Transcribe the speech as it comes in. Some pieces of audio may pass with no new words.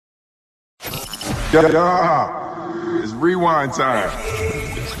Yeah, it's rewind time.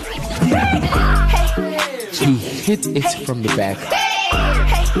 He hit it from the back.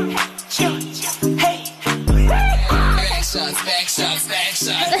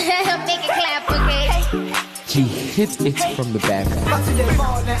 Make it clap, okay? He hit it from the back.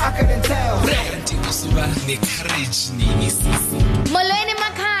 Molweni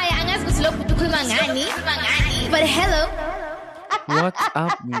makhaya, angazi ukuthi lokhu ukhuluma ngani. But hello. What's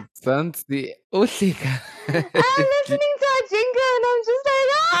up, Mzansi? Uhlika. I'm listening to a jingle and I'm just like,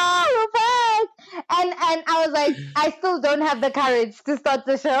 oh, we're back. And I was like, I still don't have the courage to start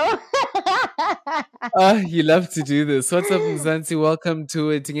the show. You love to do this. What's up, Mzansi? Welcome to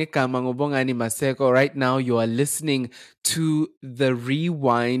it. Maseko. Right now, you are listening to the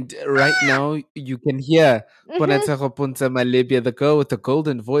rewind. Right now, you can hear Ponatego Punta Malebia, the girl with the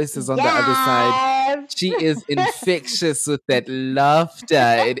golden voices on the other side. She is infectious with that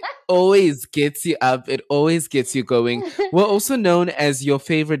laughter. It always gets you up. It always gets you going. We're also known as your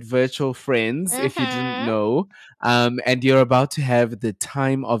favorite virtual friends, if you didn't know. And you're about to have the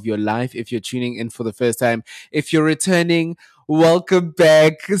time of your life if you're tuning in for the first time. If you're returning, welcome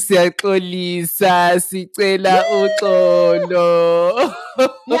back. Siyaxolisa, sicela uxolo.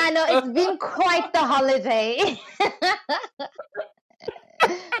 Yeah, no, it's been quite the holiday.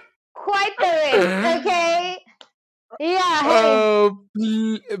 Quite the rest, okay? Yeah. Hey. Oh,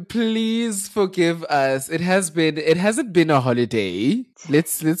 please forgive us. It hasn't been a holiday.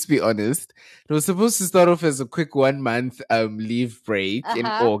 Let's be honest. It was supposed to start off as a quick 1 month leave break in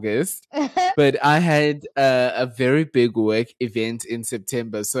August, but I had a very big work event in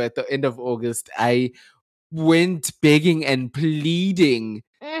September. So at the end of August, I went begging and pleading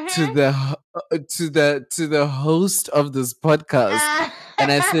to the host of this podcast,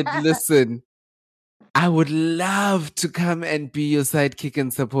 and I said, "Listen, I would love to come and be your sidekick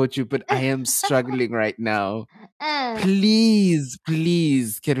and support you, but I am struggling right now. Please,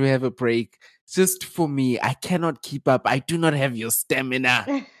 can we have a break? Just for me. I cannot keep up. I do not have your stamina."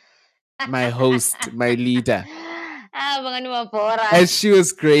 My host, my leader. And she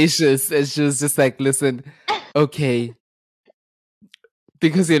was gracious, and she was just like, "Listen, okay,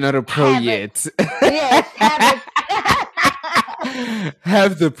 because you're not a pro yet. Yes, have it.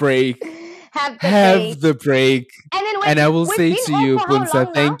 Have the break. Have the break. And I will say to you,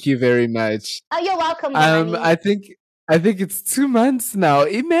 Punsa, thank you very much. Oh, you're welcome. I think it's 2 months now.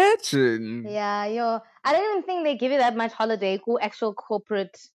 Imagine. Yeah, I don't even think they give you that much holiday. Actual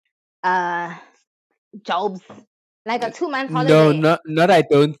corporate jobs. Like a 2 month holiday. No, not I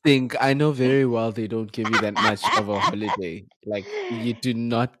don't think. I know very well they don't give you that much of a holiday. Like, you do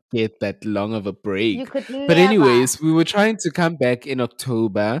not get that long of a break. You could never. But anyways, we were trying to come back in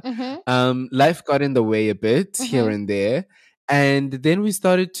October. Life got in the way a bit here and there. And then we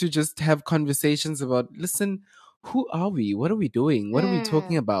started to just have conversations about, listen, who are we? What are we doing? What are we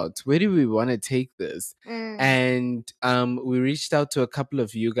talking about? Where do we want to take this? And we reached out to a couple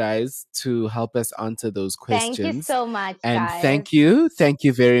of you guys to help us answer those questions. Thank you so much, and guys. thank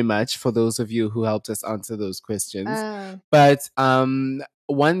you very much for those of you who helped us answer those questions. But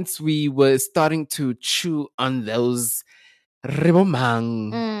once we were starting to chew on those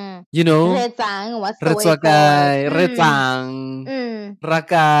ribomang, you know, what's the way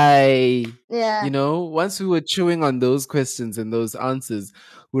Rakai. Yeah. You know, once we were chewing on those questions and those answers,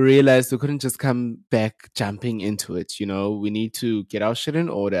 we realized we couldn't just come back jumping into it. You know, we need to get our shit in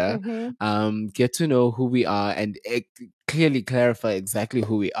order, get to know who we are, and clearly clarify exactly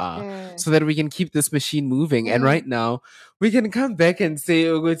who we are so that we can keep this machine moving. And right now, we can come back and say,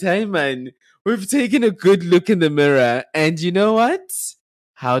 "Oh, good time, man. We've taken a good look in the mirror. And you know what?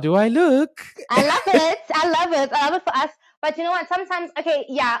 How do I look?" I love it. I love it for us. But you know what? Sometimes, okay,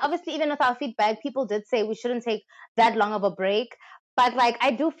 yeah, obviously, even with our feedback, people did say we shouldn't take that long of a break. But like,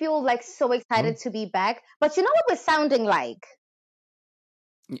 I do feel like so excited to be back. But you know what we're sounding like?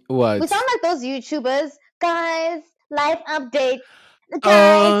 What? We sound like those YouTubers, guys. Life update.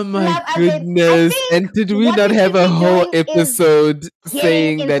 Oh my goodness. And did we not have a whole episode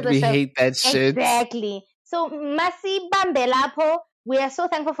saying that we hate that shit? Exactly. So, Masi Bambelapo, we are so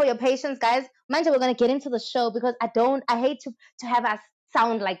thankful for your patience, guys. Mind you, we're going to get into the show because I hate to have us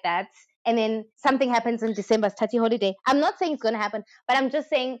sound like that. And then something happens in December's Tati holiday. I'm not saying it's going to happen, but I'm just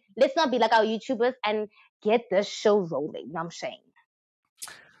saying, let's not be like our YouTubers and get the show rolling. You know what I'm saying?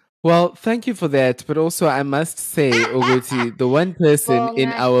 Well, thank you for that. But also, I must say, Oguti, the one person in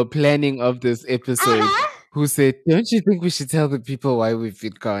our planning of this episode who said, "Don't you think we should tell the people why we've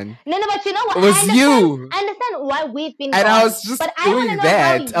been gone?" No, no, but you know It what? was you. I understand why we've been And I gone, was just but I want to doing know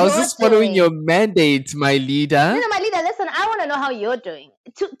how that. I was you're just following your doing. mandate, my No, leader. no, my leader, listen, I want to know how you're doing.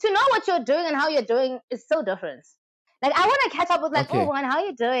 To know what you're doing and how you're doing is so different. Like, I want to catch up with, like, oh, Okay. Juan, how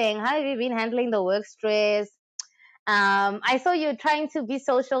you doing? How have you been handling the work stress? I saw you trying to be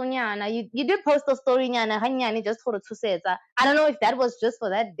social, nyana. You did post a story, nyana, hanyani, just for the two sets. I don't know if that was just for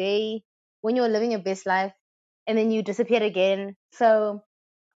that day when you were living your best life and then you disappeared again. So,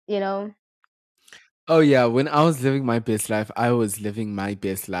 you know. Oh yeah, when I was living my best life, I was living my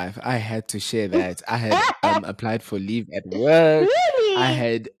best life. I had to share that. I had applied for leave at work. I Really?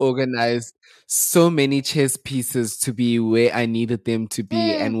 had organized so many chess pieces to be where I needed them to be.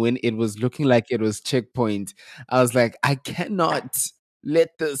 Mm, And when it was looking like it was checkpoint, I was like, I cannot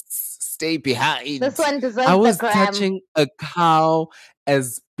let this stay this behind. one I deserves the was gram. touching a cow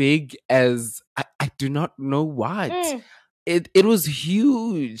as big as I do not know what. Mm, It was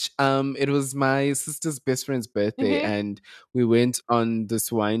huge. It was my sister's best friend's birthday, mm-hmm. and we went on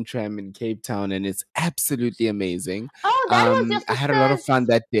this wine tram in Cape Town, and it's absolutely amazing. Oh, that was your I had a lot of sister's. fun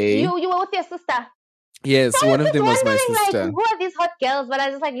that day. You were with your sister. So Yes, I was one of just them was my wondering, like, sister. who are these hot girls? But I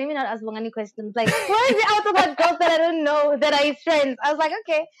was just like, let me not ask any questions. Like, who are the out of hot girls that I don't know that are his friends? I was like,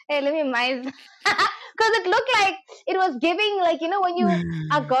 okay, hey, let me mind. Because it looked like it was giving, like, you know, when you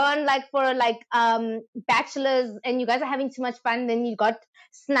are gone, like, for, like, bachelors and you guys are having too much fun, then you got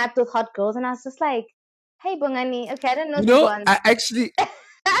snapped with hot girls. And I was just like, hey, Bongani, okay, I don't know You these know, ones. I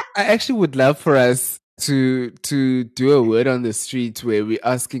actually would love for us to do a word on the street where we're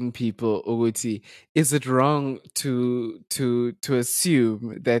asking people, Oguti, is it wrong to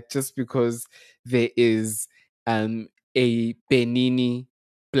assume that just because there is a Benini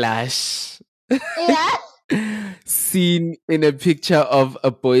blush Yeah. seen in a picture of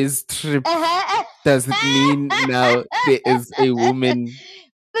a boy's trip, Uh-huh. does it mean now there is a woman,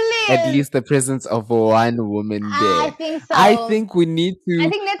 at Please. least the presence of one woman I there? think I so. think we need I to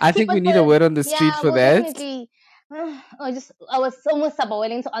think let's I keep think we it need a for, word on the street yeah, for we'll that. definitely. I was almost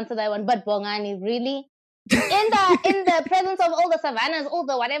willing to answer that one, but Bongani, really? In the presence of all the savannas, all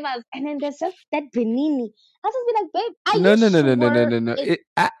the whatevers, and then there's just that Benini. I'll just be like, babe, are No, you no, no, no, no, no, sure no, no. it's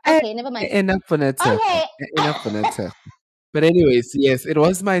okay, never mind. Enough for Nateko. Okay. Enough for Nateko. But anyways, yes, it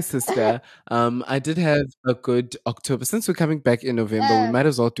was my sister. I did have a good October. Since we're coming back in November, we uh, might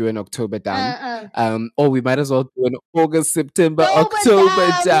as well do an October dump. uh. Or we might as well do an August, September, Sober October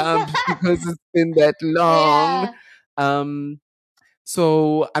dumps. dump because it's been that long. Yeah. Um,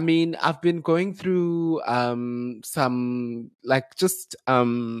 So, I mean, I've been going through some like just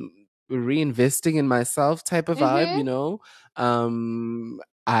reinvesting in myself type of vibe, Mhm.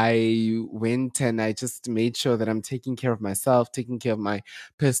 I went and I just made sure that I'm taking care of myself, taking care of my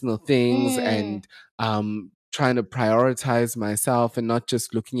personal things, Mm. and trying to prioritize myself and not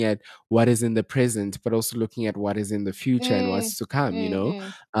just looking at what is in the present, but also looking at what is in the future and Mm. what's to come,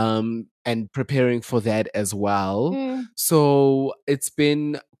 Mm. and preparing for that as well. Mm. So it's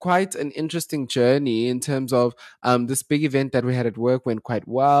been quite an interesting journey in terms of this big event that we had at work went quite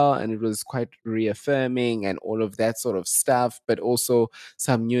well, and it was quite reaffirming and all of that sort of stuff. But also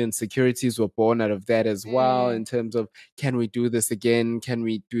some new insecurities were born out of that as well, Mm. in terms of, can we do this again? Can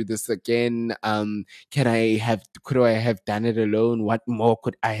we do this again? Could I have done it alone? What more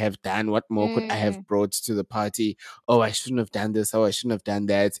could I have done? What more could I have Mm. brought to the party? Oh, I shouldn't have done this. Oh, I shouldn't have done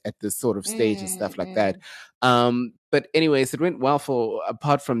that at this sort of stage and Mm. stuff like that. Mm. But anyways, it went well for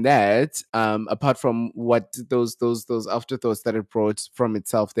apart from that, apart from what those afterthoughts that it brought from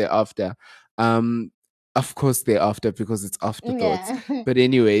itself thereafter. Um, of course thereafter, because it's afterthoughts. Yeah. But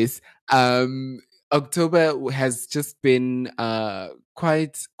anyways, October has just been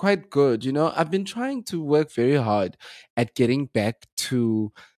quite good. I've been trying to work very hard at getting back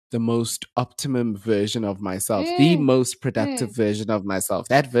to the most optimum version of myself, the Mm. most productive Mm. version of myself,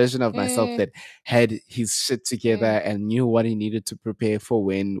 that version of myself Mm. that had his shit together Mm. and knew what he needed to prepare for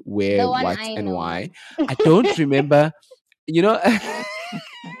when, where, The one what, I and why. know. I don't remember, you know,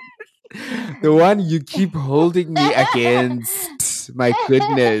 the one you keep holding me against. My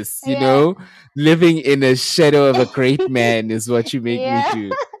goodness, Yeah. living in a shadow of a great man is what you make me Yeah.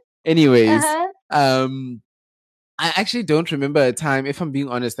 do. Anyways, Uh-huh. um, I actually don't remember a time, if I'm being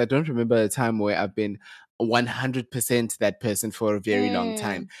honest, I don't remember a time where I've been 100% that person for a very long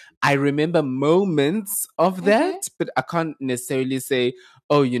time. Mm. I remember moments of Mhm. that, but I can't necessarily say,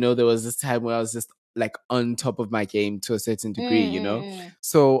 oh, there was this time where I was just like on top of my game to a certain Mm. degree. Mm.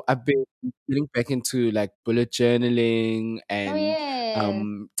 So I've been getting back into like bullet journaling Oh and yeah. Yes.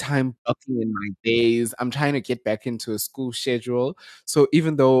 time blocking in my days. I'm trying to get back into a school schedule. So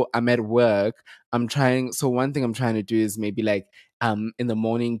even though I'm at work, so one thing I'm trying to do is maybe like in the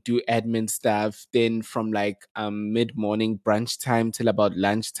morning do admin stuff, then from like mid-morning brunch time till about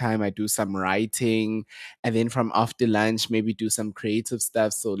lunchtime I do some writing, and then from after lunch maybe do some creative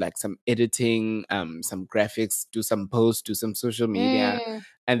stuff, so like some editing, some graphics, do some posts, do some social media, Mm,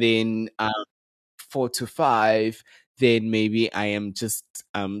 and then 4 to 5, then maybe I am just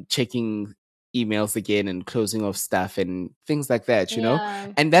checking emails again and closing off stuff and things like that, you know?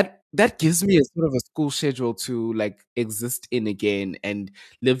 yeah. And that gives me a sort of a school schedule to like exist in again and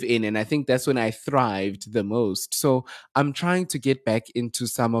live in. And I think that's when I thrived the most. So I'm trying to get back into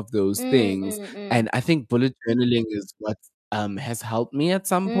some of those Mm, things. mm, mm, And I think bullet journaling is what has helped me at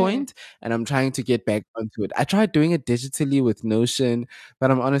some mm. point, and I'm trying to get back onto it. I tried doing it digitally with Notion, but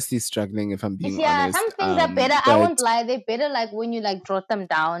I'm honestly struggling if I'm being Yeah, honest. some things are better. I But won't lie. They're better like when you like jot them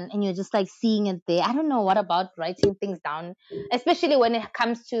down and you're just like seeing it there. I don't know what about writing things down, especially when it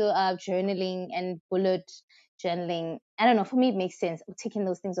comes to journaling and bullet journaling. I don't know. For me, it makes sense. Taking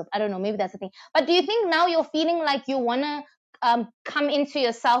those things off. I don't know. Maybe that's the thing. But do you think now you're feeling like you want to come into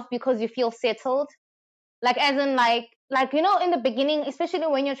yourself because you feel settled? Like as in like you know, in the beginning, especially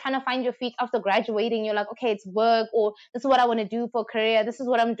when you're trying to find your feet after graduating, you're like, okay, it's work, or this is what I want to do for career, this is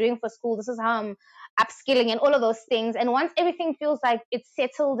what I'm doing for school, this is how I'm upskilling and all of those things. And once everything feels like it's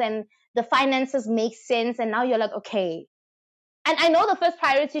settled and the finances make sense, and now you're like, okay. And I know the first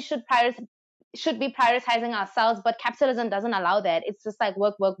priority should be prioritizing ourselves, but capitalism doesn't allow that. It's just like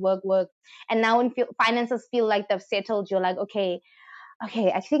work, work, work, work. And now when finances feel like they've settled, you're like, okay,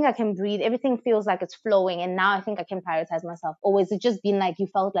 I think I can breathe. Everything feels like it's flowing. And now I think I can prioritize myself. Or has it just been like you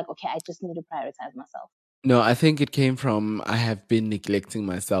felt like, okay, I just need to prioritize myself? no, I think it came from I have been neglecting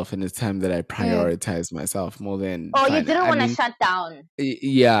myself, and it's time that I Mm. prioritize myself more than Or you finance. didn't I want to mean, shut down.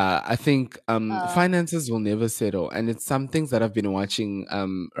 Yeah, I think Uh, finances will never settle, and it's some things that I've been watching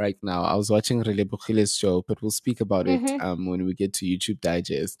right now. I was watching Rele Bukhile's show, but we'll speak about it mm-hmm. when we get to YouTube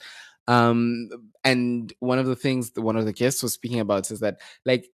Digest. Um and one of the things one of the guests was speaking about is that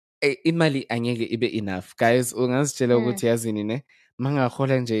like imali angeke ibe enough. Guys, ungazitshela Mm. ukuthi yazini ne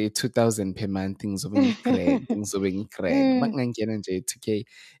mangahola nje 2,000 per month ngizobe ngi-grand, ngizobe ngi-grand. mm, Makungangena nje 2K.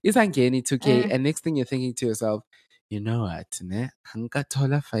 Isangeni 2K, mm. and next thing you're thinking to yourself, you know what, ne?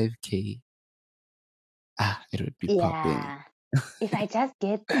 Hankatola 5K. Ah, it would be popping. Yeah. If I just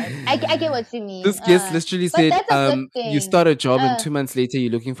get that, I get what you mean. This guest literally But said, that's a good you thing. start a job and 2 months later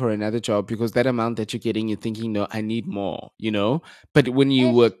you're looking for another job because that amount that you're getting, you're thinking, no, I need more, you know? But when you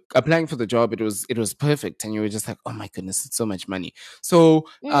were Ish. applying for the job, it was perfect. And you were just like, oh my goodness, it's so much money. So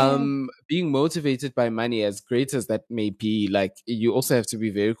Mm, being motivated by money, as great as that may be, like you also have to be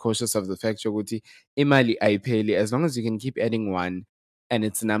very cautious of the fact, Yoguti, imali aipeli, as long as you can keep adding one. And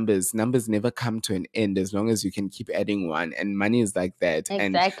it's numbers never come to an end as long as you can keep adding one, and money is like that.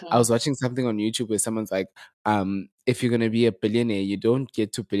 And I exactly. was watching something on YouTube where someone's like, if you're gonna be a billionaire, you don't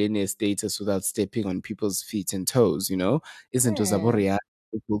get to billionaire status without stepping on people's feet and toes, you know? Isn't Mm, Ozaboria,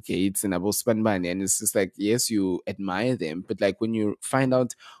 Bill Gates and Abu Spanbani? And it's just like, yes, you admire them, but like when you find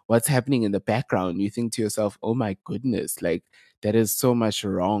out what's happening in the background, you think to yourself, oh my goodness, like that is so much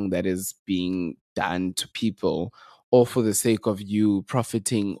wrong that is being done to people, or for the sake of you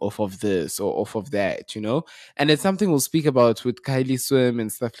profiting off of this or off of that, you know? And it's something we'll speak about with Kylie Swim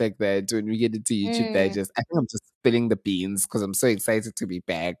and stuff like that when we get into YouTube mm. Digest. I think I'm just spilling the beans because I'm so excited to be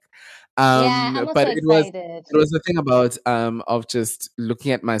back. Yeah, I'm But also excited. it was the thing about of just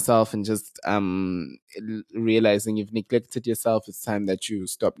looking at myself and just realizing you've neglected yourself. It's time that you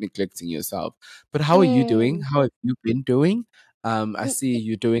stop neglecting yourself. But how are you doing? Mm. How have you been doing? I Y- see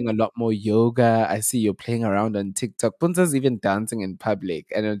you doing a lot more yoga. I see you playing around on TikTok. Punza's even dancing in public.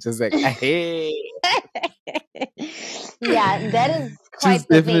 And I'm just like, hey. yeah, that is quite She's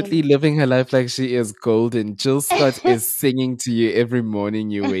the thing. definitely living her life like she is golden. Jill Scott is singing to you every morning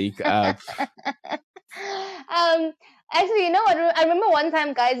you wake up. um, actually, you know what? I remember one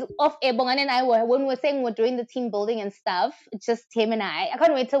time, guys, off air, Bongan and I were when we were saying we're doing the team building and stuff. Just him and I. I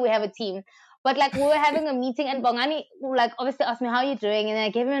can't wait till we have a team. But like we were having a meeting and Bongani like obviously asked me how are you doing, and I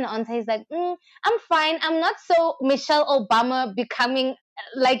gave him an answer. He's like, I'm fine. I'm not so Michelle Obama becoming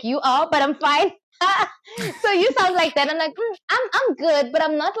like you are, but I'm fine. So you sound like that. I'm like, I'm good, but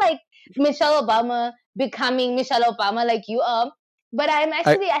I'm not like Michelle Obama becoming Michelle Obama like you are. But I'm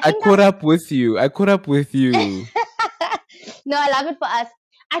I, actually, I I think caught up with you. I caught up with you. no, I love it for us.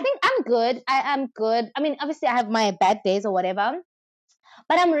 I think I'm good. I am good. I mean, obviously, I have my bad days or whatever,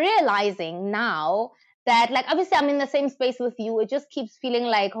 but I'm realizing now that, like, obviously, I'm in the same space with you. It just keeps feeling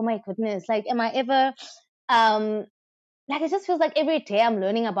like, oh my goodness, like, am I ever, um, like, it just feels like every day I'm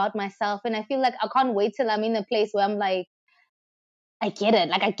learning about myself, and I feel like I can't wait till I'm in a place where I'm like, I get it,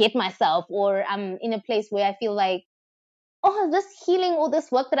 like I get myself, or I'm in a place where I feel like, oh, this healing or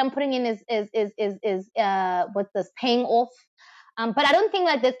this work that I'm putting in is what's this, paying off. But I don't think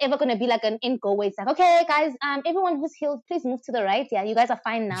like there's ever gonna be like an end goal where it's like, okay, guys, everyone who's healed, please move to the right. Yeah, you guys are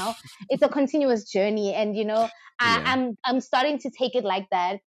fine now. It's a continuous journey, and Yeah. I'm starting to take it like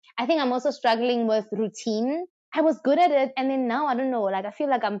that. I think I'm also struggling with routine. I was good at it, and then now I don't know. Like I feel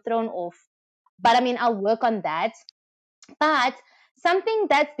like I'm thrown off. But I mean, I'll work on that. But something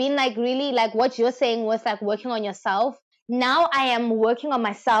that's been like really like what you're saying was like working on yourself. Now I am working on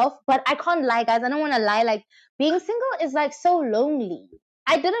myself, but I can't lie, guys. I don't want to lie. Like being single is like so lonely.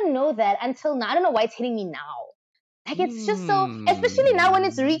 I didn't know that until now. I don't know why it's hitting me now. Like it's just so, especially now when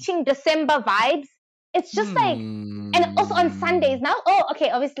it's Hmm. reaching December vibes, it's just like, and also on Sundays Hmm. now. Oh, okay,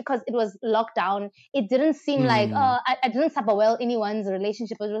 obviously because it was lockdown, it didn't seem like Hmm. I didn't suffer well anyone's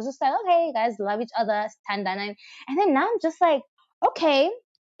relationship. It was just like, okay, you guys love each other, stand down, and then now I'm just like, okay,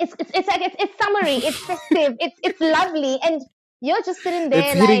 it's like it's summery, it's festive, it's lovely, and you're just sitting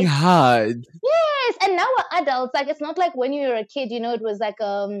It's there hitting like, hard. yes. And now we're adults. Like it's not like when you were a kid, it was like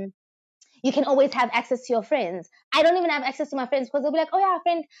you can always have access to your friends. I don't even have access to my friends because they'll be like, oh yeah,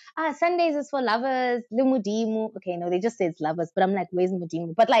 friend, Sundays is for lovers, the mudimu. Okay, no, they just say it's lovers, but I'm like, where's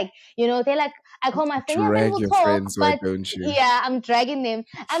mudimu? But like, they're like, I call my friend, yeah, friend, Drag we'll your talk, friends, why but don't you? yeah, I'm dragging them.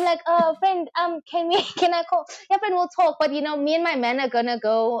 I'm like, friend, can I call? Yeah, friend, we'll talk, but me and my man are gonna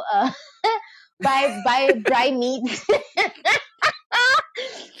go, buy meat.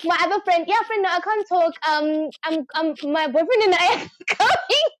 My other friend, yeah, friend, no, I can't talk. My boyfriend and I are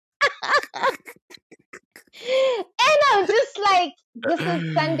coming. And I'm just like, this is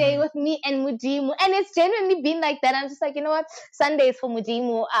Sunday with me and Mujimu. And it's genuinely been like that. I'm just like, you know what? Sunday is for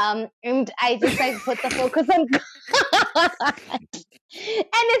Mujimu. And I just like put the focus on God.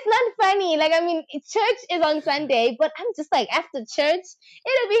 And it's not funny. Like, I mean, church is on Sunday, but I'm just like, after church,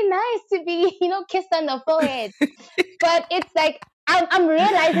 it'll be nice to be, kissed on the forehead. But it's like, I'm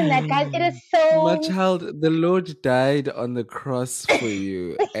realizing that, guys, it is My so. child, the Lord died on the cross for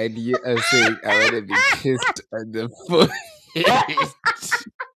you, and you are saying, I want to be kissed on the forehead.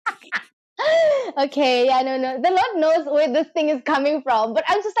 Okay, yeah, no. The Lord knows where this thing is coming from, but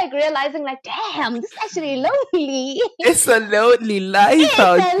I'm just like realizing, like, damn, this is actually lonely. It's a lonely life It's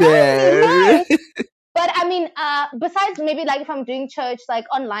out a lonely there. life. But I mean, besides maybe like if I'm doing church, like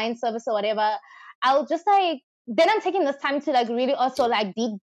online service or whatever, I'll just like, then I'm taking this time to like really also like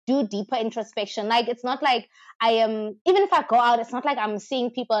do deeper introspection. Like it's not like I am, even if I go out, it's not like I'm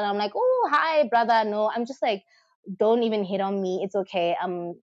seeing people and I'm like, oh hi brother. No, I'm just like, don't even hit on me. It's okay. I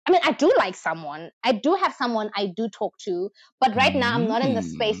mean, I do like someone. I do have someone I do talk to, but right now I'm not in the Mm.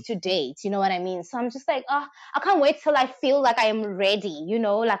 space to date. You know what I mean? So I'm just like, oh, I can't wait till I feel like I am ready.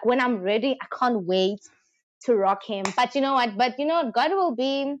 Like when I'm ready, I can't wait to rock him. But you know what? God will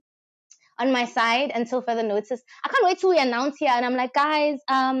be on my side until further notice. I can't wait till we announce here, and I'm like, guys,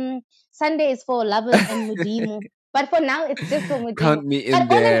 Sunday is for lovers and Mudimu. But for now, it's just for Mudimu. Count me But in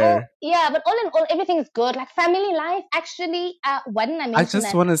all in all, there. yeah. But all in all, everything is good. Like family life, actually. Why didn't I I mention just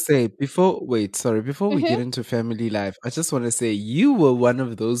that? want to say before we get Mm-hmm. into family life, I just want to say you were one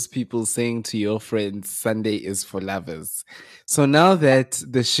of those people saying to your friends, Sunday is for lovers. So now that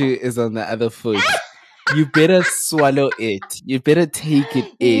the shoe is on the other foot, you better swallow it. You better take it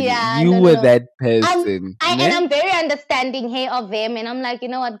in. Yeah, You no, no, were no. that person. Ne? I'm very understanding here of them, and I'm like, you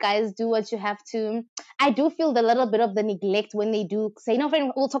know what, guys, do what you have to. I do feel the little bit of the neglect when they do say, no,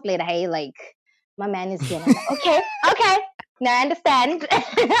 friend, we'll talk later. Hey, like, my man is here, and I'm like, okay, okay, now I understand.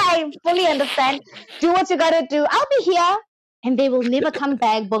 I fully understand. Do what you gotta do. I'll be here, and they will never come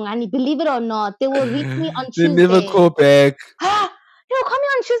back, Bongani. Believe it or not, they will reach me on They never Tuesday. call back. Call me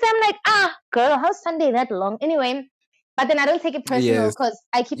on Tuesday. I'm like, girl, how's Sunday that long? Anyway, but then I don't take it personal Yes. because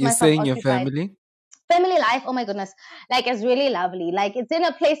I keep You're myself saying your occupied. family? Family life, oh my goodness, like it's really lovely. Like it's in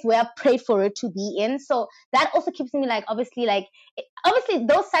a place where I prayed for it to be in. So that also keeps me like, obviously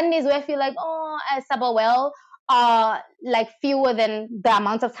those Sundays where I feel like, oh, I suffer well, are like fewer than the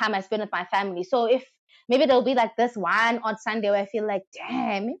amount of time I spend with my family. So if maybe there'll be like this one on Sunday where I feel like,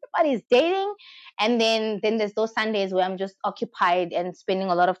 damn, everybody's dating, and then there's those Sundays where I'm just occupied and spending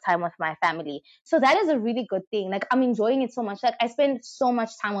a lot of time with my family. So that is a really good thing. Like I'm enjoying it so much. Like I spend so much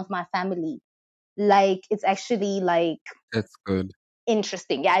time with my family, like it's actually like That's good.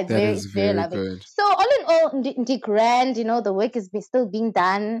 interesting. Yeah, That is it's very very lovely. good. So all in all, the grand, the work is still being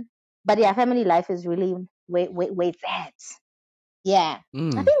done, but yeah, family life is really where it's at. Yeah,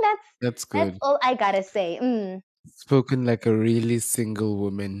 I Mm, think that's that's good. all I gotta say. Mm. Spoken like a really single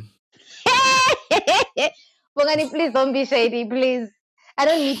woman. Bongani, please don't be shady, please. I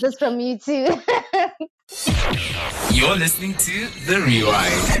don't need this from you too. You're listening to The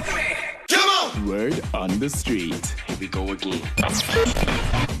Rewind. Word on the street. Here we go again.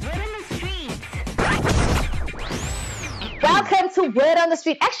 Welcome to Word on the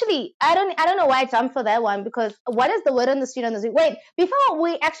Street. Actually, I don't know why I jumped for that one, because what is the word on the street on the street? Wait, before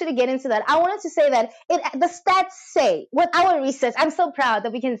we actually get into that, I wanted to say that the stats say, with our research, I'm so proud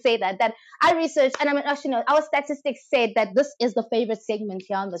that we can say that I researched, and I mean, actually, no, our statistics said that this is the favorite segment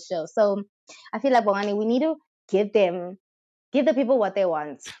here on the show. So I feel like, Bongani, we need to give the people what they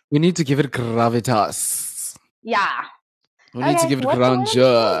want. We need to give it gravitas. Yeah. We need to give it what's the word on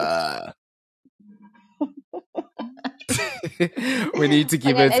grandeur. We need to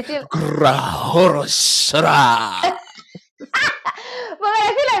give it grahorosra. Well,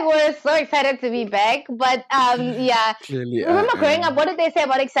 I feel like we're so excited to be back. But yeah. Clearly, Remember growing up, what did they say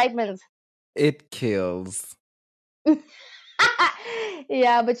about excitement? It kills.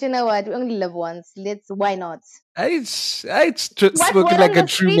 Yeah, but you know what? We only live once. Why not? Spoken like a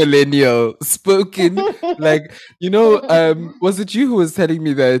true millennial. Spoken like, was it you who was telling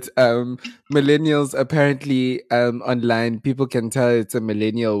me that millennials apparently online, people can tell it's a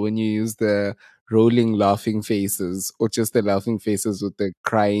millennial when you use the rolling laughing faces, or just the laughing faces with the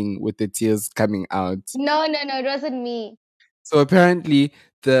crying, with the tears coming out? No, it wasn't me. So apparently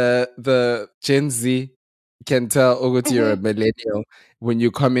the Gen Z can tell, oh, you're a millennial when you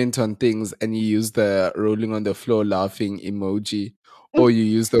comment on things and you use the rolling on the floor laughing emoji, or you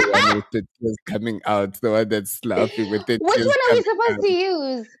use the one with the tears coming out, the one that's laughing with the Which tears one are we coming supposed out. to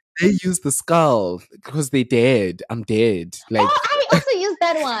use? They use the skull because they dead. I'm dead. Like, I also use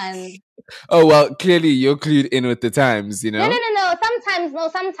that one. oh, well, clearly you're clued in with the times, you know? No.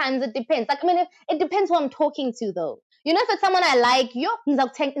 Sometimes it depends. Like, I mean, it depends who I'm talking to, though. You know, if it's someone I like,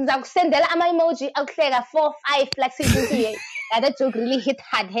 ngizawukusendela ama-emoji akuhleka 4, 5, like 6, 7, 8. Yeah, that joke really hit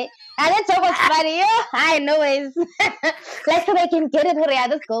hard, hey? And that joke was funny, yo. I know it. Like, so they can get it, yeah,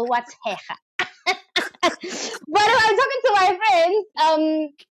 this girl, what's her? But if I'm talking to my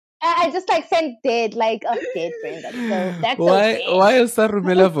friends, I just like send dead, like a dead friend. That's why okay. why a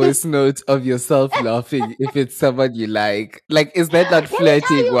Sarumela voice note of yourself laughing if it's someone you like? Like, is that not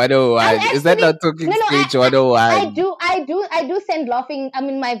flirting 101? Is that not talking stage 101? I do send laughing. I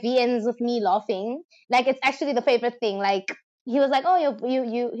mean, my VNs with me laughing. Like, it's actually the favorite thing. Like, he was like, oh,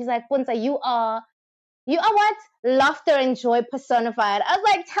 you. He's like, Punsa, you are what? Laughter and joy personified. I was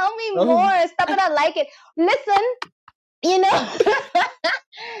like, tell me more. Stop it. I like it. Listen,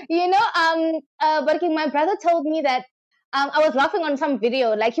 but my brother told me that I was laughing on some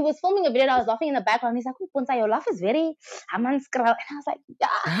video. Like, he was filming a video and I was laughing in the background. He's like, oh, Punsa, your laugh is very amanskral. And I was like,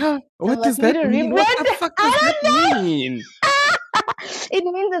 yeah. What does that mean? What the fuck does that mean? It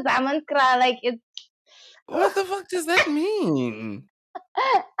means it's amanskral. Like, it's... What the fuck does that mean?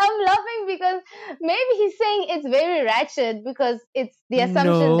 I'm laughing because maybe he's saying it's very ratchet because it's the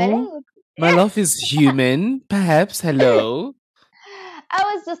assumption that... my laugh is human, perhaps. Hello. I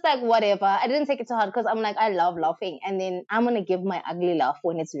was just like, whatever. I didn't take it too hard because I'm like, I love laughing. And then I'm going to give my ugly laugh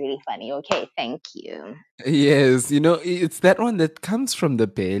when it's really funny. Okay, thank you. Yes, it's that one that comes from the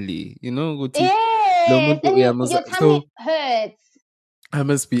belly. Yes, and your tummy hurts. I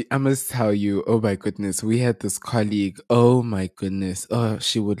must tell you, oh my goodness, we had this colleague, oh my goodness, oh,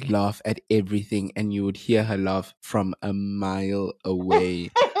 she would laugh at everything and you would hear her laugh from a mile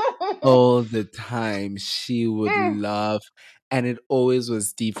away. All the time she would laugh, and it always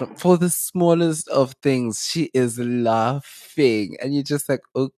was deep. For the smallest of things, she is laughing, and you're just like,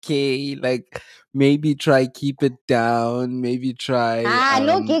 okay, like, maybe try keep it down, maybe try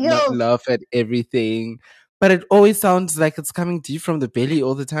no giggles, not laugh at everything. But it always sounds like it's coming deep from the belly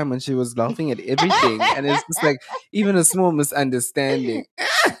all the time when she was laughing at everything. And it's just like, even a small misunderstanding.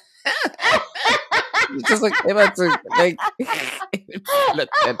 It's just like, it's not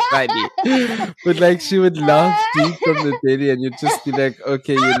that funny. But like, she would laugh deep from the belly, and you'd just be like,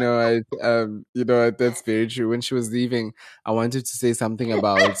 okay, what, that's very true. When she was leaving, I wanted to say something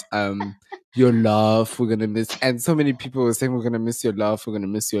about your laugh, we're gonna miss, and so many people were saying, we're gonna miss your laugh, we're gonna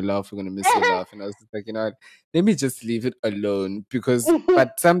miss your laugh, we're gonna miss your laugh. And I was just like, what, let me just leave it alone, because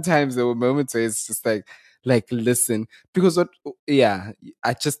but sometimes there were moments where it's just like, listen, because I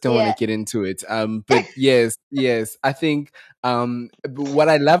just don't want to get into it. But yes, I think what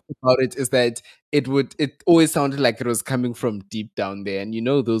I love about it is that it always sounded like it was coming from deep down there. And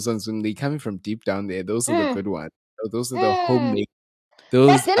those ones, when they're coming from deep down there, those are the good ones. Those are the homemade.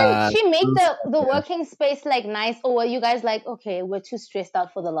 But didn't she make the working space like nice, or were you guys like, okay, we're too stressed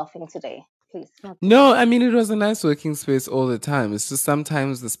out for the laughing today? please. No, please. No, I mean, it was a nice working space all the time. It's just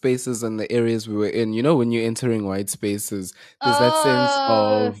sometimes the spaces and the areas we were in, when you're entering white spaces, there's that sense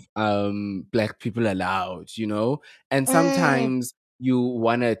Oh. of black people allowed, and Mm. sometimes you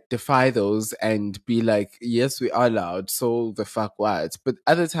want to defy those and be like, yes, we are allowed, so the fuck what? But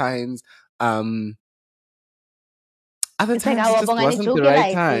other It's like times it our just bongani wasn't the joke right life,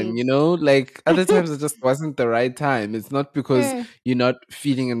 time, please. like other times it just wasn't the right time. It's not because Mm. you're not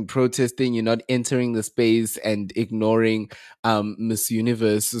feeling and protesting, you're not entering the space and ignoring Miss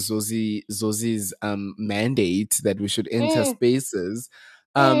Universe Zosi's mandate that we should enter Mm. spaces.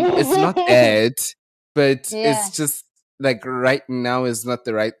 It's not Mm. that, but Yeah. it's just like right now is not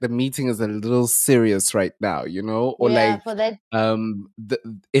the meeting is a little serious right now, or Yeah, like for that.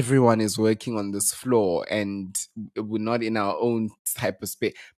 everyone is working on this floor and we're not in our own type of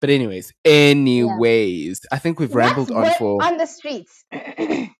space. But Yeah. I think we've What's rambled on what for on the streets?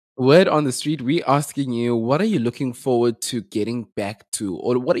 word on the street. We asking you, what are you looking forward to getting back to,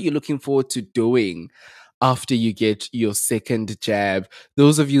 or what are you looking forward to doing after you get your second jab?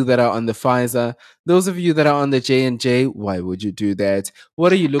 Those of you that are on the Pfizer, those of you that are on the J&J, why would you do that?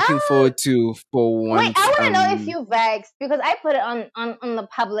 What are you looking Um, forward to for Wait, I once? want to know if you vaxxed because I put it on the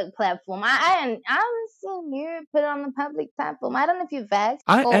public platform. I haven't seen you put it on the public platform. I don't know if you vaxxed.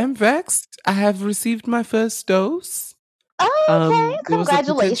 I Oh, am vexed. I have received my first dose. oh, okay. There was a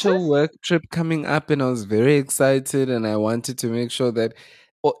Congratulations. potential work trip coming up, and I was very excited, and I wanted to make sure that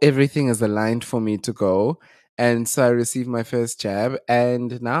everything is aligned for me to go. And so I received my first jab,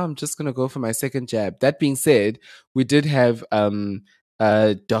 and now I'm just gonna go for my second jab. That being said, we did have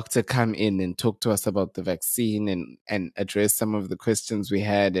a doctor come in and talk to us about the vaccine and address some of the questions we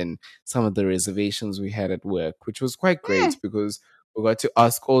had and some of the reservations we had at work, which was quite Hmm. great because we got to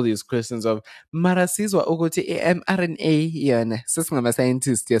ask all these questions of mara sizwa ukuthi i-mRNA yona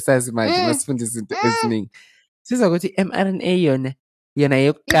sesingama-scientist yasazi manje Mm, masifunda izinto mm. eziningi sizwa ukuthi i-mRNA yona It's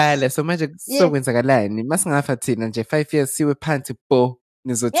yokuqala so manje yeah, kuzokwenzakalani masingafa thina nje 5 years siwe phansi bo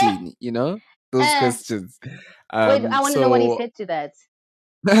yeah. nizothini those questions Wait, I want to know what he so said to that.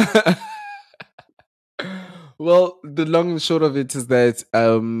 well, the long and short of it is that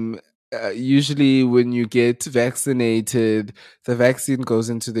usually when you get vaccinated, the vaccine goes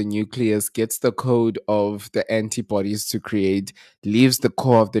into the nucleus, gets the code of the antibodies to create, leaves the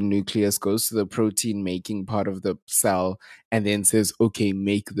core of the nucleus, goes to the protein making part of the cell, and then says, okay,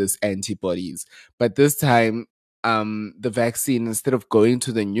 make this antibodies. But this time, the vaccine, instead of going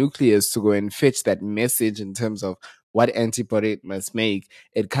to the nucleus to go and fetch that message in terms of what antibody it must make,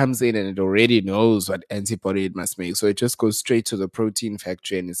 it comes in and it already knows what antibody it must make. So it just goes straight to the protein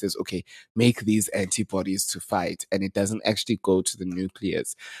factory and it says, okay, make these antibodies to fight. And it doesn't actually go to the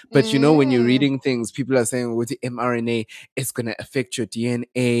nucleus. But when you're Mm, reading things, people are saying with the mRNA, it's going to affect your DNA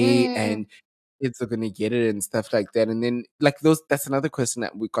mm, and kids are going to get it and stuff like that. And then, like, that's another question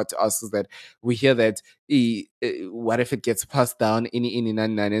that we got to ask is that we hear that, what if it gets passed down in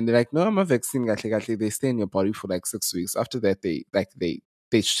 99? And they're like, no, I'm a vaccine. They stay in your body for like 6 weeks. After that,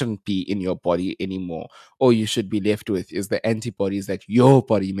 they shouldn't be in your body anymore. All you should be left with is the antibodies that your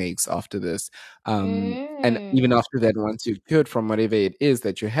body makes after this. And even mm, after that, once you've cured from whatever it is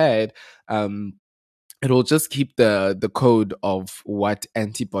that you had, it'll just keep the code of what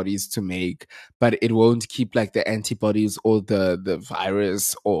antibodies to make, but it won't keep like the antibodies or the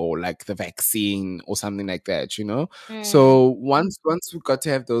virus or like the vaccine or something like that. mm, So once we got to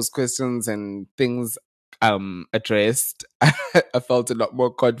have those questions and things addressed, I felt a lot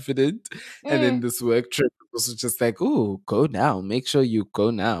more confident. And then mm. this work trip was just like, oh, go now, make sure you go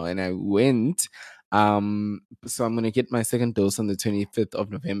now. And I went. So I'm gonna get my second dose on the 25th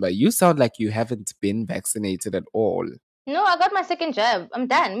of November. You sound like you haven't been vaccinated at all. No, I got my second jab. I'm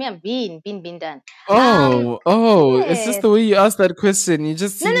done. Me, I'm been done. It's just Yes. the way you asked that question. You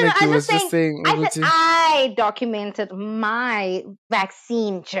just No, seemed no, no. like I you was was just just saying. saying, I said I documented my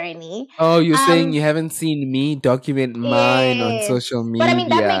vaccine journey. oh, you're saying Um, you haven't seen me document mine on yes, social but I mean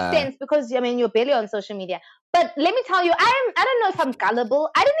that makes media. sense because I mean you're barely on social media. But let me tell you, I don't know if I'm gullible.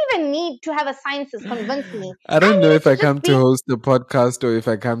 I don't even need to have a scientist convince me. I I don't know needed if to I just come to be. host a podcast or if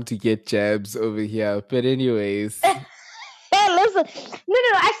I come to get jabs over here. But anyways, Hey, listen. No, no,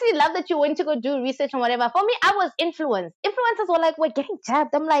 no. I actually love that you went to go do research and whatever. For me, I was influenced. Influencers were like, we're getting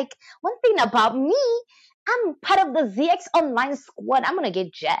jabbed. I'm like, one thing about me, I'm part of the ZX online squad. I'm gonna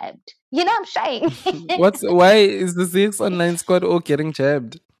get jabbed. I'm shying. why is the Six Online Squad all getting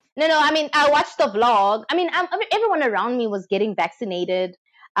jabbed? No, no. I mean, I watched the vlog. I mean, everyone around me was getting vaccinated.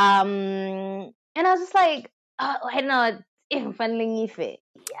 And I was just like, oh, I know. If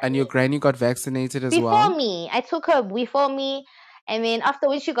And your granny got vaccinated as before well? me, I took her before me, And then after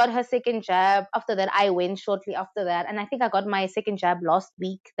when she got her second jab, after that I went shortly after that, and I think I got my second jab last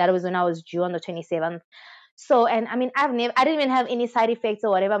week. That was when I was due on the 27th. So, and I mean, I didn't even have any side effects or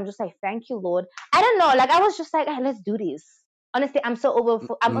whatever. I'm just like, thank you, Lord. I don't know. Like, I was just like, hey, let's do this. Honestly, I'm so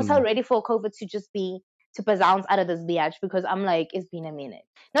ready for COVID to just to bounce out of this biatch, because I'm like, it's been a minute.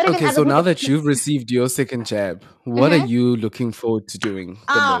 Not even Okay, as a so group now of that you've received your second jab, what are Mhm. you looking forward to doing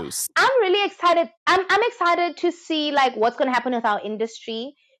the most? I'm really excited. I'm excited to see like what's going to happen with our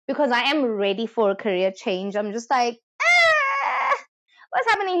industry, because I am ready for a career change. I'm just like, what's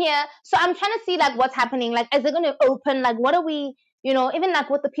happening here? So I'm trying to see like what's happening. Like, is it going to open? Like, what are we? Even like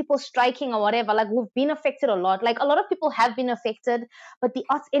with the people striking or whatever, like we've been affected a lot. Like a lot of people have been affected, but the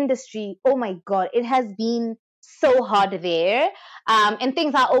arts industry, oh my God, it has been so hard there. And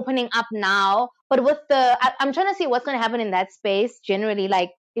things are opening up now. But I'm trying to see what's going to happen in that space generally, like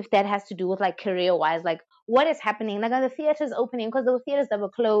if that has to do with like career wise, like what is happening? Like are the theaters opening? Because there were theaters that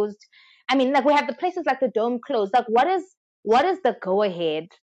were closed. I mean, like we have the places like the Dome closed. Like what is the go ahead?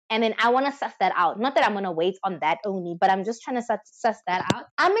 And then I want to suss that out. Not that I'm going to wait on that only, but I'm just trying to suss that out.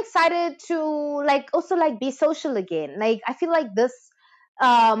 I'm excited to like also like be social again. Like I feel like this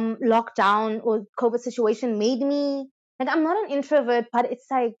lockdown or COVID situation made me like, I'm not an introvert, but it's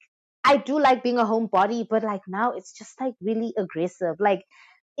like I do like being a homebody, but like now it's just like really aggressive. Like,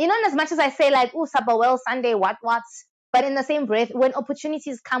 and as much as I say like, oh, Saba, well, Sunday, what's, but in the same breath, when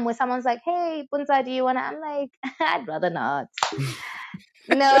opportunities come where someone's like, hey, Punza, do you wanna? I'm like, I'd rather not.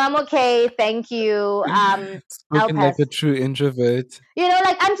 No, I'm okay, thank you. I'll Spoken like pass. a true introvert.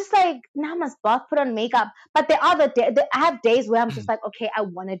 Like I'm just like, now I must bath, put on makeup. But there are I have days where I'm just like, okay, I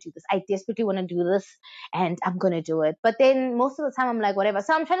want to do this. I desperately want to do this, and I'm gonna do it. But then most of the time, I'm like, whatever.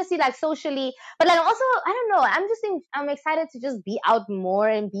 So I'm trying to see like socially, but like also, I don't know. I'm excited to just be out more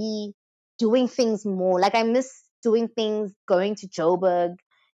and be doing things more. Like I miss doing things, going to Joburg,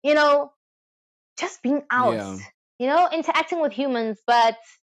 you know, just being out, Yeah. interacting with humans. But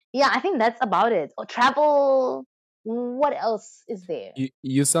yeah, I think that's about it. Or travel. What else is there?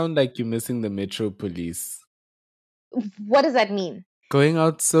 You sound like you're missing the Metro Police. What does that mean? Going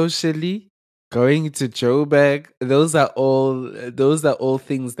out socially, going to Joburg, those are all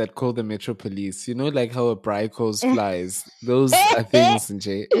things that call the Metro Police. You know, like how a bride calls flies. Those are things,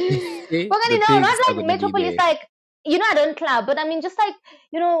 Nje. Well, The no, not pigs are like gonna be Metropolis, there. like, I don't club, but I mean, just like,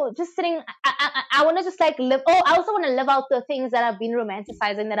 just sitting. I want to just like live. Oh, I also want to live out the things that I've been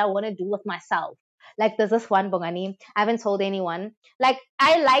romanticizing that I want to do with myself. Like, there's this one, Bongani, I haven't told anyone. Like,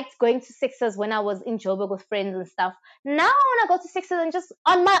 I liked going to Sixers when I was in Joburg with friends and stuff. Now I want to go to Sixers and just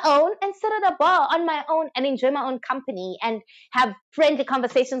on my own and sit at a bar on my own and enjoy my own company and have friendly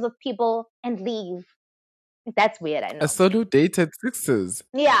conversations with people and leave. That's weird, I A know. solo date at Sixes.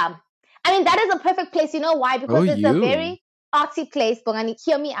 Yeah. I mean, that is a perfect place. You know why? Oh, Because it's a you. very artsy place. Bongani,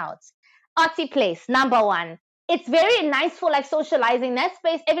 hear me out. Artsy place, number one. It's very nice for like socializing. That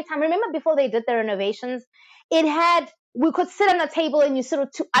space, every time. Remember before they did the renovations, we could sit on a table and you sit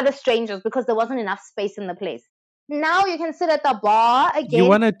with two other strangers because there wasn't enough space in the place. Now you can sit at the bar You again.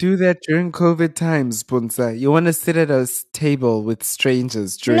 want to do that during COVID times, Bunza. You want to sit at a table with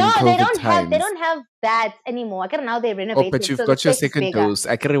strangers No, during they COVID don't have they times. don't have that anymore. I get now they Oh, but renovated, you've so the got your space is second bigger. dose.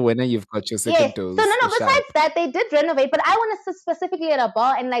 I can when you've got your Yes. second So dose. no. Besides Sharp. that, they did renovate, but I want to sit specifically at a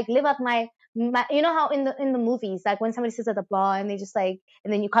bar and like live up my. You know how in the movies, like when somebody sits at a bar and they just like,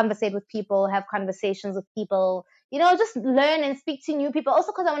 and then you conversate with people, have conversations with people. Just learn and speak to new people.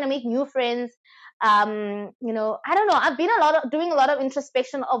 Also, because I want to make new friends. I don't know. I've been doing a lot of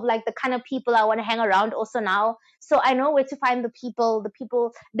introspection of like the kind of people I want to hang around. Also now, so I know where to find the people. The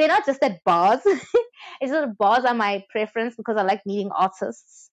people, they're not just at bars. It's just bars are my preference because I like meeting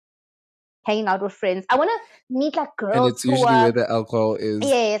artists, hanging out with friends. I want to meet like And girls it's who usually where are, the alcohol is.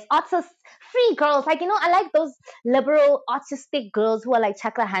 yes, artists, free girls. Like, I like those liberal artistic girls who are like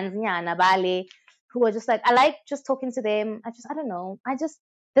chakra hanznya bale, who are just like, I like just talking to them. I don't know.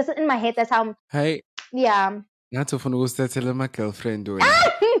 This is in my head. That's how, Hey, yeah. not of telling my girlfriend doing.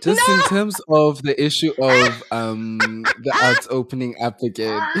 Just in No! terms of the issue of the arts opening up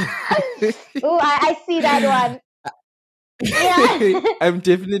again. Oh, I see that one. Yeah. I'm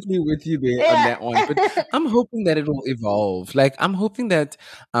definitely with you there on Yeah. that one, but I'm hoping that it will evolve. Like I'm hoping that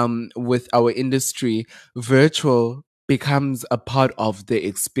with our industry, virtual becomes a part of the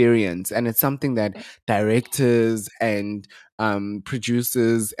experience, and it's something that directors and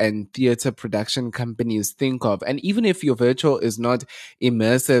producers and theater production companies think of. And even if your virtual is not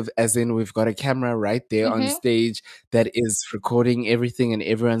immersive, as in we've got a camera right there on Mm-hmm. stage that is recording everything and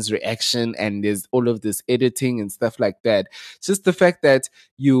everyone's reaction, and there's all of this editing and stuff like that. Just the fact that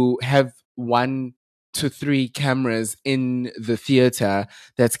you have one to 3 cameras in the theater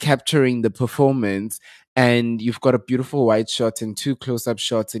that's capturing the performance, and you've got a beautiful wide shot and 2 close-up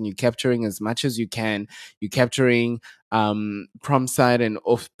shots, and you're capturing as much as you can. You're capturing prompt side and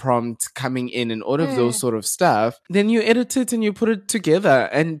off prompt coming in and all of those sort of stuff. Then you edit it and you put it together,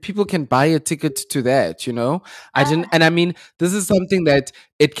 and people can buy a ticket to that, you know. I mean, this is something that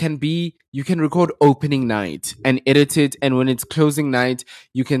it can be. You can record opening night and edit it, and when it's closing night,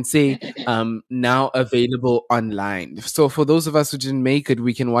 you can say now available online. So for those of us who didn't make it,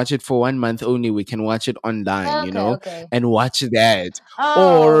 we can watch it for 1 month only. We can watch it online, you Okay, know, okay. and watch that.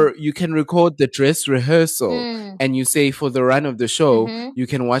 Oh. Or you can record the dress rehearsal Mm. and you say for the run of the show, Mhm. you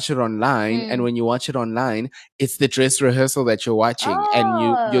can watch it online. And Mm. when you watch it online, it's the dress rehearsal that you're watching.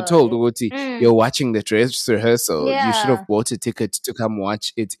 And you're told, Oh. Uguti, Mm. you're watching the dress rehearsal. You should Yeah. have bought a ticket to come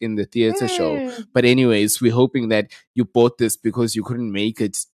watch it in the theater show. Mm. But anyways, we're hoping that you bought this because you couldn't make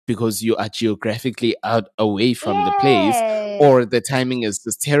it because you are geographically out away from the place, Yay. or the timing is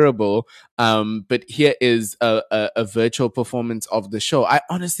just terrible. But here is a virtual performance of the show. I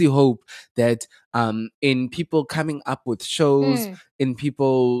honestly hope that in people coming up with shows, in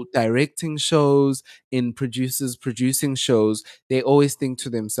people directing shows, in producers producing shows, they always think to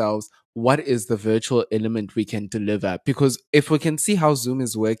themselves, what is the virtual element we can deliver? Because if we can see how Zoom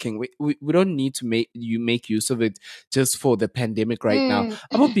is working, we don't need to make use of it just for the pandemic right now.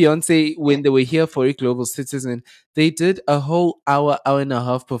 About Beyonce, when they were here for a global citizen, they did a whole hour and a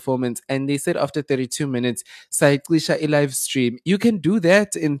half performance, and they said after 32 minutes, Saiklisha a live stream. You can do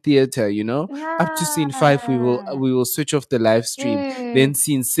that in theater, you know. Up to scene 5, we will switch off the live stream. Then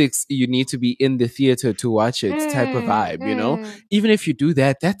scene 6, you need to be in the theater to watch it, type of vibe, you know. Even if you do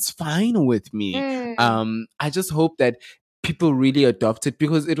that, that's fine with me. I just hope that people really adopt it,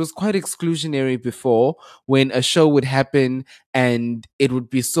 because it was quite exclusionary before, when a show would happen and it would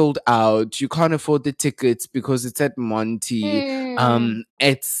be sold out. You can't afford the tickets because it's at Monty.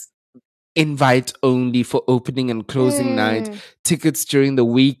 It's invite only for opening and closing night. Tickets during the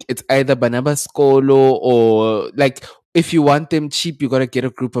week, it's either Banaba Skolo, or like, if you want them cheap, you gotta get a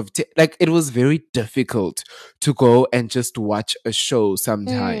group of like, it was very difficult to go and just watch a show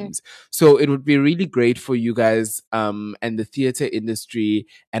sometimes. So it would be really great for you guys and the theater industry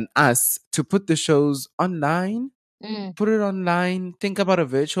and us to put the shows online. Put it online, think about a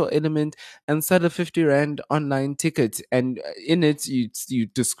virtual element, and sell a 50 Rand online ticket. And in it, you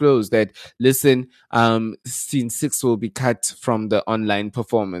disclose that, listen, scene 6 will be cut from the online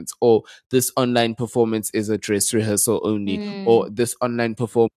performance, or this online performance is a dress rehearsal only, or this online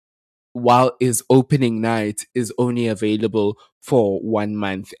performance, while is opening night, is only available for 1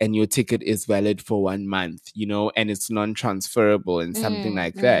 month, and your ticket is valid for 1 month, you know, and it's non-transferable and something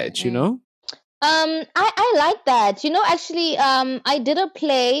like that, you know? I like that. You know, actually, I did a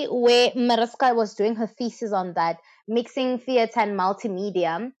play where Mariska was doing her thesis on that, mixing theater and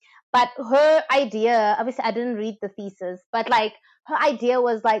multimedia. But her idea, obviously, I didn't read the thesis, but like her idea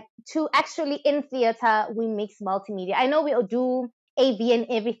was like to actually in theater we mix multimedia. I know we do AV and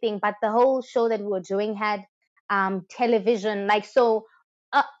everything, but the whole show that we were doing had television. Like so,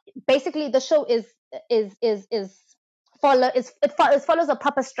 uh, basically, the show is it follows a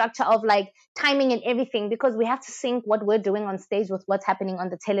proper structure of like timing and everything, because we have to sync what we're doing on stage with what's happening on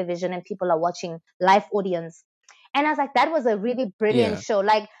the television and people are watching, live audience. And I was like, that was a really brilliant Yeah. show.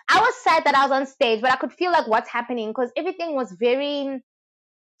 Like, I was sad that I was on stage, but I could feel like what's happening, because everything was very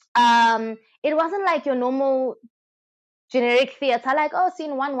it wasn't like your normal generic theater, like, oh,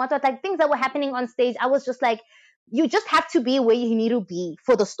 scene one, what, like things that were happening on stage. I was just like, you just have to be where you need to be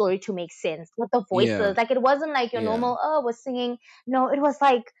for the story to make sense with the Yeah. voices. Like, it wasn't like your Yeah. normal, oh, we're singing. No, it was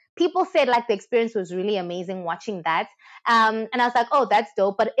like, people said like the experience was really amazing watching that. And I was like, oh, that's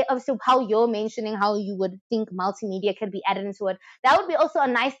dope. But obviously, how you're mentioning how you would think multimedia could be added into it, that would be also a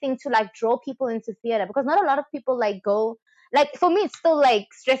nice thing to like draw people into theater, because not a lot of people like go. Like, for me, it still like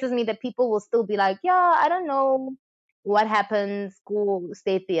stresses me that people will still be like, yeah, I don't know what happens, school,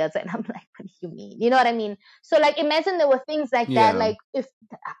 state theater. And I'm like, what do you mean? You know what I mean? So like, imagine there were things like that. Yeah. Like, if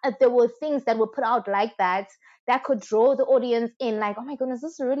there were things that were put out like that, that could draw the audience in, like, oh my goodness,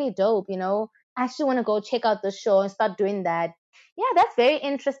 this is really dope, you know? I actually want to go check out the show and start doing that. Yeah, that's very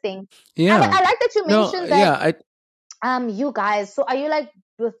interesting. Yeah. I like that you No, mentioned yeah, that you guys, so are you like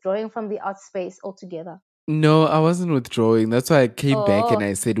withdrawing from the art space altogether? no, I wasn't withdrawing. That's why I came back and Oh,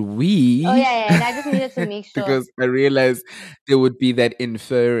 I said we. oh yeah, and I just needed to make sure. Because I realized there would be that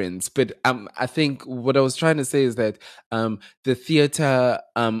inference. But I think what I was trying to say is that the theater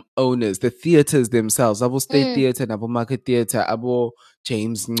owners, the theaters themselves, Abo State Theater, Nabo Market Theater, Abo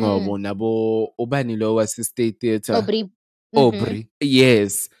James Ngobo, Nabo Obani Lower State Theater, Aubrey. Aubrey.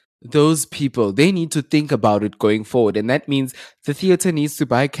 Yes. those people, they need to think about it going forward. And that means the theater needs to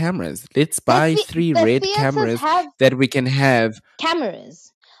buy cameras. Let's buy 3 The red theaters cameras have that we can have.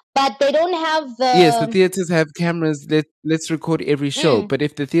 cameras, but they don't have Yes, the the. theaters have cameras. Let's record every show. Mm, But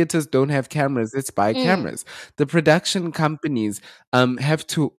if the theaters don't have cameras, let's buy mm, cameras. The production companies have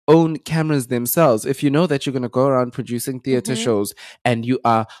to own cameras themselves. If you know that you're going to go around producing theater mm-hmm, shows and you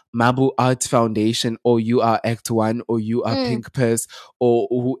are Mabu Arts Foundation or you are Act One or you are mm, Pink Purse or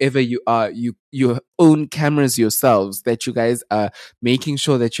whoever you are, you own cameras yourselves that you guys are making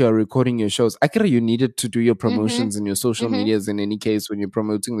sure that you are recording your shows. Akira, you needed to do your mm-hmm, promotions and your social mm-hmm. medias in any case when you're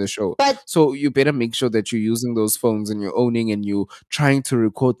promoting the show. But So you better make sure that you're using those phones and you're owning and you trying to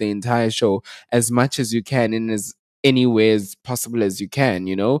record the entire show as much as you can in as any way as possible as you can,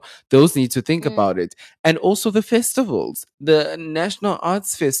 you know? Those need to think mm, about it. And also the festivals, the national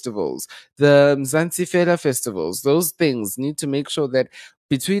arts festivals, the Mzansi Fela festivals, those things need to make sure that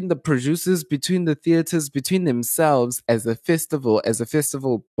between the producers, between the theaters, between themselves as a festival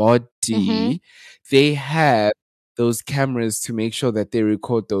mm-hmm. body, they have those cameras to make sure that they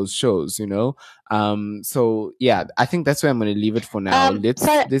record those shows, you know. So yeah, I think that's where I'm going to leave it for now.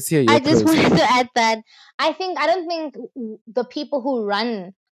 Sorry, Let's hear I your just closing. wanted to add that I don't think the people who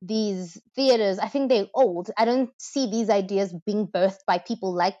run these theaters, I think they're old. I don't see these ideas being birthed by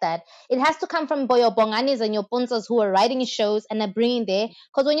people like that. It has to come from your bonganis and your punzas who are writing shows and are bringing there.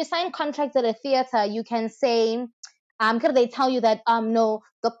 Because when you sign contracts at a theater, you can say, because they tell you that no,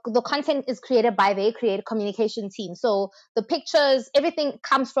 the content is created by their creative communication team. So the pictures, everything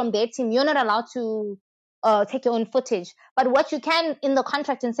comes from their team. You're not allowed to take your own footage. But what you can in the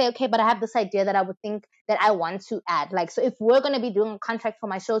contract and say, okay, but I have this idea that I would think that I want to add. Like, so if we're going to be doing a contract for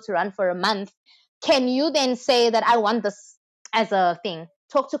my show to run for a month, can you then say that I want this as a thing?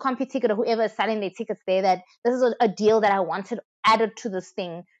 Talk to CompuTicket or whoever is selling their tickets there that this is a deal that I wanted added to this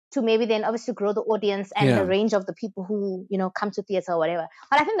thing to maybe then obviously grow the audience and the Yeah. range of the people who, come to theater or whatever.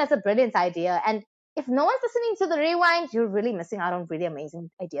 But I think that's a brilliant idea. And if no one's listening to the rewind, you're really missing out on really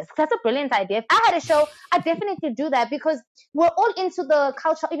amazing ideas. That's a brilliant idea. If I had a show, I'd definitely do that because we're all into the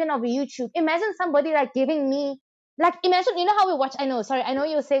culture, even of YouTube. Imagine somebody like giving me, like, imagine, you know how we watch, I know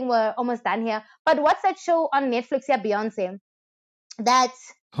you were saying we're almost done here, but what's that show on Netflix, yeah, Beyonce?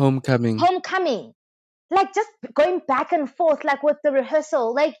 That's Homecoming. Homecoming, like just going back and forth like with the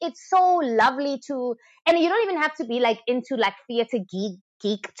rehearsal, like it's so lovely to, and you don't even have to be like into like theater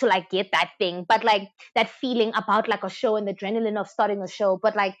geek to like get that thing, but like that feeling about like a show and the adrenaline of starting a show.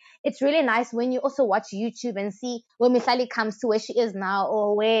 But like it's really nice when you also watch YouTube and see when Misali comes to where she is now,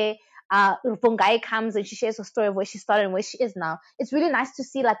 or where Fungai comes and she shares her story of where she started and where she is now. It's really nice to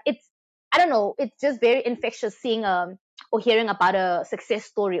see, like, it's, I don't know, it's just very infectious seeing or hearing about a success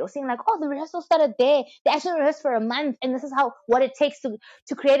story, or seeing like, oh, the rehearsal started there. They actually rehearsed for a month, and this is what it takes to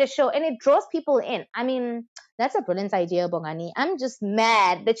create a show, and it draws people in. I mean, that's a brilliant idea, Bongani. I'm just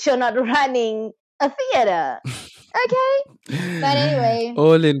mad that you're not running a theater. Okay, but anyway,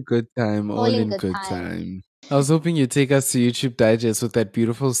 All in good time. all All in in good good time. time. I was hoping you'd take us to YouTube Digest with that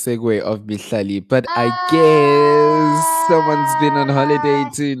beautiful segue of Mihlali, but I guess someone's been on holiday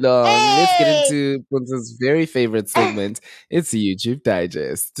too long. Let's get Hey. into Punza's very favorite segment. It's YouTube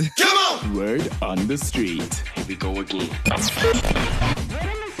Digest. Word on the street. Here we go again.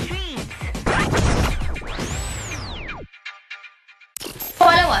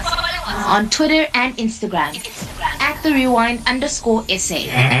 Follow us on Twitter and Instagram at the rewind_SA.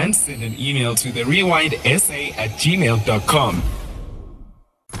 And send an email to the rewindsa@gmail.com.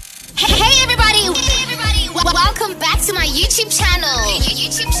 Hey everybody! Welcome back to my YouTube channel.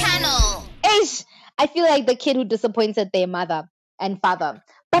 Ish, I feel like the kid who disappointed their mother and father.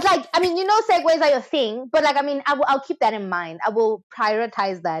 But like, I mean, segues are your thing. But like, I mean, I'll keep that in mind. I will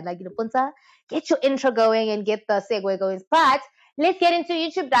prioritize that. Like, Punta, get your intro going and get the segue going. But let's get into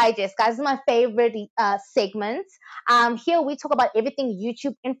YouTube Digest, guys. This is my favorite segment. Here we talk about everything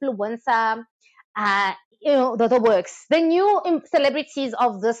YouTube influencer, the works, the new celebrities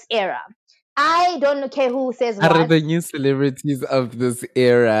of this era. I don't care who says Are what. the new celebrities of this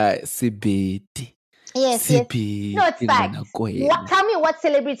era Sibiti? Yes. No, it's fact. Tell me what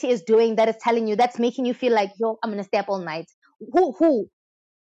celebrity is doing that is telling you, that's making you feel like, yo, I'm gonna stay up all night. Who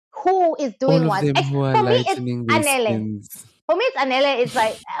is doing All of what? them who are For me, it's lightening their Anele. skins. For me, it's Anele. It's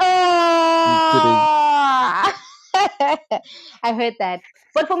like, Kidding. oh, I heard that.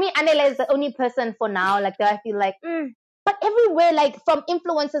 But for me, Anele is the only person for now, like, that I feel like, But everywhere, like, from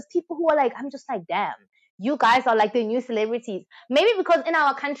influencers, people who are like, I'm just like, damn, you guys are like the new celebrities. Maybe because in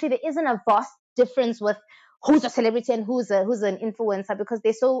our country there isn't a vast difference with who's a celebrity and who's an influencer, because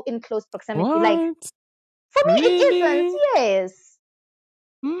they're so in close proximity. Like, What? for me, it isn't. Really? Yes.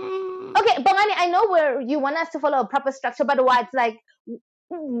 Okay, Bongani, I know where you want us to follow a proper structure, but what like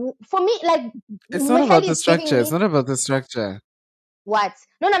for me, like It's not about Michelle the is giving structure. It's me not about the structure. what?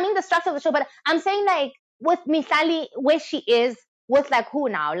 No, I mean the structure of the show, but I'm saying like with Misali where she is with like who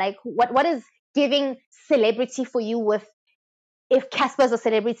now? Like what is giving celebrity for you with if Casper's a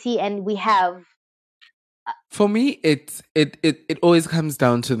celebrity and we have For me, it always comes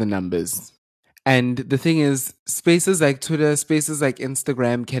down to the numbers. And the thing is, spaces like Twitter, spaces like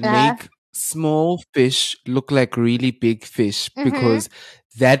Instagram can uh make small fish look like really big fish mm-hmm, because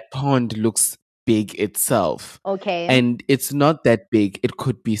that pond looks big itself. okay. And it's not that big, it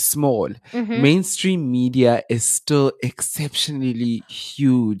could be small. Mm-hmm. Mainstream media is still exceptionally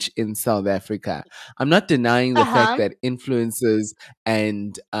huge in South Africa. I'm not denying the fact Uh-huh. that influencers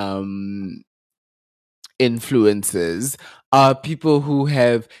and influencers are people who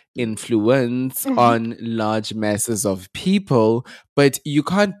have influence Mm-hmm. on large masses of people, but you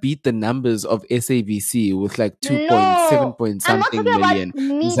can't beat the numbers of SABC with like 2.7 No, point I'm not something talking about million,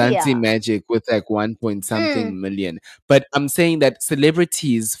 Mzansi media. Magic with like 1 point Mm. something million. But I'm saying that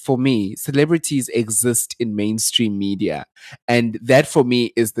celebrities, for me, celebrities exist in mainstream media. And that for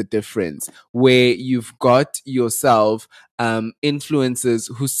me is the difference, where you've got yourself influencers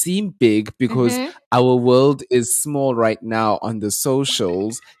who seem big because Mm-hmm. our world is small right now on the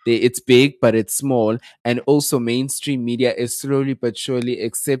socials. It's big, but it's small. And also, mainstream media is slowly but surely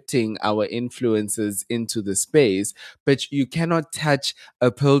accepting our influences into the space. But you cannot touch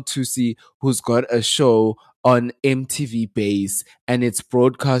a Pearl Tusi who's got a show on MTV base and it's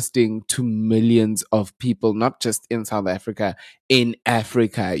broadcasting to millions of people, not just in South Africa, in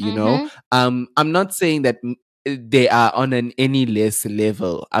Africa, you know? Mm-hmm. I'm not saying that they are on an any less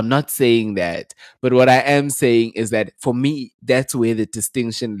level. I'm not saying that. But what I am saying is that for me, that's where the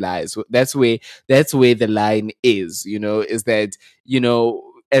distinction lies. That's where the line is, is that,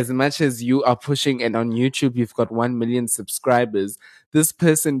 as much as you are pushing and on YouTube you've got 1 million subscribers, this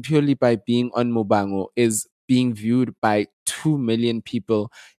person purely by being on Mobango is being viewed by 2 million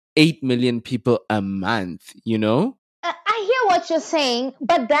people, 8 million people a month, you know? I hear what you're saying,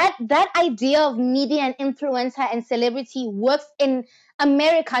 but that idea of media and influencer and celebrity works in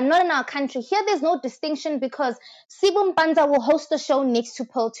America, not in our country. Here, there's no distinction because Sibum Banza will host a show next to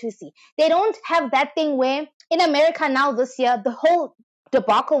Pearl Tusi. They don't have that thing where in America now this year, the whole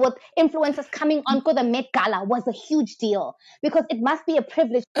debacle with influencers coming on to the Met Gala was a huge deal because it must be a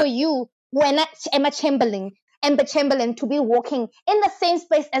privilege for you, when Emma Chamberlain, to be walking in the same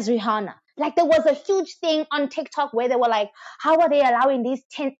space as Rihanna. Like there was a huge thing on TikTok where they were like, how are they allowing these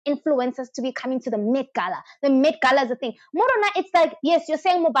 10 influencers to be coming to the Met Gala? The Met Gala is a thing. Morona, it's like, yes, you're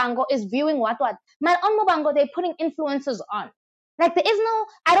saying Mobango is viewing what? Man, on Mobango, they're putting influencers on. Like there is no,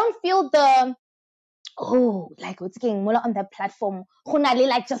 I don't feel the, oh, like what's getting more on that platform,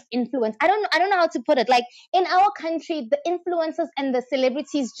 like just influence. I don't know how to put it. Like in our country, the influencers and the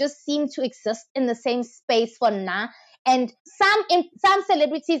celebrities just seem to exist in the same space for now. And some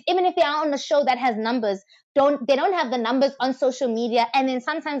celebrities, even if they are on a show that has numbers, don't have the numbers on social media. And then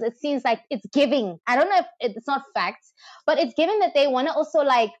sometimes it seems like it's giving. I don't know if it's not facts, but it's given that they want to also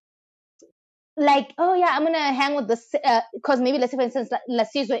like, oh yeah, I'm gonna hang with this because maybe let's say for instance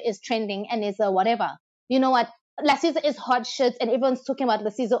Lasizwe is trending and is whatever. You know what? Lasizwe is hot shit and everyone's talking about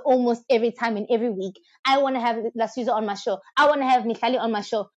Lasizwe almost every time and every week. I want to have Lasizwe on my show. I want to have Michali on my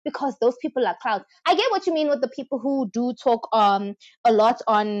show because those people are clouds. I get what you mean with the people who do talk a lot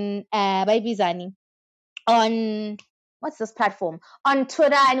on Baby Zani on what's this platform on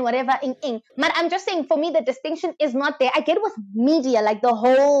Twitter and whatever. But I'm just saying for me the distinction is not there. I get with media like the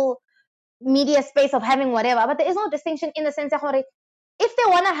whole media space of having whatever, but there is no distinction in the sense that if they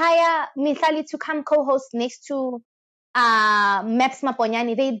want to hire Mihlali to come co-host next to Maps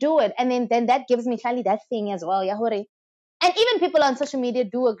Maponyani, they do it, and then that gives Mihlali that thing as well, Yahore. And even people on social media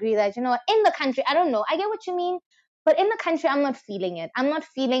do agree that, you know, in the country, I don't know, I get what you mean, but in the country, I'm not feeling it. I'm not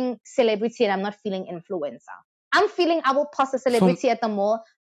feeling celebrity and I'm not feeling influencer. I'm feeling I will pass a From celebrity at the mall.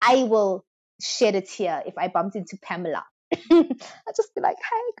 I will shed a tear if I bumped into Pamela. I'll just be like,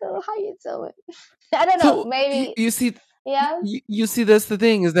 "Hi, girl, how you doing?" I don't know, so you, maybe, you see yeah. you see, that's the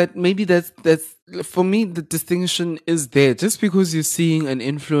thing, is that maybe that's for me the distinction is there. Just because you're seeing an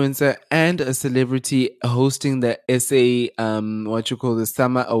influencer and a celebrity hosting the what you call the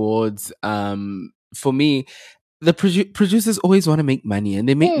summer awards, for me the producers always want to make money, and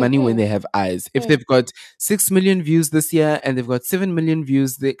they make Mm, money when mm, they have eyes. If mm. they've got 6 million views this year and they've got 7 million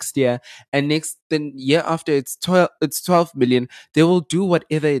views next year, and then year after it's 12 million, they will do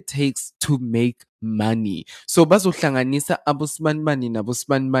whatever it takes to make money. So bazohlanganisa abosbanibani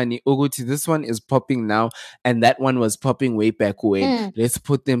nabosbanibani ukuthi this one is popping now and that one was popping way back when. Let's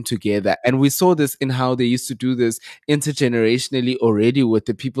put them together. And we saw this in how they used to do this intergenerationally already with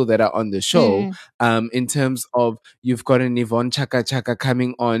the people that are on the show. In terms of you've got an Yvonne Chaka Chaka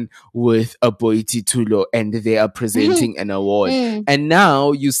coming on with a Boiti Tulo and they are presenting an award. And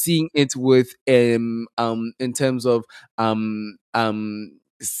now you're seeing it with in terms of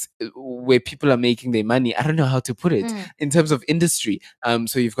where people are making their money. I don't know how to put it in terms of industry.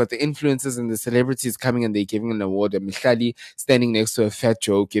 So you've got the influencers and the celebrities coming and they're giving an award. And Michali standing next to a fat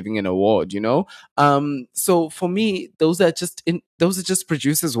Joe giving an award. You know. So for me, those are just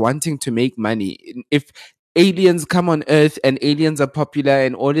producers wanting to make money. If aliens come on Earth and aliens are popular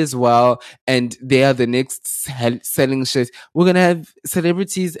and all is well, and they are the next selling shit, we're gonna have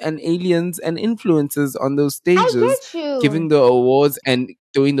celebrities and aliens and influencers on those stages giving the awards and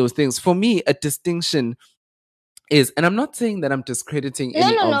doing those things. For me, a distinction is, and I'm not saying that I'm discrediting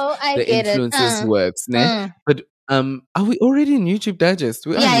any of the influencers' works, but are we already in YouTube Digest?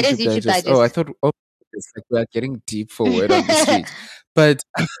 We are in it is YouTube Digest. Oh, I thought it's like we are getting deep for word on the street. But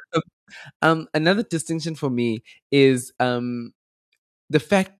another distinction for me is the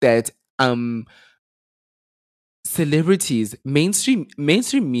fact that celebrities, mainstream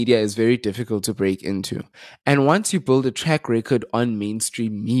media is very difficult to break into. And once you build a track record on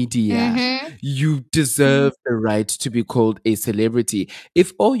mainstream media, you deserve the right to be called a celebrity.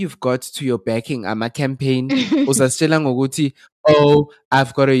 If all you've got to your backing a campaign, usasitshela ngokuthi, oh,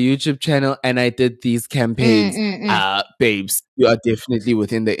 I've got a YouTube channel and I did these campaigns. Babes, you are definitely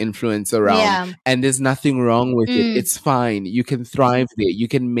within the influencer realm. And there's nothing wrong with it. It's fine. You can thrive there. You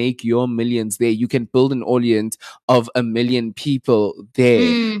can make your millions there. You can build an audience of 1 million people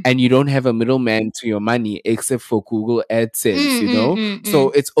there. And you don't have a middleman to your money except for Google AdSense, you know? So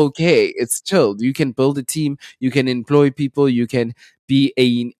it's okay. It's chilled. You can build a team. You can employ people. You can be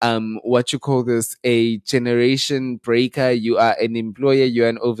a what you call this, a generation breaker. You are an employer, you're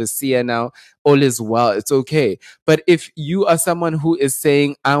an overseer now, all is well, it's okay. But if you are someone who is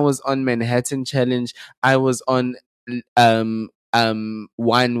saying, I was on Manhattan Challenge, I was on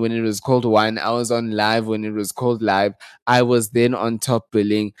one when it was called one, I was on live when it was called live, I was then on top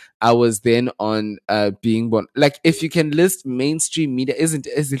billing, I was then on being born, like if you can list mainstream media, isn't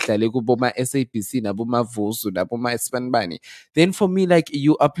boma SABC naboma Vusu naboma Spanbani, then for me, like,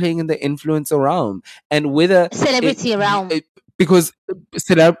 you are playing in the influencer realm. And whether celebrity realm, because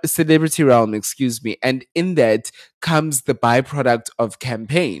celebrity realm, excuse me, and in that comes the byproduct of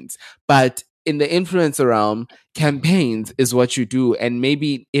campaigns. But in the influencer realm, campaigns is what you do. And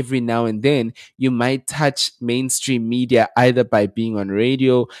maybe every now and then you might touch mainstream media either by being on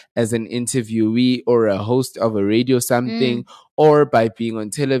radio as an interviewee or a host of a radio something, or by being on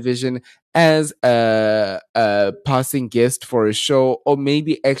television as a passing guest for a show, or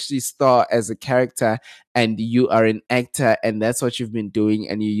maybe actually star as a character and you are an actor and that's what you've been doing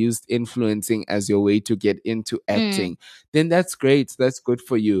and you used influencing as your way to get into acting, then that's great. That's good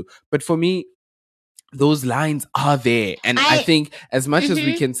for you. But for me, those lines are there. And I think as much as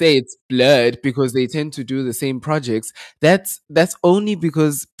we can say it's blurred because they tend to do the same projects, that's only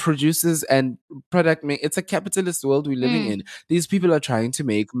because producers and it's a capitalist world we're living in. These people are trying to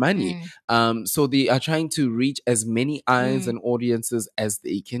make money. So they are trying to reach as many eyes and audiences as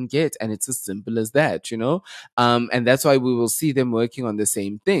they can get. And it's as simple as that, you know? And that's why we will see them working on the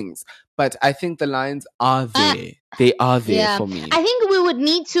same things. But I think the lines are there. They are there for me. I think we would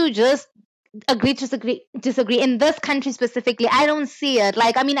need to just agree to disagree in this country specifically. I don't see it.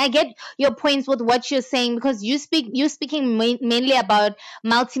 Like, I mean, I get your points with what you're saying because you're speaking mainly about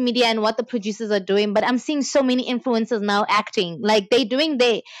multimedia and what the producers are doing, but I'm seeing so many influencers now acting like they're doing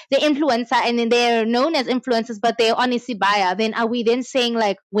the influencer and then they're known as influencers, but they're on Isibaya. Then are we then saying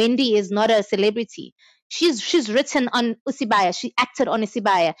like Wendy is not a celebrity? She's written on Usibaya. She acted on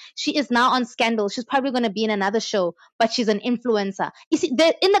Usibaya. She is now on Scandal. She's probably going to be in another show, but she's an influencer. You see,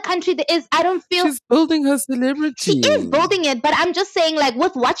 in the country there is, I don't feel she's building her celebrity. She is building it, but I'm just saying, like,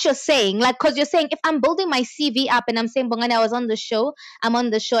 with what you're saying, like, because you're saying if I'm building my CV up and I'm saying, Bongani, I was on the show, I'm on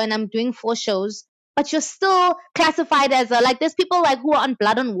the show and I'm doing 4 shows, but you're still classified as a, like, there's people like who are on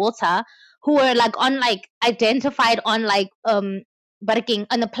Blood and Water, who are like on like identified on like working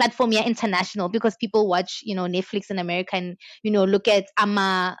on a platform international because people watch, you know, Netflix in America and, you know, look at I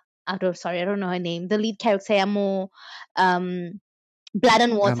don't know her name, the lead character Amo Blood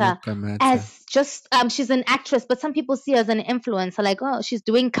and Water as just she's an actress, but some people see her as an influencer, like, oh, she's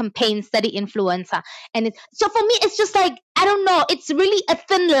doing campaign study influencer. And so for me it's just like, I don't know, it's really a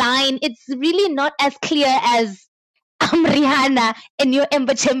thin line. It's really not as clear as I'm Rihanna and you're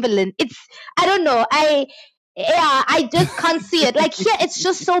Ember Chamberlain. I don't know. I just can't see it. Like here, it's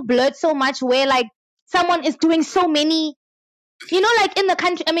just so blurred so much where like someone is doing so many, like in the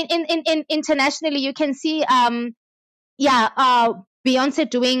country, I mean, in internationally, you can see, Beyonce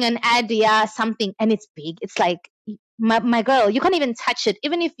doing an ad, something, and it's big. It's like, my girl, you can't even touch it.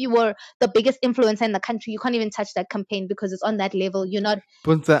 Even if you were the biggest influencer in the country, you can't even touch that campaign because it's on that level. You're not.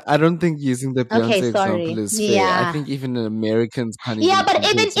 Punta, I don't think using the Okay, Beyonce example sorry. is fair. I Yeah. think even Americans can't Yeah, even but compare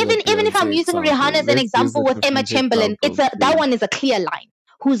to the even if I'm Beyonce using Rihanna example. as an Let's use a example with Emma different Chamberlain, example, that please. one is a clear line.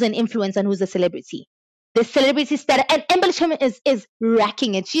 Who's an influencer and who's a celebrity? The celebrity status, and Emma Chamberlain is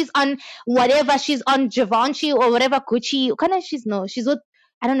racking it. She's on whatever. She's on Givenchy or whatever Gucci. Kind of, she's with,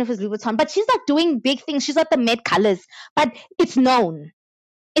 I don't know if it's Louis Vuitton, but she's like doing big things. She's at the Met Colors, but it's known.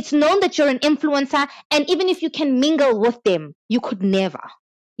 It's known that you're an influencer, and even if you can mingle with them, you could never.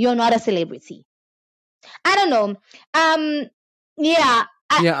 You're not a celebrity. I don't know. Yeah.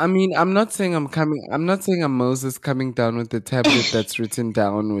 Yeah, I mean, I'm not saying I'm Moses coming down with the tablet that's written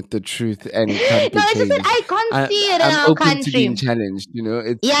down with the truth and it can't No, be it's just that changed. I can't see it in I'm our open to being country. challenged,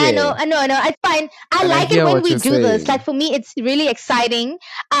 it's Yeah, fair. I know. It's fine. I And I like it hear when what we you're do this. Like saying. for me, it's really exciting.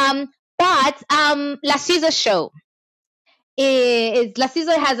 But La Caesar show is La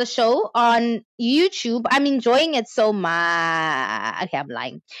Caesar has a show on YouTube. I'm enjoying it so much. Okay, I'm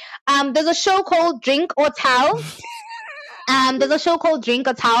lying. There's a show called Drink or Tell. There's a show called Drink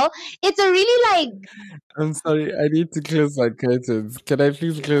or Tell. It's a really like. I'm sorry, I need to close my curtains. Can I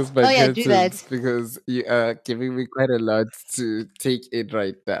please close my Oh yeah, do that. curtains? Because you are giving me quite a lot to take in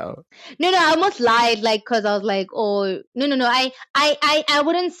right now. No, I almost lied, like, cause I was like, oh, no. I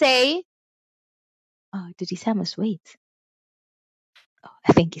wouldn't say. Oh, did he say I must wait? Oh,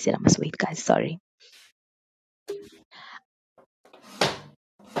 I think he said I must wait, guys. Sorry.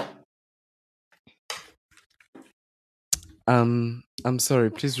 I'm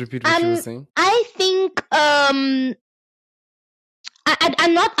sorry, please repeat what you were saying. I think I'm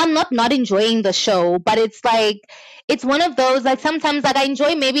not enjoying the show, but it's like it's one of those like sometimes like I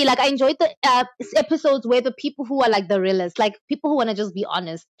enjoyed the episodes where the people who are like the realists, like people who want to just be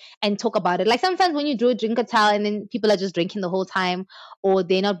honest and talk about it. Like sometimes when you do a drink a towel and then people are just drinking the whole time, or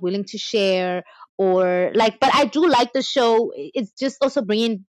they're not willing to share, or like. But I do like the show. It's just also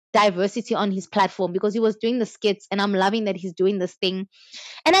bringing diversity on his platform because he was doing the skits, and I'm loving that he's doing this thing,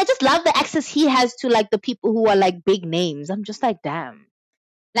 and I just love the access he has to like the people who are like big names. I'm just like, damn.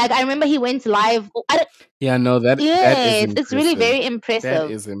 Like I remember he went live. Yeah, no, that is Yes, it's really impressive. very That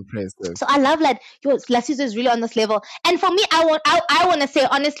impressive. is impressive. So I love that Lasiso is really on this level. And for me, I want to say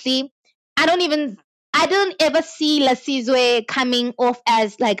honestly, I don't ever see Lasizwe coming off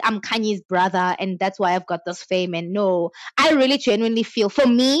as like I'm Kanye's brother and that's why I've got this fame. And no, I really genuinely feel for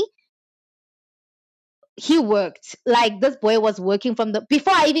me, he worked. Like this boy was working from the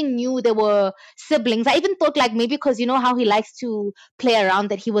before I even knew there were siblings. I even thought like maybe because you know how he likes to play around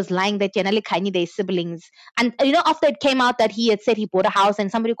that he was lying that generally Kanye they siblings. And after it came out that he had said he bought a house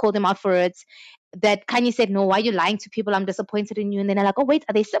and somebody called him out for it, that Kanye said, no, why are you lying to people? I'm disappointed in you. And then they're like, oh wait,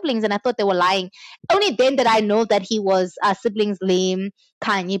 are they siblings? And I thought they were lying. Only then did I know that he was siblings lame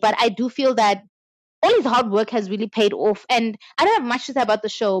Kanye. But I do feel that all his hard work has really paid off. And I don't have much to say about the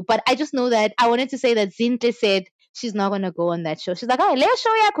show, but I just know that I wanted to say that Zintle said she's not going to go on that show. She's like, oh, let's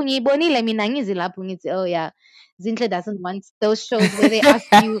show ya kungiboni le mina ngizilapho ngithi, oh yeah. Zintle doesn't want those shows where they ask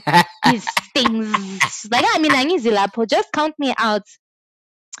you these things. She's like, I mean, ngizilapho, just count me out.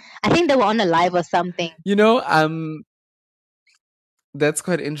 I think they were on a live or something. That's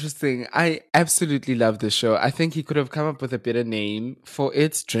quite interesting. I absolutely love the show. I think he could have come up with a better name for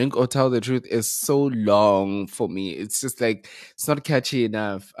it. Drink or Tell the Truth is so long for me. It's just like it's not catchy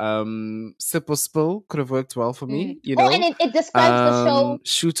enough. Sip or Spill could have worked well for me, Oh, and it describes the show.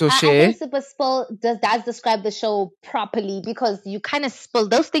 Shoot or I Share. think Super Spill does describe the show properly because you kind of spill.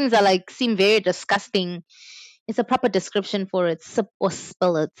 Those things are like seem very disgusting. It's a proper description for it. Sip or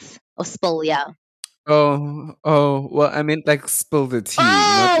spill it. Or spill, yeah. Well, I meant like spill the tea,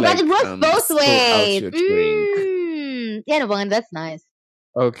 Oh, not but it like works both spill out ways. your drink. Yeah, no, well, that's nice.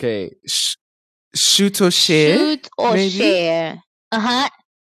 Okay. Shoot or share. Shoot or maybe? share.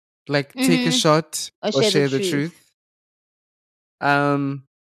 Like take a shot or share the truth.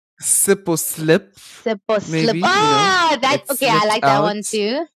 Sip or slip. Sip or slip. Maybe, that's okay. I like that one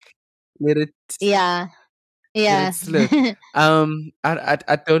too. Let it. Yeah. Let it slip.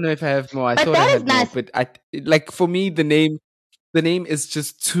 I don't know if I have more. I But thought that I is had more, nice. but like for me, the name the name is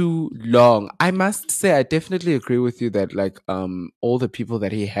just too long. I must say, I definitely agree with you that like all the people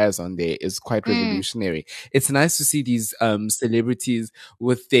that he has on there is quite Mm, revolutionary. It's nice to see these celebrities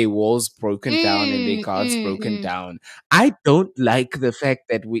with their walls broken down and their mm, guards mm, broken mm. down. I don't like the fact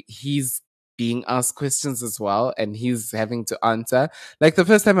that he's being asked questions as well and he's having to answer. Like the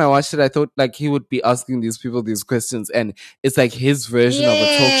first time I watched it, I thought like he would be asking these people these questions and it's like his version of a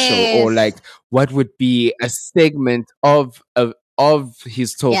talk show or Yes. like what would be a segment of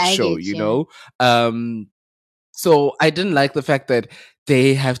his Yeah, talk I show, get you you. know? So I didn't like the fact that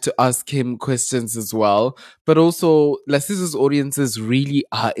they have to ask him questions as well. But also Lasizo's audiences really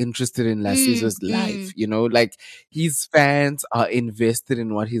are interested in Mm, Lasizo's life, mm, you know, like his fans are invested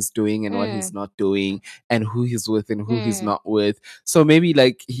in what he's doing and what he's mm, not doing and who he's with and who he's mm, not with. So maybe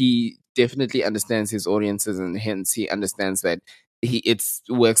like he definitely understands his audiences and hence he understands that it's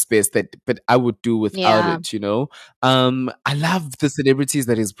works best that but I would do without yeah. it, you know. I love the celebrities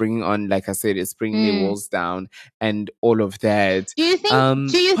that he's bringing on. Like I said, it's bringing their Mm. walls down and all of that. Do you think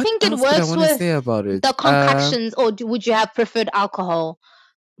What it else did I works want to with say about it? the concoctions, or would you have preferred alcohol?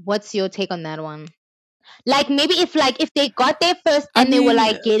 What's your take on that one? Like maybe if they got there first I and they were mean,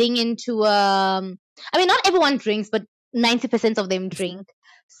 like getting into I mean not everyone drinks, but 90% of them drink.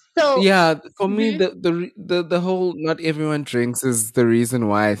 So yeah, for me, mhm. the whole not everyone drinks is the reason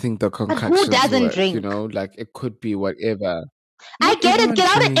why I think the But who concoctions doesn't work. You drink? know, like it could be whatever. I Not get it. everyone Get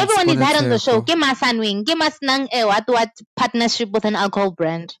out. drinks. Everyone is had on the show. Bonateko. Give us Sanwing. Give us nang what partnership with an alcohol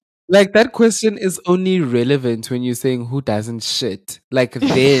brand. Like that question is only relevant when you're saying who doesn't shit. Like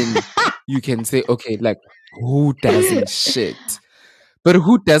then you can say, okay, like who doesn't shit? But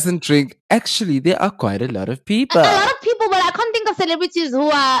who doesn't drink? Actually, there are quite a lot of A lot people. of people, but I can't think of celebrities who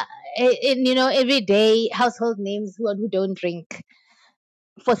are in everyday household names who don't drink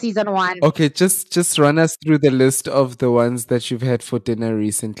for season one. Okay, just run us through the list of the ones that you've had for dinner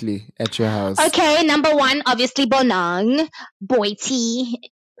recently at your house. Okay, number one, obviously Bonang, Boiti,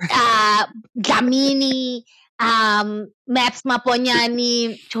 uh, Dlamini, Maps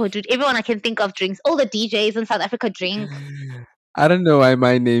Maponyani. Oh, dude, everyone I can think of drinks. All the DJs in South Africa drink. I don't know why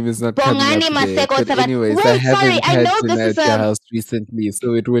my name is not coming up Bongani there, Maseko but Savan. anyways, I Wait, sorry, haven't I had know this dinner is at your a. house recently,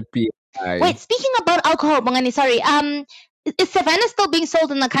 so it would be I. Wait, speaking about alcohol, Bongani, sorry. Is Savannah still being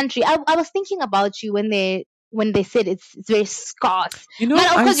sold in the country? I was thinking about you when they said it's very scarce. You know,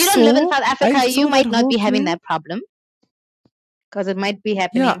 But of I course, you don't live in saw South I Africa. You saw that might not whole be having thing. that problem because it might be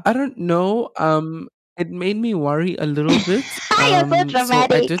Yeah, happening. I don't know. It made me worry a little bit. You're so So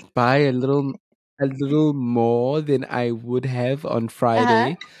I dramatic. did buy a little more than I would have on Uh huh.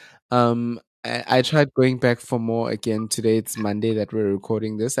 Friday. I tried going back for more again today. It's Monday that we're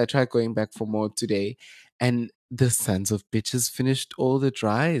recording this. I tried going back for more today, and the sons of bitches finished all the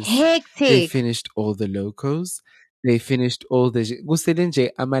dries. They Hectic. finished all the locos. They finished all the.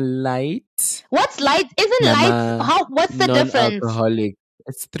 Guselenje, I'm a light. What's light? Isn't light? Nama How? What's the difference? non-alcoholic.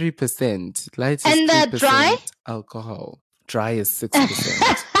 It's 3%. Light is And the dry? 3% alcohol. Dry is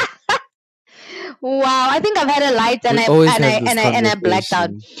 6%. Wow, I think I've had a light and We I always and have I this and I and I blacked out.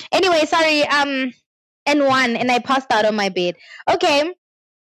 conversation. Anyway, sorry. And I passed out on my bed. Okay,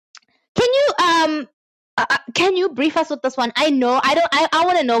 can you brief us with this one? I know I don't. I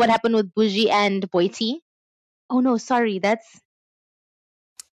want to know what happened with Bougie and Boiti. Oh no, sorry. That's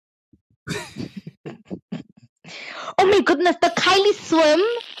oh my goodness. The Kylie swim,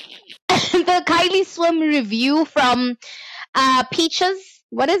 the Kylie swim review from Peaches.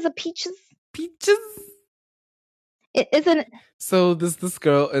 What is the Peaches? Peaches. It isn't. So there's this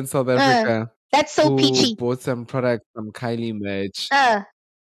girl in South Africa That's so who peachy. bought some product from Kylie merch.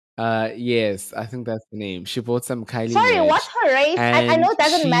 Uh, Yes, I think that's the name. She bought some Kylie Sorry, what's merch, her race? I know and it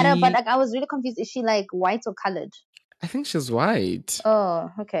doesn't matter, but like I was really confused. Is she like white or colored? I think she's white. Oh,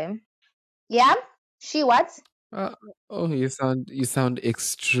 okay. Yeah, she what? Uh, oh, you sound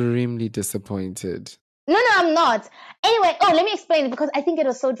extremely disappointed. No, I'm not. Anyway, let me explain because I think it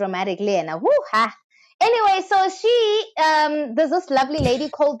was so dramatic, Lena. Woo ha. Anyway, so there's this lovely lady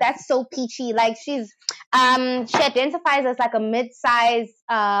called That's So Peachy. Like she identifies as like a mid-size,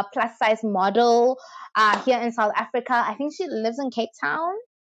 plus size model, here in South Africa. I think she lives in Cape Town.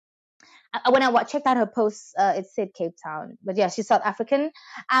 When I checked out her posts, it said Cape Town, but yeah, she's South African.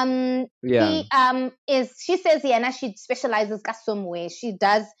 Yeah. She says yeah, and she specializes somewhere. She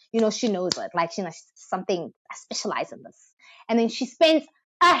does, she knows it, like something. I specialize in this, and then she spends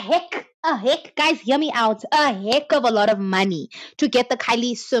a heck, guys, hear me out, a heck of a lot of money to get the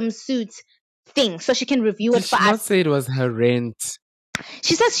Kylie swimsuit thing, so she can review Did it for she not us. say it was her rent?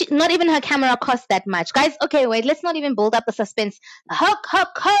 She says not even her camera costs that much. Guys, okay, wait, let's not even build up the suspense. Her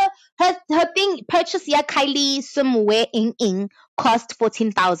thing purchase ya Kylie swimwear in cost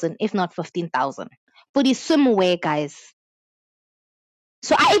 14,000, if not 15,000. For the swimwear, guys.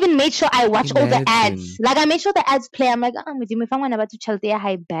 So I even made sure I watch all the ads. Like I made sure the ads play. I'm like, if I'm about to Chaltea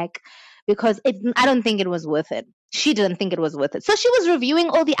high back, because I don't think it was worth it. She didn't think it was worth it. So she was reviewing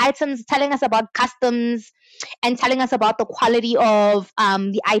all the items, telling us about customs, and telling us about the quality of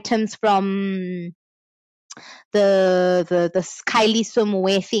the items from the Kylie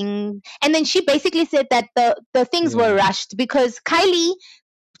swimwear thing. And then she basically said that the things were rushed because Kylie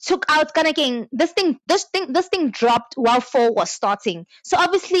took out Kanaking. This thing dropped while fall was starting. So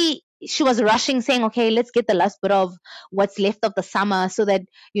obviously she was rushing, saying, okay, let's get the last bit of what's left of the summer so that,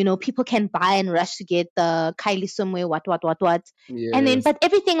 people can buy and rush to get the Kylie somewhere, what. Yes. And then, but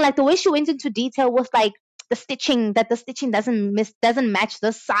everything, like the way she went into detail with like the stitching doesn't match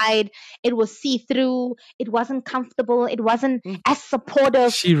this side. It was see-through. It wasn't comfortable. It wasn't as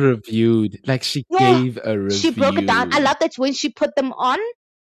supportive. She reviewed, like she gave a review. She broke it down. I love that when she put them on.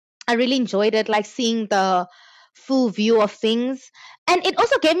 I really enjoyed it, like seeing the full view of things, and it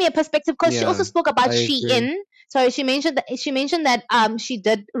also gave me a perspective because she also spoke about Shein. Sorry, she mentioned that she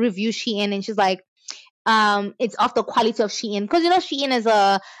did review Shein, and she's like, it's of the quality of Shein because Shein is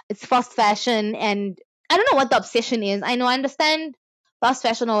it's fast fashion, and I don't know what the obsession is. I understand fast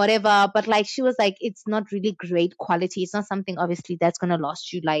fashion or whatever, but like she was like, it's not really great quality. It's not something obviously that's gonna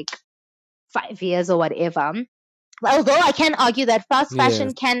last you like 5 years or whatever. Although I can argue that fast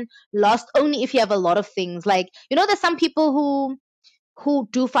fashion can last only if you have a lot of things. Like, there's some people who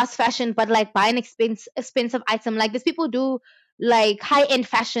do fast fashion, but like buy an expensive item. Like there's people who do like high end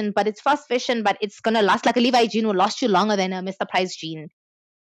fashion, but it's fast fashion, but it's gonna last. Like a Levi jean will last you longer than a Mr. Price jean.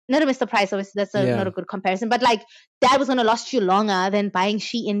 Not a Mr. Price, obviously that's not a good comparison. But like that was gonna last you longer than buying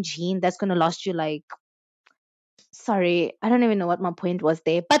Shein jean. That's gonna last you like. Sorry, I don't even know what my point was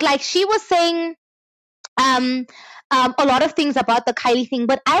there. But like she was saying a lot of things about the Kylie thing,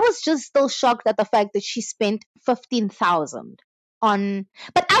 but I was just still shocked at the fact that she spent 15,000 on.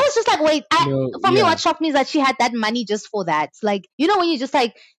 But I was just like, wait, for me, what shocked me is that she had that money just for that. Like, when you just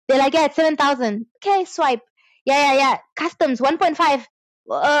like, they're like, yeah, it's 7,000. Okay, swipe. Yeah. Customs 1.5.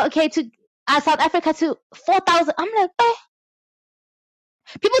 Okay, to South Africa to 4,000. I'm like,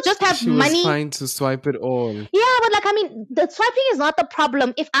 people just have money. She was fine to swipe it all. Yeah, but like, the swiping is not the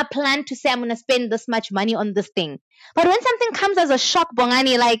problem if I plan to say I'm going to spend this much money on this thing. But when something comes as a shock,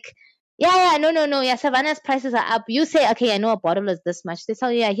 Bongani, like, no. Yeah, Savannah's prices are up. You say, okay, I know a bottle is this much. They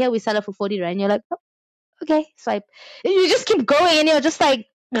tell you, yeah, here we sell it for 40 rand. You're like, oh, okay, swipe. And you just keep going and you're just like,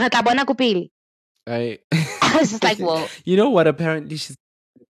 I was just like, well. You know what? Apparently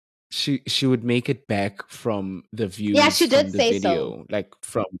she would make it back from the views. Yeah, she did from the say video, so. like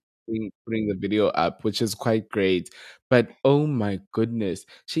from putting the video up, which is quite great. But oh my goodness,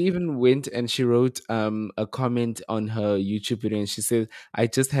 she even went and she wrote a comment on her YouTube video, and she said, "I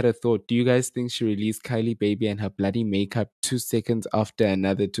just had a thought. Do you guys think she released Kylie Baby and her bloody makeup 2 seconds after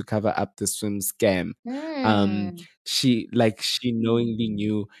another to cover up the swim scam?" She knowingly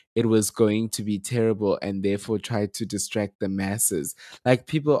knew it was going to be terrible and therefore tried to distract the masses. Like,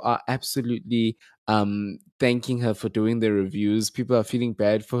 people are absolutely thanking her for doing the reviews. People are feeling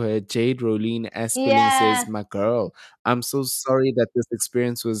bad for her. Jade Rolene Aspelin says, "My girl, I'm so sorry that this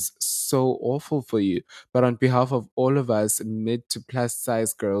experience was so awful for you. But on behalf of all of us mid to plus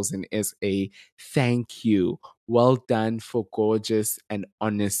size girls in SA, thank you. Well done for gorgeous and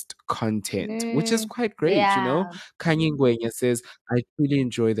honest content," which is quite great, Kanye Ngwenya says, "I truly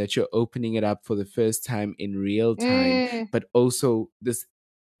enjoy that you're opening it up for the first time in real time, but also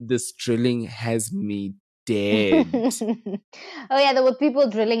this drilling has me dead." Oh yeah, there were people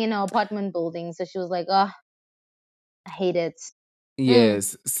drilling in her apartment building, so she was like, oh, I hate it.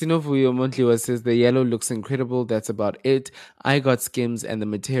 Yes, Sinovuyo Montliwa says the yellow looks incredible. That's about it. I got skims and the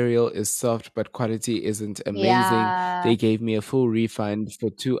material is soft, but quality isn't amazing. They gave me a full refund for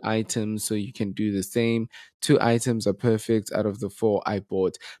 2 items, so you can do the same. 2 items are perfect out of the 4 I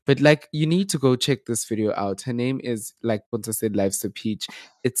bought. But like, you need to go check this video out. Her name is, like Ponta said, Life's a Peach.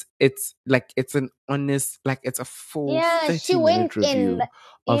 It's like, it's an honest, like, it's a full 30-minute review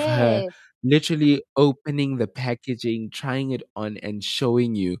of her literally opening the packaging, trying it on, and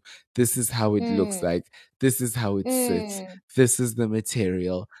showing you, this is how it looks like. This is how it sits. This is the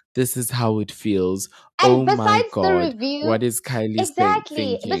material. This is how it feels. And oh my besides the God, review, what is Kylie exactly.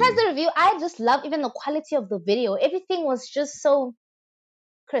 thinking? Besides the review, I just love even the quality of the video. Everything was just so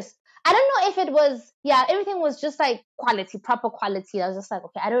crisp. I don't know if it was, yeah, everything was just like quality, proper quality. I was just like,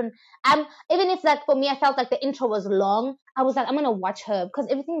 okay, even if like for me, I felt like the intro was long. I was like, I'm gonna watch her because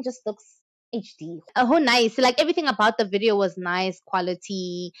everything just looks HD. Oh, nice. Like everything about the video was nice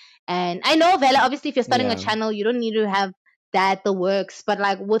quality. And I know, Vela, obviously, if you're starting a Yeah. channel, you don't need to have that the works, but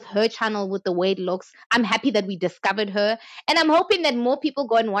like with her channel, with the way it looks, I'm happy that we discovered her, and I'm hoping that more people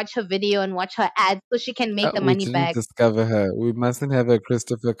go and watch her video and watch her ads so she can make the We money didn't back. discover her. We mustn't have a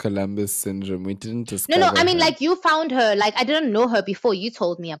Christopher Columbus syndrome. We didn't No, discover I mean, her. like you found her. Like I didn't know her before. You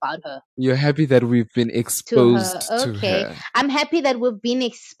told me about her. You're happy that we've been To her. exposed to Okay. her. I'm happy that we've been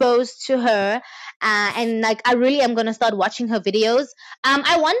exposed to her. And like I really am gonna start watching her videos.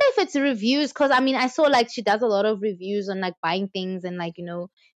 I wonder if it's reviews, because I mean I saw like she does a lot of reviews on like buying things and like,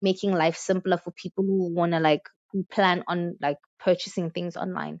 making life simpler for people who wanna like who plan on like purchasing things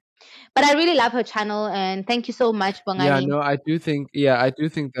online. But I really love her channel, and thank you so much, Yeah, Bongani. no, I do think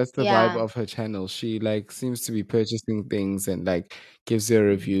that's the vibe Yeah. of her channel. She like seems to be purchasing things and like gives her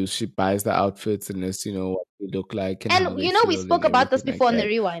reviews. She buys the outfits and lets you know what they look like and how And they we feel spoke and about this everything like before on the that,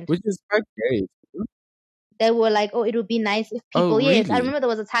 rewind. which is quite great. They were like, oh, it would be nice if Oh, people, yes, I really? remember there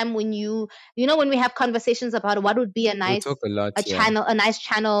was a time when when we have conversations about what would be We talk a lot, yeah. a nice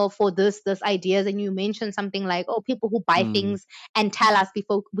channel for this ideas, and you mentioned something like, oh, people who buy Mm. things and tell us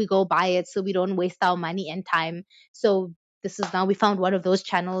before we go buy it so we don't waste our money and time. So this is now we found one of those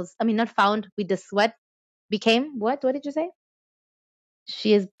channels. I mean, not found, we just what became what did you say?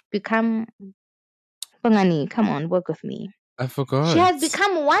 She has become Bongani, come on, work with me. I She has forgot.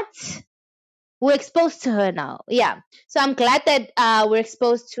 become what? We're exposed to her now. Yeah. So I'm glad that we're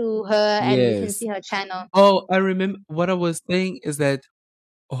exposed to her and we can Yes. see her channel. Oh, I remember what I was saying is that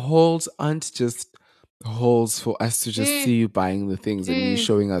holes aren't just holes for us to just Mm, see you buying the things and you mm,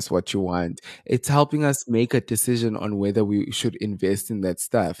 showing us what you want. It's helping us make a decision on whether we should invest in that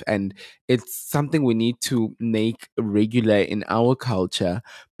stuff. And it's something we need to make regular in our culture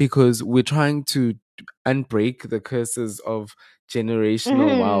because we're trying to unbreak the curses of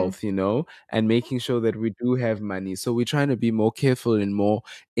generational mm, wealth, and making sure that we do have money. So we're trying to be more careful and more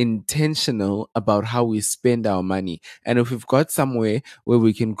intentional about how we spend our money. And if we've got somewhere where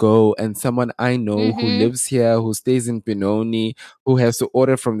we can go and someone I know who mm-hmm, lives here, who stays in Benoni, who has to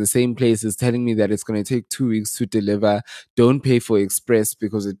order from the same place is telling me that it's going to take 2 weeks to deliver, don't pay for express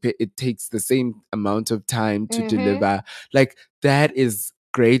because it takes the same amount of time to mm-hmm. deliver. Like that is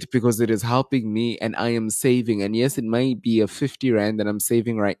great because it is helping me and I am saving. And yes, it might be a 50 rand that I'm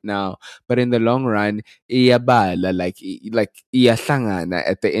saving right now, but in the long run, iyabala, like iyahlangana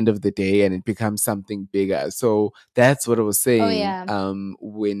at the end of the day and it becomes something bigger. So that's what I was Oh saying. yeah,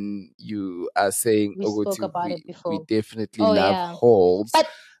 When you are saying, we spoke Oguti, about it we before. definitely Oh love yeah, halls, but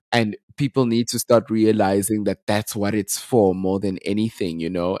and people need to start realizing that that's what it's for more than anything.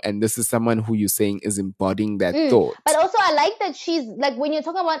 And this is someone who you're saying is embodying that But thought. also I like that she's like when you're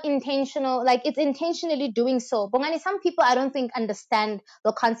talking about intentional, like it's intentionally doing so. Bongani, some people I don't think understand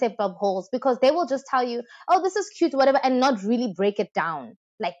the concept of holes because they will just tell you, oh, this is cute, whatever, and not really break it down.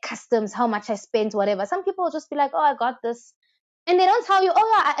 Like customs, how much I spent, whatever. Some people will just be like, oh, I got this. And they don't tell you,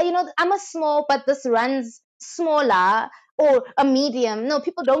 oh yeah, I'm a small, but this runs smaller or a medium. No,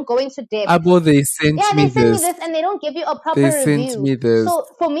 people don't go into depth. Abo, they sent Yeah, me they send me this. this and they don't give you a They proper sent review. me this. So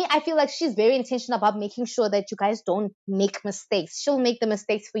for me, I feel like she's very intentional about making sure that you guys don't make mistakes. She'll make the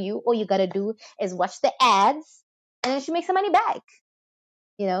mistakes for you. All you gotta do is watch the ads and then she makes the money back.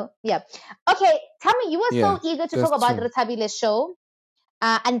 Yeah. Okay, tell me, you were Yeah, so eager to talk that's about true. the Tabile's show.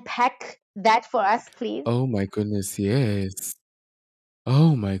 Unpack that for us, please. Oh my goodness, yes.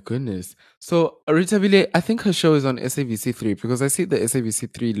 Oh my goodness. So Rita Vile, I think her show is on SABC3 because I see the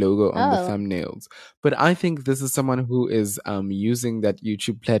SABC3 logo on the Oh. thumbnails. But I think this is someone who is using that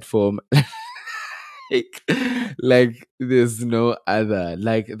YouTube platform like, like there's no other.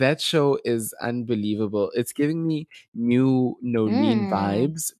 Like that show is unbelievable. It's giving me new Nolene Mm.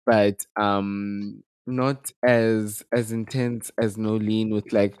 vibes, but not as intense as Nolene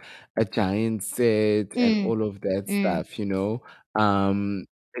with like a giant set and Mm. all of that Mm. stuff.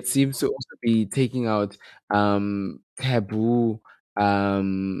 It seems to also be taking out taboo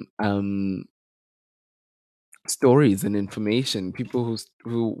um um stories and information, people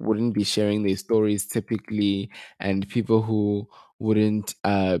who wouldn't be sharing their stories typically, and people who wouldn't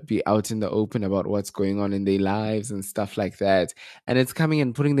be out in the open about what's going on in their lives and stuff like that. And it's coming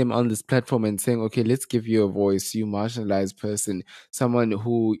and putting them on this platform and saying, okay, let's give you a voice, you marginalized person, someone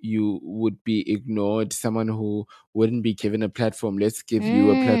who you would be ignored, someone who wouldn't be given a platform. Let's give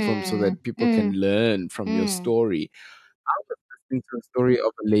you a platform so Mm. that people can Mm. learn from your Mm. story. listening to a story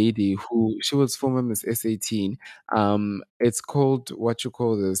of a lady who she was former Miss S18. It's called what you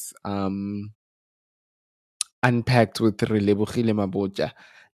call this? Unpacked with Relebogile Maboja.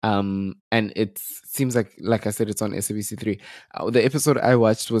 And it seems like I said, it's on SABC3. The episode I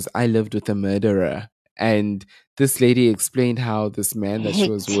watched was I Lived with a Murderer. And this lady explained how this man that she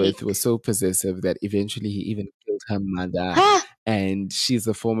was with was Hectic. so possessive that eventually he even killed her mother. Huh? And she's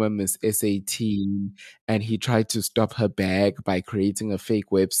a former Miss S18. And he tried to stop her bag by creating a fake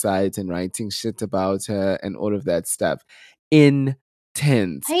website and writing shit about her and all of that stuff.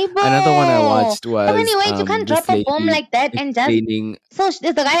 Intense. Hey, Another one I bro. watched So was anyway, you can't this drop a bomb lady like that and just. explaining. So is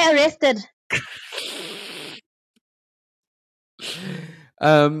the guy arrested?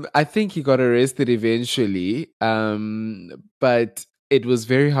 I think he got arrested eventually. But it was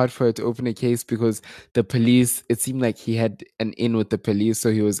very hard for her to open a case because the police, it seemed like he had an in with the police,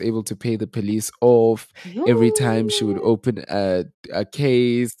 so he was able to pay the police off every time she would You. open a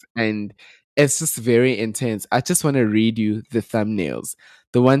case. And it's just very intense. I just want to read you the thumbnails.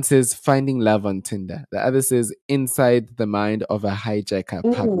 The one says Finding Love on Tinder. The other says Inside the Mind of a Hijacker,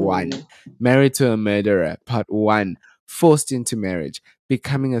 Part 1. Ooh. Married to a Murderer, Part 1. Forced into Marriage,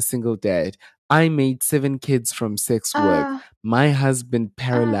 Becoming a Single Dad. I made 7 kids from sex work. Uh, My husband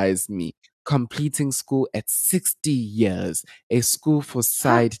paralyzed me. Completing school at 60 years. A school for huh?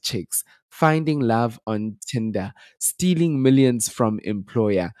 side chicks. Finding love on Tinder. Stealing millions from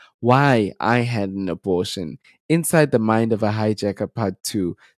employer. Why I had an abortion. Inside the Mind of a Hijacker, Part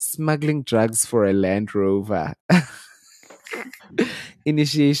 2. Smuggling drugs for a Land Rover.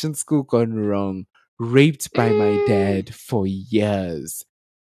 Initiation school gone wrong. Raped by my Mm, dad for years.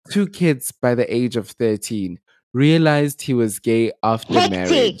 2 kids by the age of 13. Realized he was gay after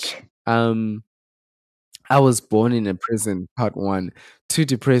marriage. hectic. I was born in a prison, part 1. Too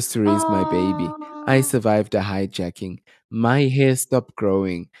depressed to raise my baby. I Oh. survived a hijacking. My hair stopped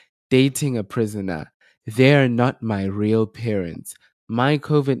growing. Dating a prisoner. They are not my real parents. My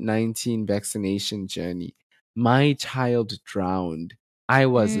COVID-19 vaccination journey. My child drowned. I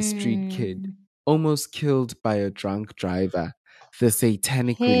was a street kid. Mm, Almost killed by a drunk driver. The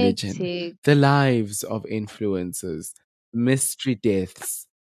satanic religion. hectic. The lives of influencers. Mystery deaths.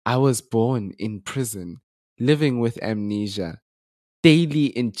 I was born in prison, living with amnesia,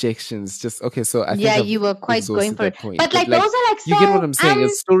 daily injections. Just okay, so I think Yeah, I've you were quite going exhausted for it. that point. But But like those like, are like you get what so I'm saying?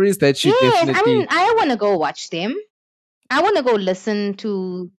 It's stories that you yes, I mean definitely I wanna go watch them. I wanna go listen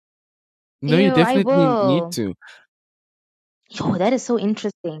to no, you Ew, I definitely need will. to. Yo, that is so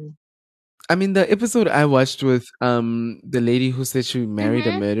interesting. I mean, the episode I watched with the lady who said she married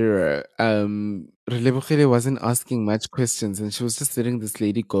a Mm-hmm. murderer, Relebogile wasn't asking much questions, and she was just letting this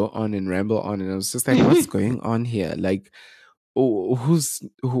lady go on and ramble on, and I was just like, "What's going on here?" Like,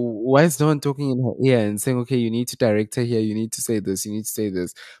 why is no one talking in her ear and saying, okay, you need to direct her here, you need to say this, you need to say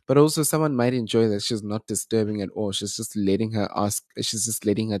this. But also someone might enjoy that she's not disturbing at all. She's just letting her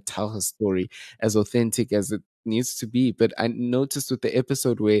tell her story as authentic as it needs to be. But I noticed with the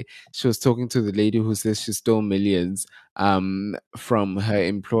episode where she was talking to the lady who says she stole millions from her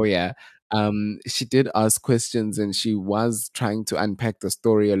employer. She did ask questions and she was trying to unpack the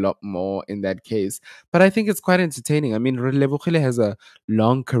story a lot more in that case, but I think it's quite entertaining. I mean, Relebogile has a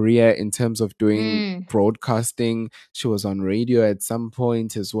long career in terms of doing Mm, broadcasting. She was on radio at some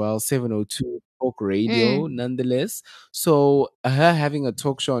point as well, 702 Talk Radio, mm, nonetheless. So her having a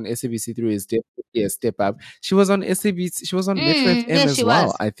talk show on SABC3 is definitely a step up. She was on SABC, she was on Metro mm. FM Yes, she as was.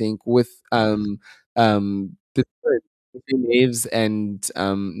 well, I think, with the twins, Naves and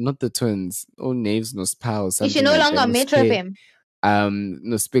not the twins, oh Naves no Pal, Is she something no like longer that. on No Metro Spare, FM?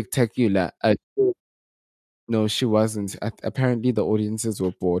 no Spectacular. No, she wasn't. Apparently, the audiences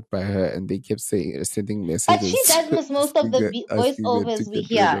were bored by her, and they kept saying, sending But she messages does miss most of the asking them to voiceovers we get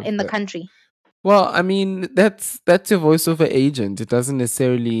rid hear of in the her. country. Well, I mean, that's your voiceover agent. It doesn't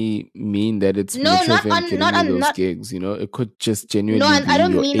necessarily mean that it's No, Metro not FM on, getting not you on, those not gigs. You know, it could just no. genuinely And be I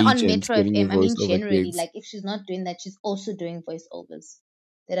don't your mean on agent Metro getting you FM. I mean voiceover generally. gigs. Like if she's not doing that, she's also doing voiceovers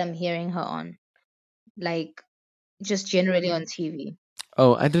that I'm hearing her on. Like just generally on TV.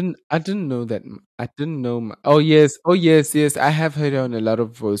 Oh, I didn't know that. I didn't know. Oh yes, oh yes, yes. I have heard her on a lot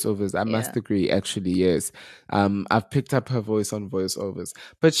of voiceovers. I must Yeah. agree, actually, yes. I've picked up her voice on voiceovers,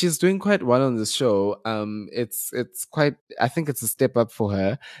 but she's doing quite well on the show. It's quite. I think it's a step up for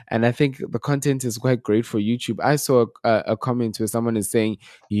her, and I think the content is quite great for YouTube. I saw a comment where someone is saying,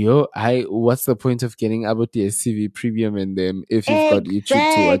 "Yo, what's the point of getting about the SCV Premium in them if you've got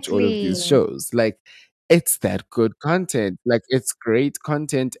YouTube to watch all of these Exactly. shows?" Like, it's that good content. Like, it's great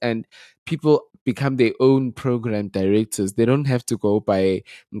content, and people become their own program directors. They don't have to go by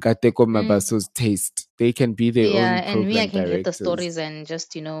Nkateko Mabaso's taste. They can be their Yeah, own and me, I program can get the directors. stories and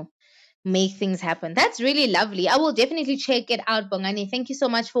just, make things happen. That's really lovely. I will definitely check it out, Bongani. Thank you so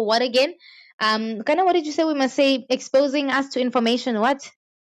much for what again? Kind of what did you say? We must say exposing us to information. What?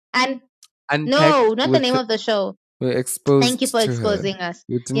 And no, Unpacked not the with name of the show. We're Thank you exposed for to her. exposing us.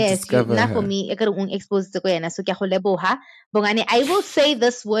 You didn't Yes, you discover na for her. me, exposed ko yan. So kaya ko leboha. Bongani, I will say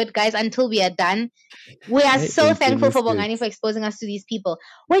this word, guys, until we are done. We are so thankful for Bongani for exposing us to these people.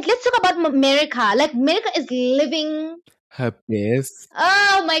 Wait, let's talk about America. Like, America is living. Her best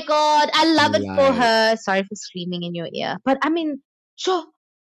Oh my god, I love it for life. her. Sorry for screaming in your ear. But I mean, sure,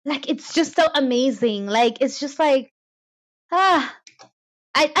 like it's just so amazing. Like it's just like ah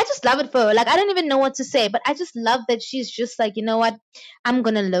I just love it for her. Like I don't even know what to say, but I just love that she's just like, you know what? I'm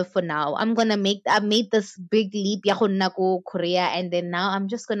gonna live for now. I made this big leap, ya go nna ko Korea, and then now I'm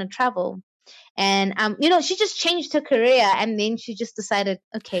just gonna travel. And she just changed her career and then she just decided,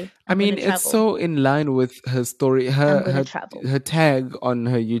 okay, I I'm gonna mean, it's travel. so in line with her story. I'm Her gonna her travel. her tag on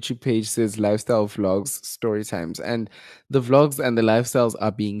her YouTube page says lifestyle vlogs, story times, and the vlogs and the lifestyles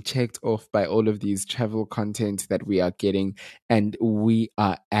are being checked off by all of these travel content that we are getting, and we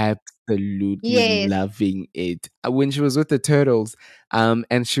are absolutely Yes. loving it. When she was with the turtles,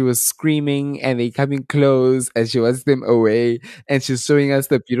 and she was screaming, and they coming close, and she wants them away, and she's showing us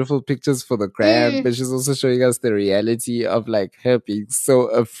the beautiful pictures for the gram, Mm. but she's also showing us the reality of like her being so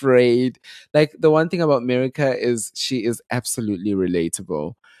afraid. Like the one thing about America is she is absolutely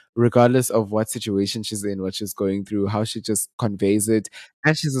relatable. Regardless of what situation she's in, what she's going through, how she just conveys it.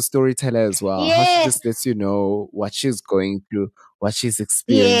 And she's a storyteller as well. How she Yes. just lets you know what she's going through, what she's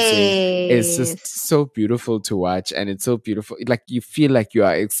experiencing. It's just Yes. so beautiful to watch. And it's so beautiful. Like you feel like you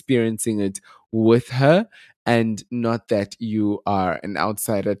are experiencing it with her and not that you are an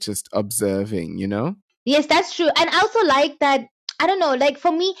outsider just observing, you know? Yes, that's true. And I also like that. I don't know, like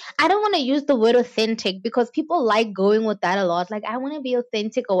for me, I don't want to use the word authentic because people like going with that a lot. Like, I want to be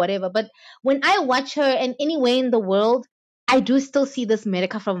authentic or whatever. But when I watch her in any way in the world, I do still see this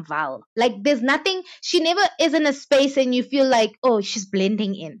Medica from Val. Like, there's nothing, she never is in a space and you feel like, oh, she's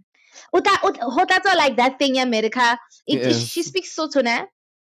blending in. That's all like that thing, yeah, Medica. She Yes, speaks Sotho, na?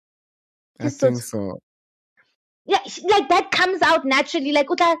 I She's Sotho. think so. Yeah, like that comes out naturally. Like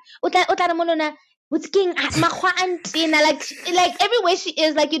uta mono na what's king makwa antina like everywhere she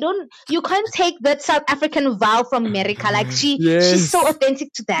is, like you can't take that South African vowel from America. Like she's so Yes,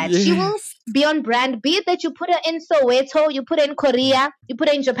 authentic to that. She will yes. be on brand. Be it that you put her in Soweto, you put her in Korea, you put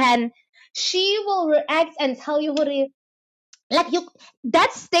her in Japan, she will react and tell you like you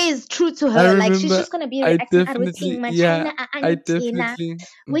that stays true to I her. Like she's remember just gonna be I reacting definitely, my yeah, China I antina definitely,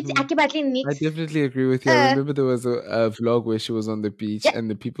 with mhm. akibati I nix. definitely agree with you. I remember there was a vlog where she was on the beach Yeah. and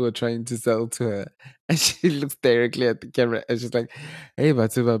the people are trying to sell to her. And she looks directly at the camera and she's like, hey,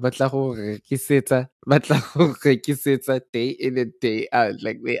 batho ba batla go rekisetsa, batla go rekisetsa day in and day out.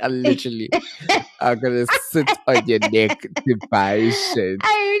 Like they are literally are gonna sit on your neck to buy shit.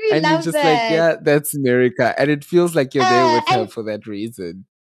 I really And you're love just like, that. yeah, that's America. And it feels like you're there with her And for that reason.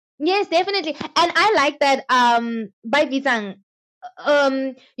 yes, definitely. And I like that by Bizang.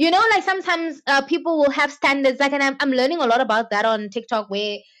 Like sometimes people will have standards, like, and I'm learning a lot about that on TikTok,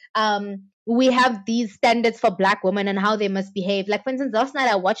 where we have these standards for black women and how they must behave. Like, for instance, last night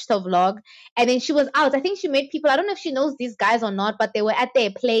I watched her vlog and then she was out. I think she made people, I don't know if she knows these guys or not, but they were at their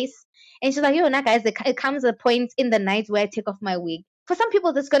place and she's like, yo, nah, guys, it comes a point in the night where I take off my wig. For some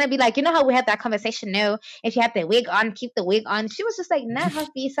people, that's gonna be like, you know how we had that conversation? No, if you have the wig on, keep the wig on. She was just like, nah,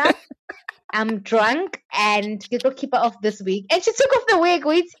 Hafisa, I'm drunk and you go keep her off this wig. And she took off the wig.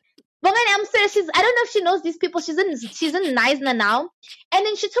 Wait. But I'm serious. I don't know if she knows these people. She's in Neisner now. And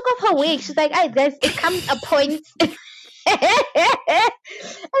then she took off her wig. She's like, hey guys, it comes a point. And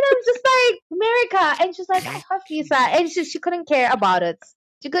I'm just like, America. And she's like, I have visa. And she couldn't care about it.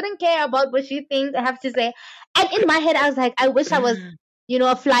 She couldn't care about what she thinks I have to say. And in my head, I was like, I wish I was,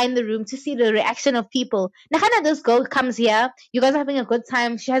 a fly in the room to see the reaction of people. Nakana, this girl comes here. You guys are having a good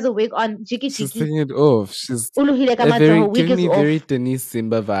time. She has a wig on. Jiki She's jiki. taking it off. She's Uluhile a kamatsa, very her wig giving is me very off. Denise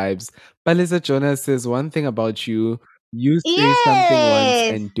Simba vibes. Palisa Jonas says one thing about you. You say something once Yes.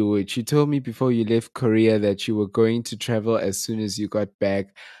 and do it. She told me before you left Korea that you were going to travel as soon as you got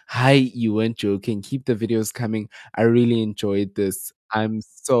back. Hi, you weren't joking. Keep the videos coming. I really enjoyed this. I'm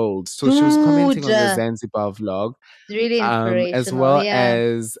sold. So she was commenting Dude. on the Zanzibar vlog, It's really as inspirational. well Yeah.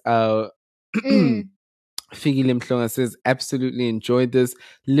 as Mm. Figgy Limtlonga says, absolutely enjoyed this.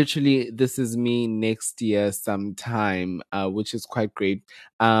 Literally, this is me next year sometime, which is quite great.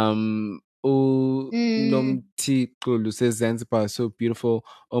 Mm. Nomti Kulu says, Zanzibar is so beautiful.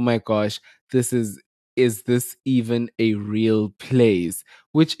 Oh my gosh. this is this even a real place?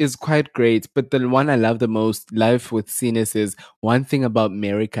 Which is quite great. But the one I love the most, Life with Sinus, is one thing about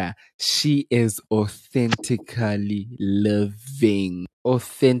America. She is authentically living.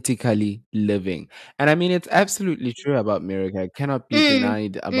 Authentically living. And I mean, it's absolutely true about America. It cannot be Mm,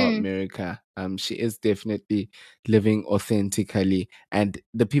 denied about mm. America. She is definitely living authentically, and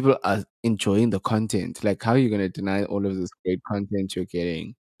the people are enjoying the content. Like, how are you going to deny all of this great content you're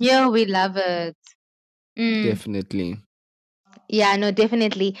getting? Yeah, we love it. Mm. Definitely. Yeah, no,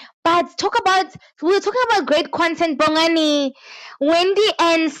 definitely. But we were talking about great content, Bongani. Wendy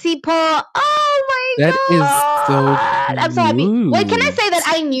and Sipo. Oh That is so my God. I'm so happy. Wait, can I say that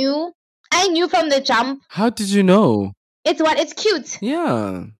cute. I knew? I knew from the jump. How did you know? It's cute.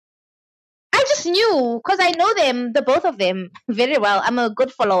 Yeah. I just knew because I know them, the both of them, very well. I'm a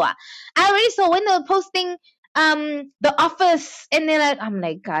good follower. I already saw when they were posting The Office, and then I'm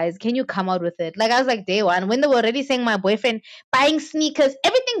like, guys, can you come out with it? Like I was like day one when they were already saying my boyfriend buying sneakers,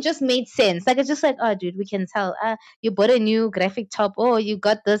 everything just made sense. Like it's just like, oh dude, we can tell. You bought a new graphic top. Oh, you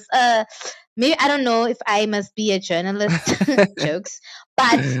got this. Maybe I don't know if I must be a journalist. Jokes,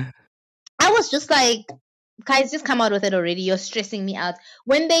 but I was just like, guys, just come out with it already. You're stressing me out.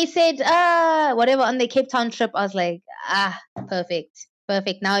 When they said whatever on the Cape Town trip, I was like, perfect.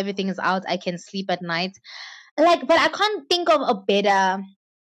 Perfect. Now everything is out. I can sleep at night. Like, but I can't think of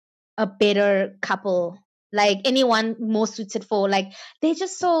a better couple. Like anyone more suited for, like, they're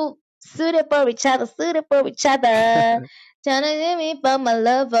just so suited for each other, suited for each other. Trying to get me for my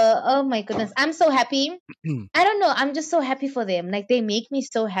lover. Oh my goodness. I'm so happy. I don't know. I'm just so happy for them. Like they make me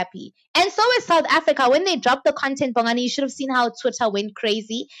so happy. And so is South Africa. When they dropped the content, Bongani, you should have seen how Twitter went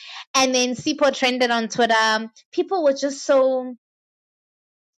crazy. And then Sipo trended on Twitter. People were just so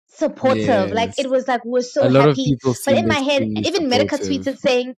supportive. Like it Yes. was like we're so A lot of happy. people But seemed in my head, extremely even Medica supportive. tweeted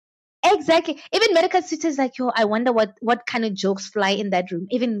saying, exactly. Even Medica tweeted like, yo, I wonder what kind of jokes fly in that room.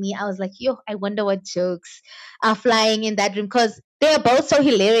 Even me, I was like, yo, I wonder what jokes are flying in that room because they are both so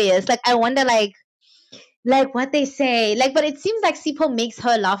hilarious. Like I wonder like what they say. Like, but it seems like Sipo makes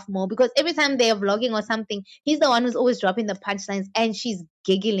her laugh more because every time they are vlogging or something, he's the one who's always dropping the punchlines and she's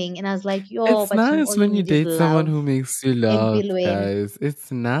giggling. And I was like, yo, It's but nice all you when you need is date someone love. who makes you laugh, Empilwen. guys.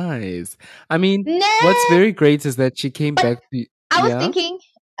 It's nice. I mean, what's Nah, very great is that she came but back to. I was Yeah? thinking,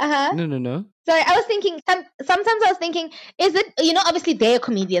 uh-huh. No, no, no. Sorry, I was thinking. Sometimes I was thinking, is it? Obviously they're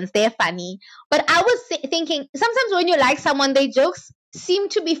comedians, they're funny. But I was thinking, sometimes when you like someone, their jokes seem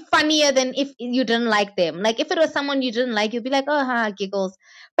to be funnier than if you didn't like them. Like if it was someone you didn't like, you'd be like, oh, giggles.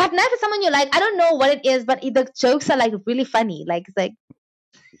 But now if it's someone you like, I don't know what it is, but the jokes are like really funny. Like it's like,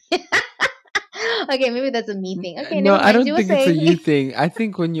 okay, maybe that's a me thing. Okay, No, never I mind. don't You were think it's a saying, you thing. I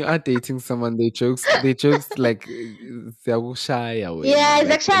think when you are dating someone, they jokes like shy away, yeah, it's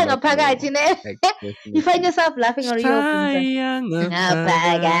like like a shayang lot more. ngaphakathi, ne? Like You find definitely. yourself laughing or you're punza. Shy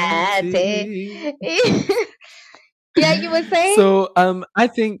Ngaphakathi. Yeah, you were saying? So I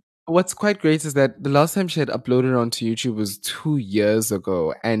think what's quite great is that the last time she had uploaded onto YouTube was 2 years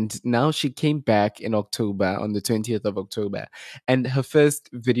ago, and now she came back in October, on the 20th of October, and her first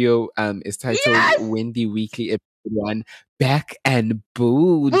video is titled Yes! Wendy Weekly Episode 1, Back and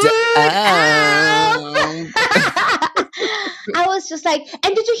Booed. Food up! I was just like,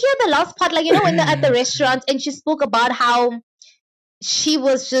 and did you hear the last part? Like, when they're at the restaurant and she spoke about how she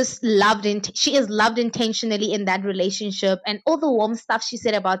was just loved she is loved intentionally in that relationship and all the warm stuff she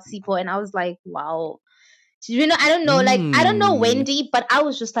said about Sipo, and I was like, wow. I don't know, like, I don't know Mm, Wendy, but I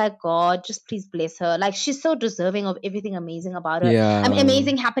was just like, God, just please bless her. Like, she's so deserving of everything amazing about her. I mean, yeah.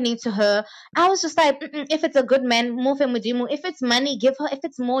 amazing happening to her. I was just like, if it's a good man, move him with you. If it's money, give her. If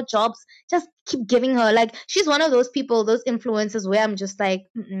it's more jobs, just keep giving her. Like, she's one of those people, those influencers where I'm just like,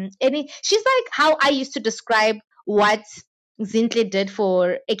 she's like how I used to describe what Zintle did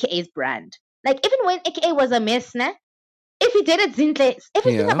for AKA's brand. Like, even when AKA was a mess, nah, if he did it Zintle,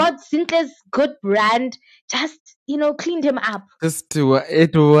 everything Yeah. about Zintle's good brand just, cleaned him up.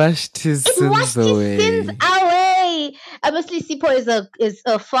 It washed his It sins washed his sins away. away. Obviously, Sipo is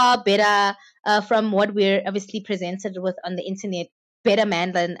a far better, from what we're obviously presented with on the internet, better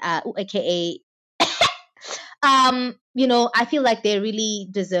man than AKA. I feel like they're really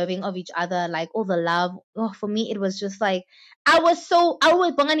deserving of each other, like all the love. Oh, for me, it was just like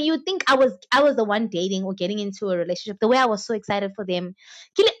Bongani, you think I was the one dating or getting into a relationship. The way I was so excited for them.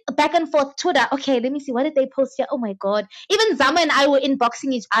 Back and forth Twitter. Okay, let me see. What did they post here? Oh my god. Even Zama and I were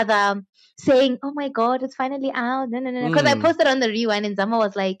inboxing each other saying, oh my god, it's finally out. No, no, no, no. Because I Mm, posted on the rewind and Zama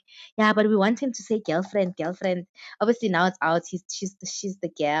was like, yeah, but we want him to say girlfriend, girlfriend. Obviously now it's out. She's the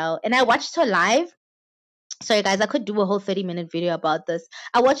girl. And I watched her live Sorry guys, I could do a whole 30-minute video about this.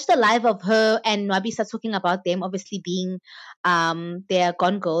 I watched the live of her and Nwabisa talking about them obviously being they're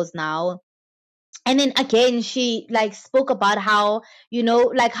gone girls now. And then again she like spoke about how,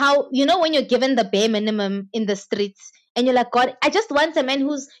 like how, when you're given the bare minimum in the streets and you're like, God, I just want a man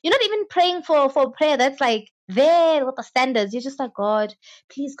who's, you're not even praying for prayer that's like there with the standards. You're just like, God,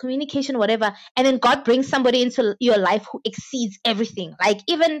 please, communication, whatever. And then God brings somebody into your life who exceeds everything, like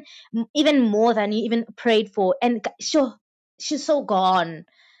even more than you even prayed for. And sure, she's so gone.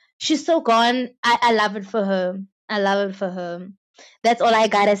 She's so gone. I love it for her. I love it for her. That's all I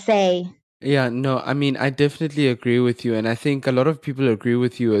gotta say. Yeah, no, I mean, I definitely agree with you, and I think a lot of people agree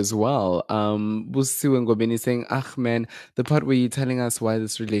with you as well. Busiwe Ngobeni saying, "Ah, man, the part where you're telling us why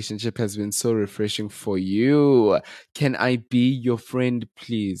this relationship has been so refreshing for you. Can I be your friend,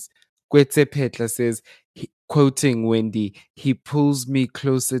 please?" Kwetse Petla says, quoting Wendy, "He pulls me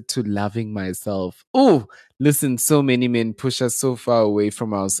closer to loving myself." Oh, listen, so many men push us so far away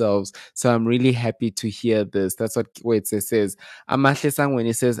from ourselves. So I'm really happy to hear this. That's what Kwetse says. Amahle Sang when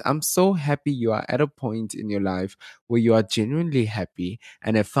he says, "I'm so happy you are at a point in your life where you are genuinely happy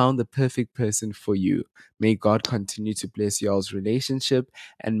and have found the perfect person for you. May God continue to bless y'all's relationship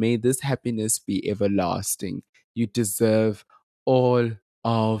and may this happiness be everlasting. You deserve all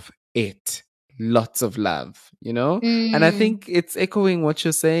of it. Lots of love, you know?" And I Mm, think it's echoing what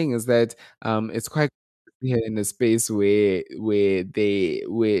you're saying is that it's quite here in a space where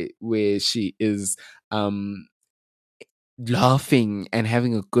she is um laughing and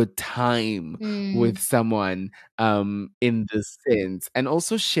having a good time with mm, someone in this sense and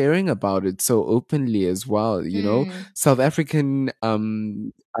also sharing about it so openly as well, you know. mm. South African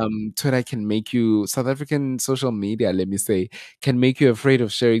Twitter can make you, South African social media, let me say, can make you afraid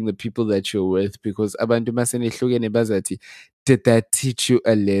of sharing the people that you're with because abantu masenihlukene bazathi, did that teach you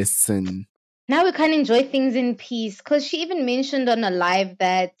a lesson? Now we can't enjoy things in peace. Because she even mentioned on a live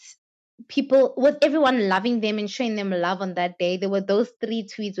that people, with everyone loving them and showing them love on that day, there were those 3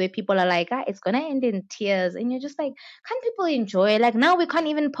 tweets where people are like, it's gonna end in tears. And you're just like, can't people enjoy? Like now we can't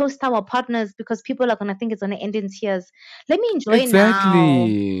even post our partners because people are gonna think it's gonna end in tears. Let me enjoy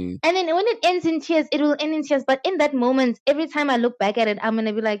now. Exactly. And then when it ends in tears, it will end in tears. But in that moment, every time I look back at it, I'm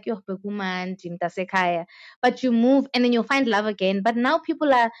gonna be like, yo, Bekuman, Jim Tasekaya. But you move and then you'll find love again. But now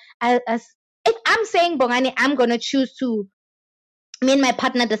people are if I'm saying Bongani, I'm gonna choose to, me and my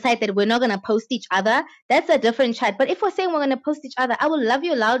partner decide that we're not gonna post each other, that's a different chat. But if we're saying we're gonna post each other, I will love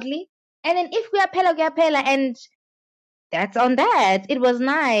you loudly. And then if we are pela, and that's on that. It was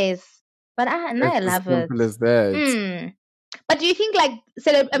nice. But I It's as love it. simple as that. Mm. But do you think like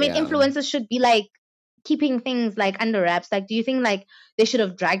Yeah. influencers should be like keeping things like under wraps? Like, do you think like they should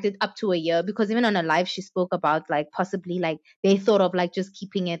have dragged it up to a year? Because even on a live, she spoke about like possibly like they thought of like just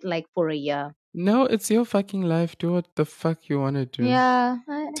keeping it like for a year. No, it's your fucking life. Do what the fuck you want to do. Yeah.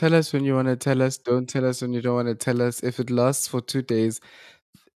 Tell us when you want to tell us. Don't tell us when you don't want to tell us. If it lasts for 2 days,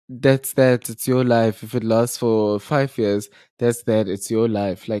 that's that. It's your life. If it lasts for 5 years, that's that. It's your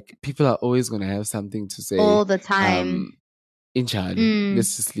life. Like, people are always going to have something to say. All the time. Inshallah. Mm,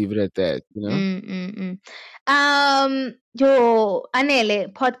 Let's just leave it at that, you know? mm, mm, mm. Yo,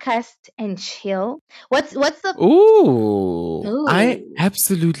 Anele, podcast and chill. What's the Ooh, I ooh?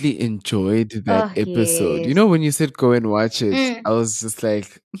 absolutely enjoyed that Oh episode. You yes. know, when you said go and watch it, Mm. I was just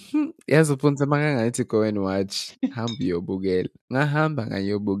like, yazupunza mangangathi go and watch. Hamba uyobukela. Ngahamba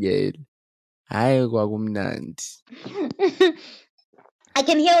ngayobukela. Hayi kwakumnandi. I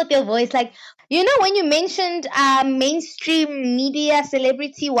can hear with your voice, like when you mentioned mainstream media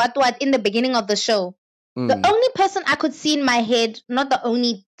celebrity what in the beginning of the show. The Mm. only person I could see in my head, not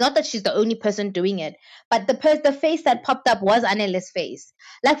that she's the only person doing it, but the face that popped up was Anela's face.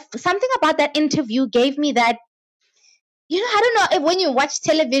 Like something about that interview gave me that. I don't know if when you watch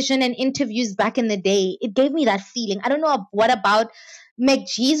television and interviews back in the day, it gave me that feeling. I don't know what about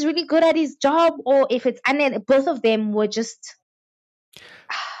McG is really good at his job, or if it's Anel. Both of them were just.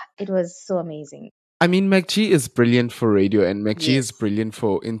 It was so amazing. I mean, MacG is brilliant for radio and MacG is Yes. brilliant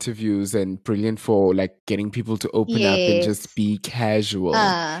for interviews and brilliant for like getting people to open up and just Yes. be casual.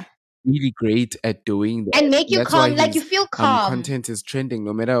 Uh, Really great at doing that. and make And you that's why calm, like you his feel calm. content is trending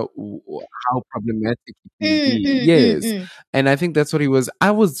no matter how problematic it can Mm, be. mm, mm, Yes. mm. And I think that's what he was.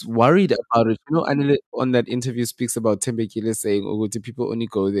 I was worried about it. You know, Anile on that interview speaks about Tembekile saying, oh, do people only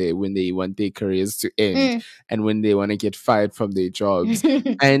go there when they want their careers to end Mm. and when they want to get fired from their jobs?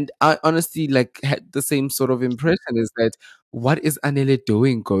 And I honestly like had the same sort of impression is that what is Anile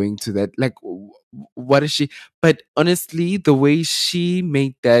doing going to that? Like, what is she? But honestly, the way she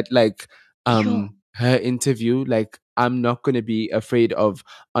made that, like, Yo. her interview, like, I'm not going to be afraid of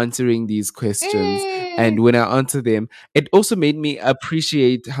answering these questions. And Mm. when I answer them, it also made me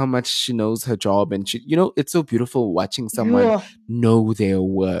appreciate how much she knows her job. And she, it's so beautiful watching someone Yeah. know their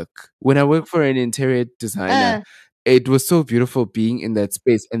work. When I work for an interior designer, Uh. it was so beautiful being in that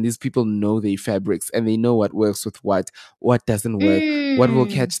space, and these people know their fabrics and they know what works with what doesn't work, what will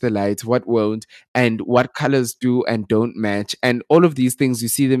Mm. catch the light, what won't, and what colors do and don't match. And all of these things, you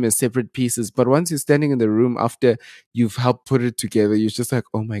see them as separate pieces. But once you're standing in the room after you've helped put it together, you're just like,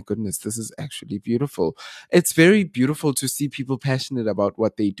 oh my goodness, this is actually beautiful. It's very beautiful to see people passionate about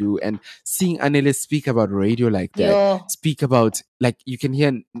what they do, and seeing Anele speak about radio like that, Yo. speak about, like, you can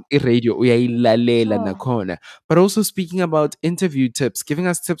hear radio, uyayilalela Sure. nakhona, but also speaking about interview tips, giving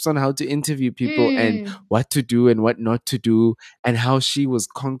us tips on how to interview people and Mm. what to do and what not to do, and how she was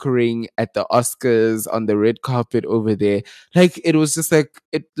conquering at the Oscars on the red carpet over there. Like, it was just like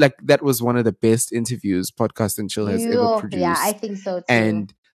that was one of the best interviews Podcast and Chill has ever Yo. Yeah, I produced. think so too.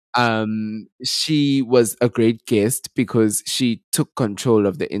 And she was a great guest because she took control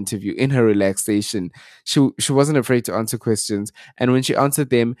of the interview in her relaxation. She wasn't afraid to answer questions, and when she answered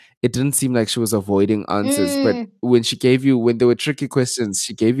them, it didn't seem like she was avoiding answers. But Mm. when there were tricky questions,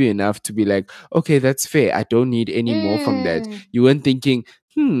 she gave you enough to be like, okay, that's fair, I don't need any more from that. Mm. You weren't thinking,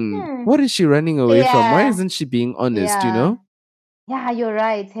 Hmm. what is she running away from? Why Yeah. isn't she being honest, you Yeah. know? Yeah, you're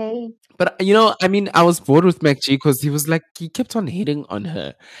right. Hey. But I mean, I was bored with MacG because he kept on hitting on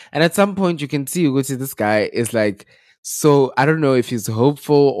her, and at some point you can see Uguti, this guy is like, so I don't know if he's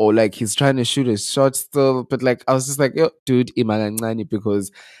hopeful or like he's trying to shoot a shot still, but like I was just like, yo, dude, imangani,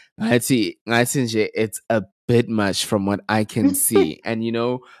 because ngathi nje, it's a bit much from what I can see,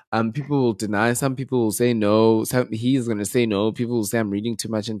 and people will deny, some people will say no, he's gonna say no, people will say I'm reading too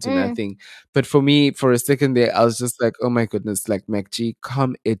much into Mm. nothing. But for me, for a second there, I was just like, oh my goodness, like MacG,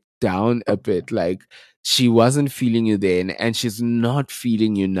 calm it down a bit. Like, she wasn't feeling you then, and she's not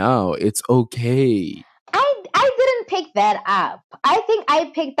feeling you now. It's okay. I didn't pick that up. I think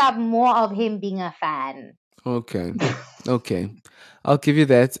I picked up more of him being a fan. Okay. Okay. I'll give you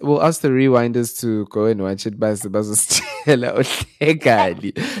that. We'll ask the rewinders to go and watch it by Stella.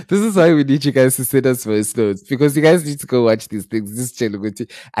 This is why we need you guys to send us voice notes, because you guys need to go watch these things. This channel,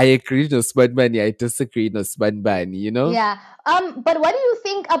 I agree no smart money, I disagree no smart money, Yeah. But what do you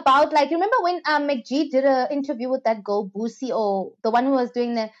think about, like, remember when McG did an interview with that girl Boosie, or the one who was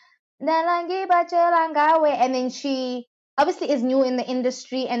doing the Nalangi Bachelangawe, and then she obviously is new in the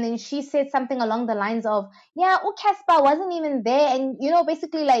industry, and then she said something along the lines of, yeah, Casper wasn't even there, and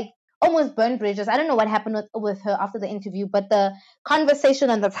basically like almost burned bridges. I don't know what happened with her after the interview, but the conversation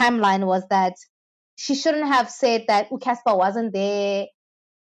on the timeline was that she shouldn't have said that Casper wasn't there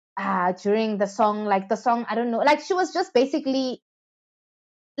during the song. Like, the song, I don't know, like, she was just basically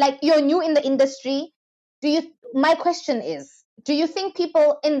like, you're new in the industry. My question is, do you think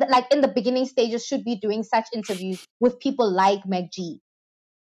people in the beginning stages should be doing such interviews with people like MacG?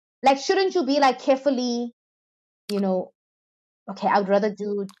 Like, shouldn't you be like carefully, you know okay, I would rather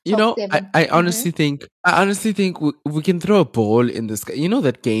do top I, 7. I Mm-hmm. honestly think I honestly think we can throw a ball in the sky. You know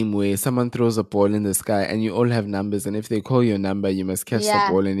that game where someone throws a ball in the sky and you all have numbers, and if they call your number, you must catch the Yeah.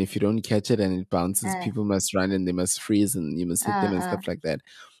 ball, and if you don't catch it and it bounces, uh, people must run and they must freeze and you must hit uh, them and uh, stuff like that.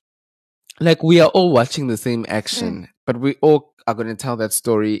 Like, we are all watching the same mm, action, but we all are going to tell that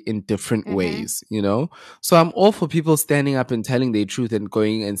story in different mm-hmm. ways. So I'm all for people standing up and telling their truth and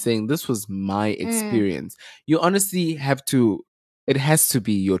going and saying, this was my Mm, experience. You honestly have to, it has to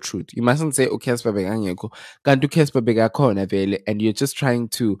be your truth. You mustn't say, okay, can't do and you're just trying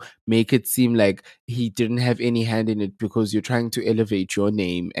to make it seem like he didn't have any hand in it because you're trying to elevate your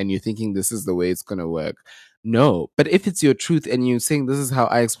name and you're thinking this is the way it's going to work. No, but if it's your truth and you're saying this is how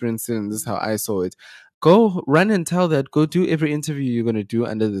I experienced it and this is how I saw it, go run and tell that. Go do every interview you're going to do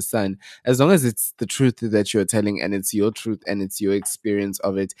under the sun. As long as it's the truth that you're telling and it's your truth and it's your experience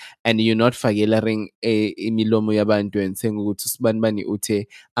of it, and you're not fagelaring imilomo yabantu and saying ukuthi sibanibani uthe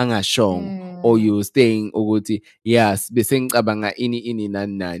angashong, or mm, you saying ukuthi yes besengicabanga ini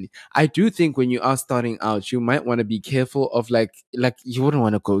nani nani. I do think when you are starting out, you might want to be careful of like you wouldn't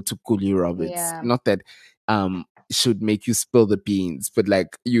want to go to Cooley Roberts. yeah. Not that should make you spill the beans, but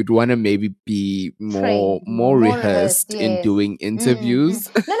like you'd want to maybe be more Trained, more more rehearsed, rehearsed in yes. doing Mm. interviews.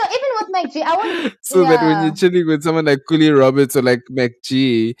 No, no, even with MacG, I won't. So that when you're Yeah. chilling with someone like Cooley Roberts or like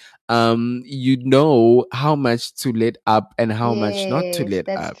MacG, you know how much to let up and how much not to Yes, let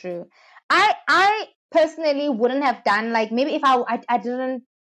that's up. true. I personally wouldn't have done, like, maybe if I didn't,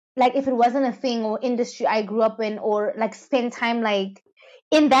 like, if it wasn't a thing or industry I grew up in, or like spend time like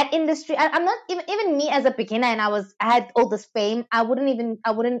in that industry. I'm not even me as a beginner, and I had all this fame. I would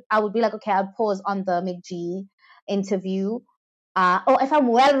be like, okay, I'll pause on the McG. interview. Or if I'm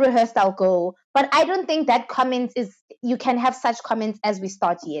well rehearsed, I'll go. But I don't think that comment is, you can have such comments as we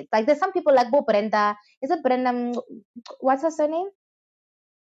start yet. Like there's some people like Brenda. Is it Brenda? What's her surname?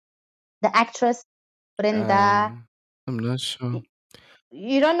 The actress Brenda. I'm not sure.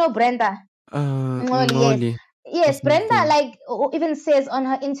 You don't know Brenda? Yes. Ngoli or Yes, Brenda something. like even says on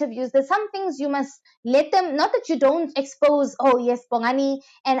her interviews, there's some things you must let them, not that you don't expose, oh yes, Bongani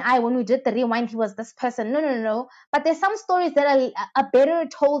and I, when we did the rewind, he was this person. No. But there's some stories that are better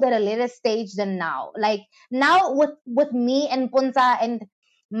told at a later stage than now. Like now with me and Punza and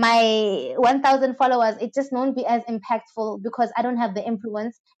my 1,000 followers, it just won't be as impactful because I don't have the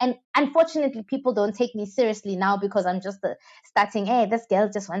influence. And unfortunately, people don't take me seriously now because I'm just starting, hey, this girl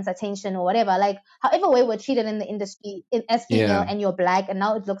just wants attention or whatever. Like, however way we're treated in the industry as female and you're black, and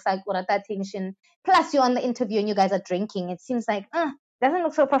now it looks like what that attention. Plus, you're on the interview and you guys are drinking. It seems like, doesn't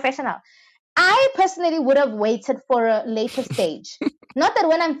look so professional. I personally would have waited for a later stage. Not that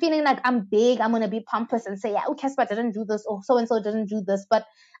when I'm feeling like I'm big, I'm going to be pompous and say, yeah, oh, Casper didn't do this or so-and-so didn't do this. But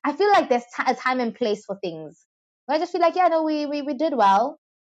I feel like there's a time and place for things. I just feel like, yeah, no, we did well.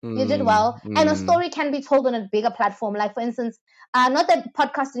 You did well. And a story can be told on a bigger platform. Like, for instance, not that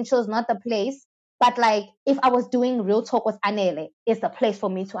podcasting show is not the place, but like if I was doing Real Talk with Anele, it's the place for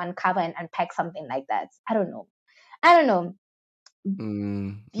me to uncover and unpack something like that. I don't know.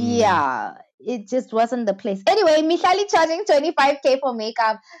 Yeah, it just wasn't the place. Anyway, Michali charging 25K for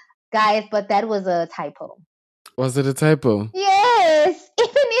makeup, guys, but that was a typo. Was it a typo? Yes,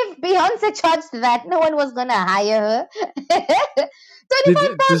 even if Beyonce charged that, no one was gonna hire her.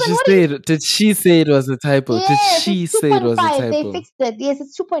 25,000. Did she say it was a typo? Yes, did she it's say it was a 2.5. typo? They fixed it. Yes,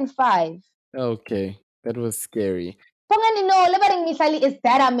 it's 2.5. Okay, that was scary. Pongani, no, Lebaring Misali is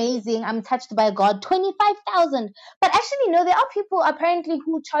that amazing. I'm touched by God. 25,000. But actually, no, there are people apparently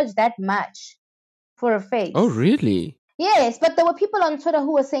who charge that much for a face. Oh, really? Yes, but there were people on Twitter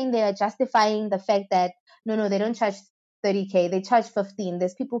who were saying they are justifying the fact that no, they don't charge 30K, they charge 15.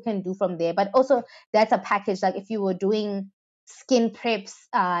 There's people can do from there, but also that's a package. Like if you were doing skin preps,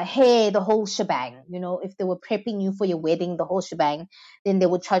 hair, the whole shebang. If they were prepping you for your wedding, the whole shebang, then they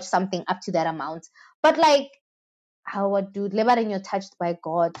would charge something up to that amount. But like, Howard, dude, Lebanon, you're touched by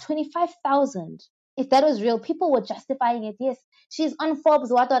God. 25,000. If that was real, people were justifying it. Yes, she's on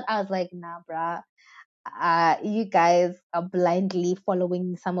Forbes. What? I was like, nah, bruh. You guys are blindly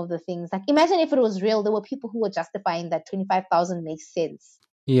following some of the things. Like, imagine if it was real, there were people who were justifying that 25,000 makes sense.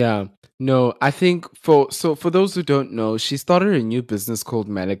 Yeah, no, I think for those who don't know, she started a new business called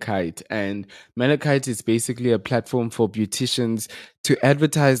Malachite, and Malachite is basically a platform for beauticians to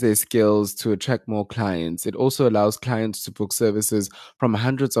advertise their skills to attract more clients. It also allows clients to book services from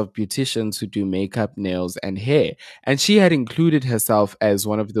hundreds of beauticians who do makeup, nails, and hair. And she had included herself as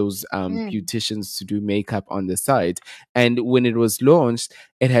one of those beauticians to do makeup on the site. And when it was launched,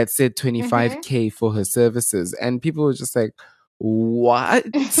 it had said 25K for her services, and people were just like, what?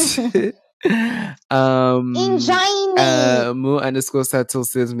 Mu_Satil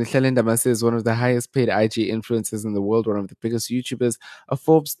says Michelle Ndamase is one of the highest paid IG influencers in the world, one of the biggest YouTubers, a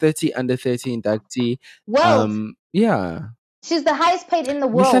Forbes 30 under 30 inductee. Yeah. She's the highest paid in the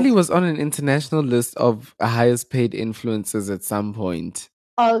world. Michelle was on an international list of highest paid influencers at some point.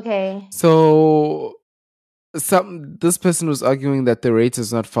 Okay. So this person was arguing that the rate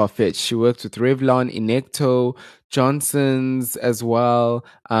is not far-fetched. She worked with Revlon, Inecto, Johnson's as well.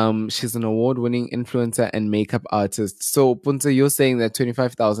 She's an award-winning influencer and makeup artist. So, Punta, you're saying that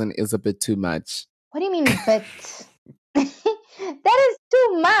 25,000 is a bit too much. What do you mean, but? That is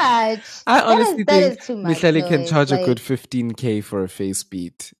too much. I honestly think is too much. Michelle can charge a good 15K for a face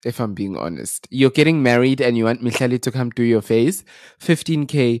beat, if I'm being honest. You're getting married and you want Michelle to come do your face,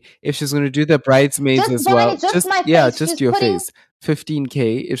 15K. If she's going to do the bridesmaids as well, just your face.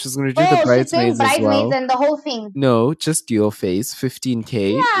 15K. If she's going to do the bridesmaids as well, and the whole thing. No, just your face,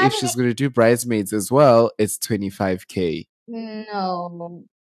 15K. Yeah, if she's going to do bridesmaids as well, it's 25K. No.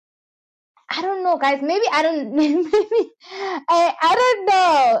 I don't know, guys. Maybe I don't. Maybe I don't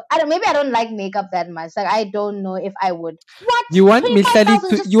know. Maybe I don't like makeup that much. Like I don't know if I would. What? You want Michelle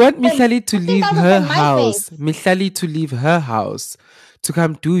to leave her house? Michelle to leave her house to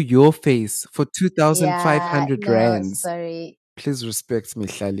come do your face for 2,500 rands. Sorry. Please respect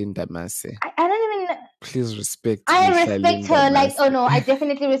Michelle Ndamase. I don't even. Please respect. I respect her. Like, oh no, I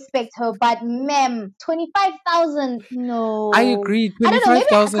definitely respect her. But, ma'am, 25,000, no. I agree.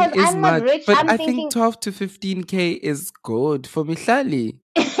 25,000 is much, but I think 12 to 15K is good for Michelle. Guys,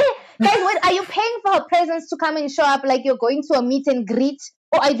 wait, are you paying for her presence to come and show up like you're going to a meet and greet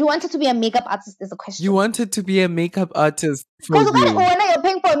Or I do want it to be a makeup artist is a question. You wanted to be a makeup artist for Because you. you're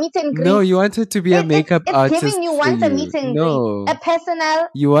paying for a meet and greet. No, you wanted to be a makeup it's artist giving you for once a you. meet and No. greet. A personal.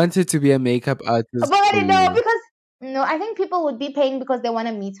 You wanted to be a makeup artist But for no, you. because no, I think people would be paying because they want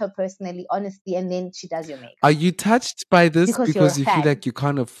to meet her personally, honestly, and then she does your makeup. Are you touched by this Because because you're you a feel fan. like you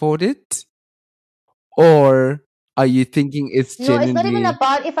can't afford it? Or are you thinking it's No, it's not genuinely... even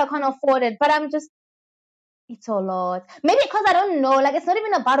about if I can't afford it, but I'm just, it's a lot. Maybe because I don't know, like it's not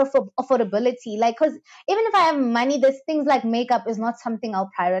even about affordability. Like, because even if I have money, there's things like makeup is not something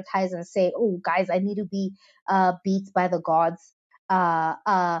I'll prioritize and say, oh, guys, I need to be beat by the gods.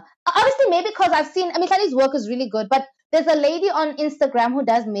 Obviously, maybe because I've seen, I mean, Khali's work is really good, but there's a lady on Instagram who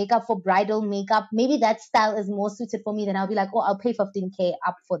does makeup for bridal makeup. Maybe that style is more suited for me. Then I'll be like, oh, I'll pay 15K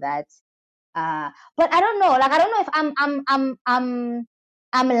up for that. But I don't know. Like I don't know if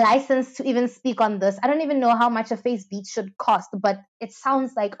I'm licensed to even speak on this. I don't even know how much a face beat should cost, but it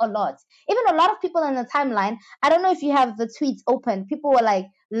sounds like a lot. Even a lot of people in the timeline. I don't know if you have the tweets open. People were like,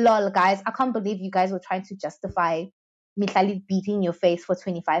 "Lol, guys, I can't believe you guys were trying to justify Mitlali beating your face for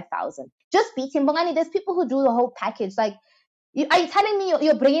 25,000. Just beating Bongani. There's people who do the whole package. Like, are you telling me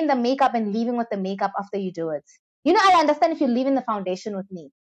you're bringing the makeup and leaving with the makeup after you do it? You know, I understand if you're leaving the foundation with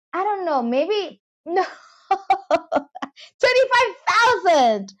me. I don't know. Maybe no.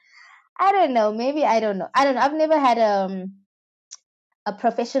 25,000. I don't know. Maybe I don't know. I don't know. I've never had a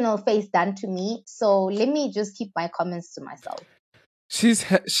professional face done to me, so let me just keep my comments to myself. She But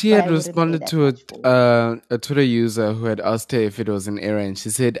had I wouldn't pay responded that to much for. a Twitter user who had asked her if it was an error, and she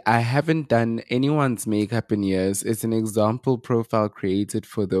said, "I haven't done anyone's makeup in years. It's an example profile created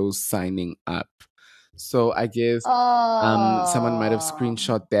for those signing up." So I guess someone might have Oh.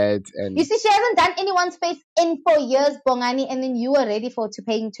 screenshot that You and... see, she hasn't done anyone's face in 4 years, Bongani, and then you were ready to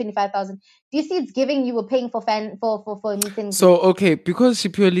paying 25,000. Do you see it's giving you were paying for a meet and So, greet? okay, because she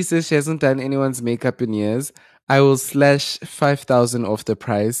purely says she hasn't done anyone's makeup in years, I will slash 5,000 off the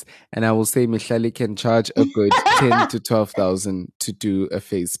price, and I will say Mihlali can charge a good 10 to 12,000 to do a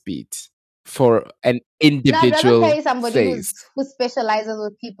face beat for an No, I'd rather individual pay somebody face. who specializes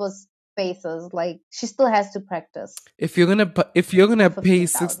with people's faces. Like she still has to practice If you're gonna for pay 15,000.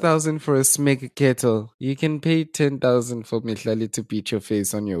 6,000 for a smeg kettle, you can pay 10,000 for Mihlali to beat your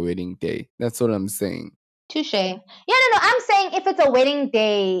face on your wedding day. That's all I'm saying. Touche. Yeah, no. I'm saying if it's a wedding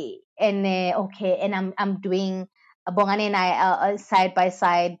day and okay, and I'm doing Bongani and I side by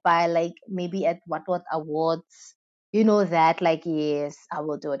side by like maybe at what awards, you know that like yes, I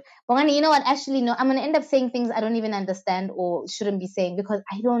will do it. Bongani, you know what? Actually, no, I'm gonna end up saying things I don't even understand or shouldn't be saying because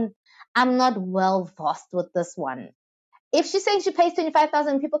I'm not well versed with this one. If she's saying she pays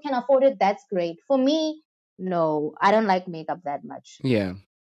 25,000, people can afford it. That's great. For me, no, I don't like makeup that much. Yeah.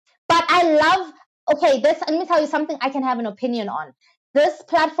 But I love, okay, let me tell you something I can have an opinion on. This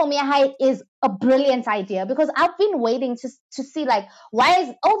platform Yahai is a brilliant idea because I've been waiting to see like why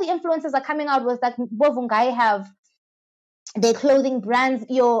is all the influencers are coming out with that Bovungai have their clothing brands.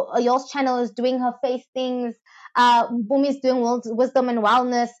 Yours channel is doing her face things. Bumi is doing wisdom and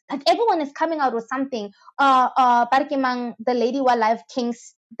wellness. Like everyone is coming out with something. Parkimang, the Lady Life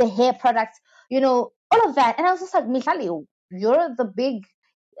Kings, the hair products, all of that. And I was just like, Michali, you're the big,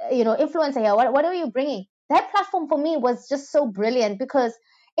 influencer here. What are you bringing? That platform for me was just so brilliant because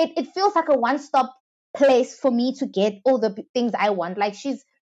it feels like a one-stop place for me to get all the things I want. Like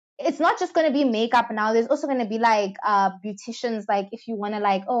it's not just going to be makeup now. There's also going to be like beauticians, like if you want to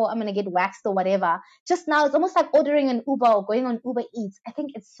like, oh, I'm going to get waxed or whatever. Just now, it's almost like ordering an Uber or going on Uber Eats. I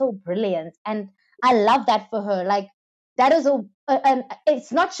think it's so brilliant. And I love that for her. Like that is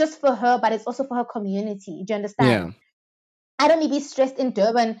it's not just for her, but it's also for her community. Do you understand? Yeah. I don't need to be stressed in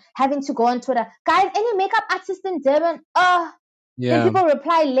Durban having to go on Twitter. Guys, any makeup artist in Durban? Then Yeah. people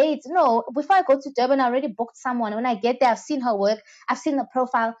reply late. No, before I go to Durban, I already booked someone. When I get there, I've seen her work. I've seen the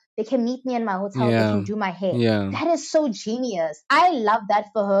profile. They can meet me in my hotel. They can do my hair. Yeah. That is so genius. I love that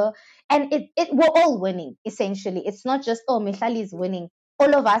for her. And we're all winning, essentially. It's not just, oh, Mihlali is winning.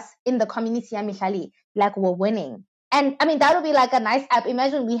 All of us in the community are Mihlali. Like, we're winning. And I mean, that would be like a nice app.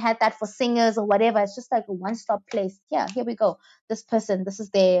 Imagine we had that for singers or whatever. It's just like a one-stop place. Yeah, here we go. This person, this is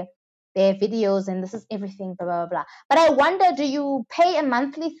their videos and this is everything, blah, blah, blah. But I wonder, do you pay a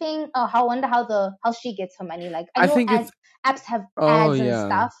monthly thing? Or I wonder how she gets her money. Like I know think it's... apps have Oh, ads and yeah.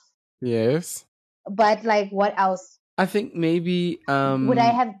 stuff, Yes. but like what else? I think maybe Would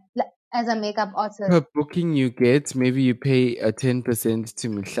I have as a makeup artist? per booking you get, maybe you pay a 10% to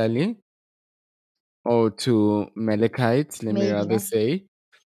Mihlali or to Malachite, let me Maybe, rather ne? say.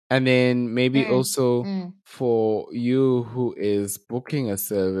 And then maybe also Mm. for you who is booking a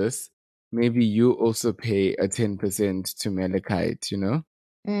service, maybe you also pay a 10% to Malachite,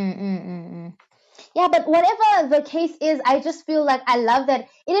 Yeah, but whatever the case is, I just feel like I love that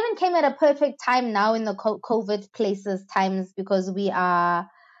it even came at a perfect time now in the COVID places times, because we are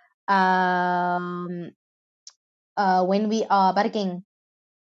when we are bargaining,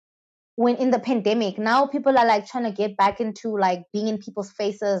 when in the pandemic, now people are like trying to get back into like being in people's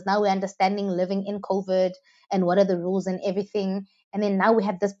faces. Now we're understanding living in COVID and what are the rules and everything. And then now we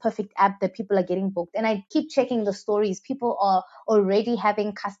have this perfect app that people are getting booked. And I keep checking the stories. People are already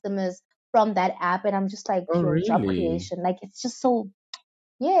having customers from that app. And I'm just like, Oh, yo, job really? creation. Like, it's just so,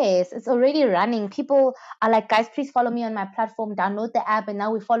 yes, it's already running. People are like, guys, please follow me on my platform. Download the app, and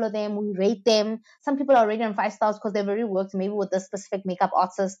now we follow them. We rate them. Some people are already on 5 stars because they've already worked maybe with a specific makeup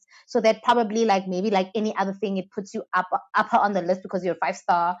artist. So that probably like maybe like any other thing, it puts you upper on the list because you're 5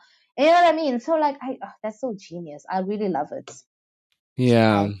 star. You know what I mean? So like, that's so genius. I really love it.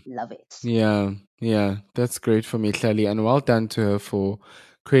 Yeah. I love it. Yeah, that's great for me, Clearly, and well done to her for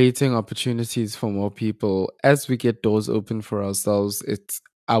creating opportunities for more people. As we get doors open for ourselves, it's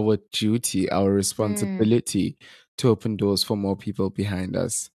our duty, our Mm, responsibility to open doors for more people behind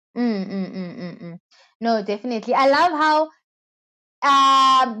us. No, definitely. I love how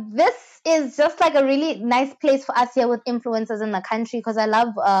this is just like a really nice place for us here with influencers in the country, because I love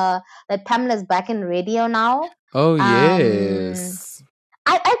that Pamela's back in radio now. Oh, Um, yes.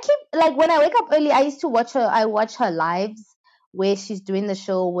 I keep like when I wake up early, I used to watch her. I watch her lives where she's doing the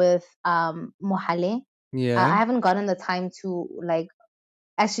show with Mohale. I Yeah. haven't gotten the time to like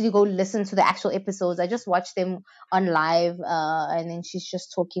actually go listen to the actual episodes. I just watch them on live, and then she's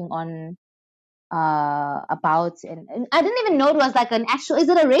just talking on about, and I didn't even know it was like an actual, is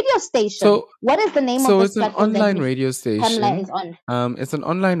it a radio station? So What is the name of So this it's an platform that online Miss radio Pamela station. is on? It's an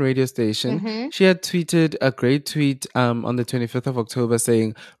online radio station. Mm-hmm. She had tweeted a great tweet on the 25th of October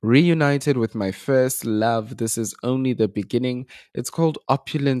saying, "Reunited with my first love. This is only the beginning." It's called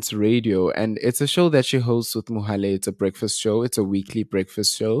Opulence Radio, and it's a show that she hosts with Muhale. It's a breakfast show. It's a weekly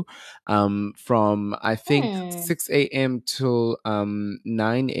breakfast show from, I think, 6 a.m. till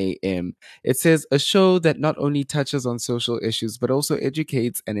 9 a.m. It says a show that not only touches on social issues, but also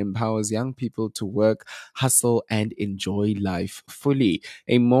educates and empowers young people to work, hustle, and enjoy life fully.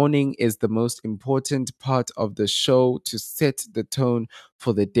 A morning is the most important part of the show to set the tone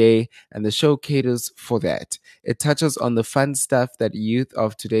for the day, and the show caters for that. It touches on the fun stuff that youth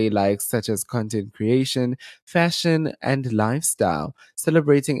of today likes, such as content creation, fashion, and lifestyle,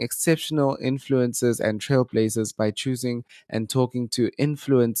 celebrating exceptional influencers and trailblazers by choosing and talking to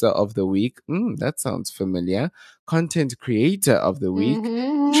influencer of the week. That sounds familiar. Content creator of the week,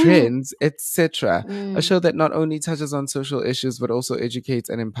 Mm-hmm. trends, etc. A Mm, show that not only touches on social issues but also educates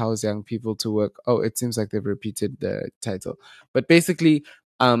and empowers young people to work. Oh, it seems like they've repeated the title. But basically,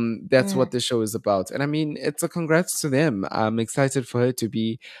 that's what mm. the show is about. And I mean, it's a congrats to them. I'm excited for her to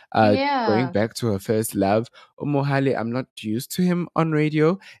be going Yeah. back to her first love. Omohale, I'm not used to him on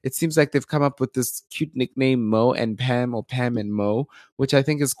radio. It seems like they've come up with this cute nickname Mo and Pam, or Pam and Mo, which I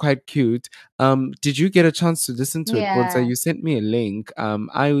think is quite cute. Did you get a chance to listen to it? Bonsa, Yeah. you sent me a link.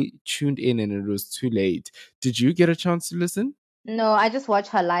 I tuned in and it was too late. Did you get a chance to listen? No, I just watch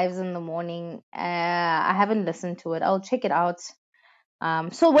her lives in the morning. I haven't listened to it. I'll check it out.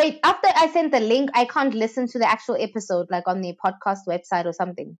 So wait, after I sent the link, I can't listen to the actual episode like on the podcast website or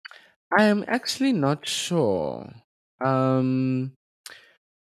something. I am actually not sure. Um,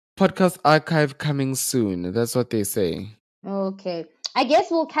 Podcast archive coming soon. That's what they say. Okay. I guess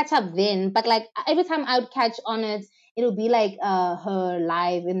we'll catch up then, but like every time I would catch on it, it'll be like her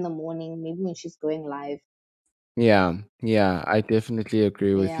live in the morning, maybe when she's going live. Yeah, I definitely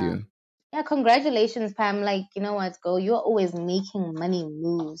agree with Yeah. you. Yeah, congratulations, Pam. Like, you know what, go. You're always making money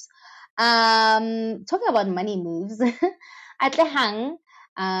moves. Talking about money moves, Atlehang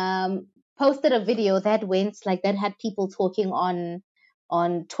posted a video that went like that had people talking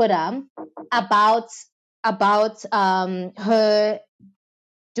on Twitter about her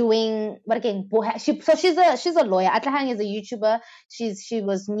doing what again? She's a lawyer. Atlahang is a YouTuber. She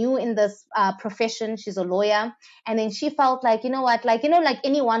was new in this profession. She's a lawyer, and then she felt like, you know what, like, you know, like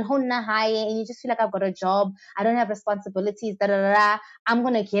anyone who na high, and you just feel like, I've got a job, I don't have responsibilities, da da da. Da. I'm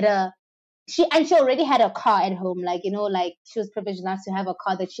gonna get a she already had a car at home, like, you know, like she was privileged enough to have a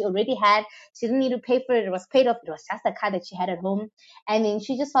car that she already had. She didn't need to pay for it. It was paid off. It was just a car that she had at home. And then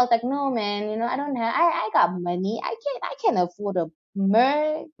she just felt like, no man, you know, I don't have I got money. I can afford a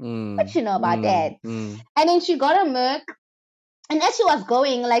Merc. What Mm, you know about that? mm. And then she got a Merc. And as she was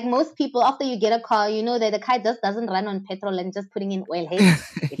going, like most people, after you get a car, you know that the car just doesn't run on petrol and just putting in oil. Hey,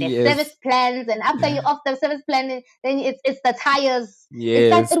 it has Yes, service plans, and after you off the service plan, then it's the tires. It's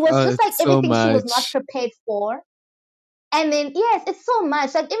like yes. it was Oh, just like it's so everything she was not much. prepared for. And then, yes, it's so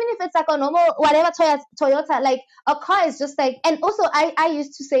much. Like, even if it's like a normal, whatever Toyota, like, a car is just like, and also, I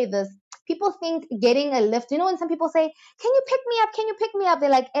used to say this. People think getting a lift, when some people say, can you pick me up? Can you pick me up? They're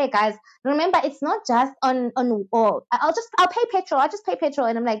like, hey, guys, remember, it's not just or I'll pay petrol. I'll just pay petrol.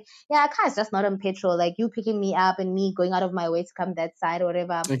 And I'm like, yeah, a car is just not on petrol. Like, you picking me up and me going out of my way to come that side or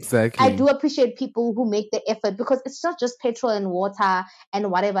whatever. Exactly. I do appreciate people who make the effort because it's not just petrol and water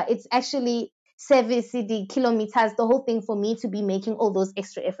and whatever. It's actually service, the kilometers, the whole thing for me to be making all those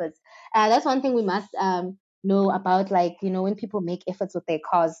extra efforts. That's one thing we must know about, like, when people make efforts with their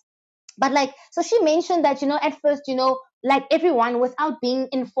cars. But like, so she mentioned that, at first, like everyone without being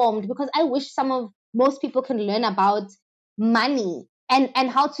informed, because I wish most people can learn about money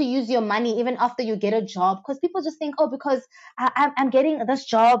and how to use your money even after you get a job. Because people just think, oh, because I'm getting this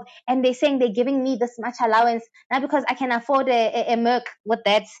job and they're saying they're giving me this much allowance now because I can afford a Merc with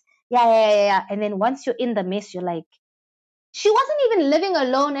that. Yeah. And then once you're in the mess, you're like, she wasn't even living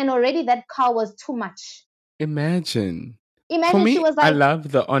alone and already that car was too much. Imagine. For Imagine she me, was I like,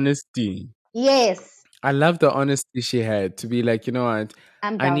 love the honesty. yes, I love the honesty she had to be like, you know what?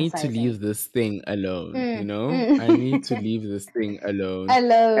 I'm I need to downsizing. leave this thing alone, I need to Mm. leave this thing alone.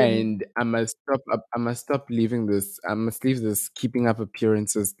 Alone. And I must stop leaving this. I must leave this keeping up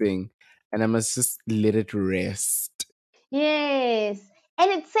appearances thing. And I must just let it rest. Yes.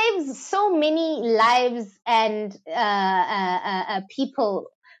 And it saves so many lives and people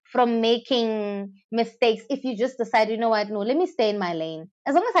from making mistakes if you just decide, you know what, no, let me stay in my lane.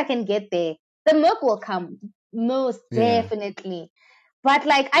 As long as I can get there, the milk will come, most Yeah. definitely. But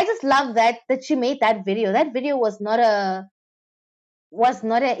like, I just love that she made that video. That video was not an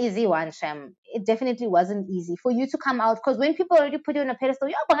easy one, Shem. It definitely wasn't easy for you to come out, because when people already put you on a pedestal,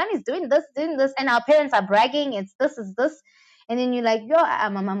 yo, Bongani is doing this, and our parents are bragging, it's this, and then you're like, yo,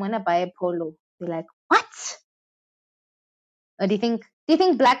 I'm gonna buy a polo. You're like, what? Or do you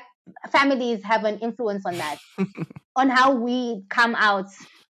think black families have an influence on that, on how we come out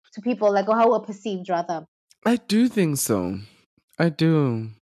to people, like, or how we're perceived rather? I do think so. I do.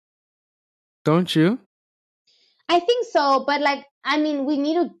 Don't you? I think so, but like, I mean, we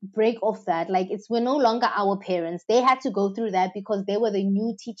need to break off that. Like, we're no longer our parents. They had to go through that because they were the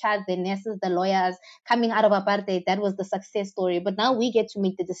new teachers, the nurses, the lawyers coming out of apartheid. That was the success story. But now we get to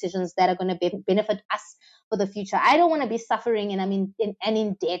make the decisions that are going to benefit us for the future. I don't want to be suffering and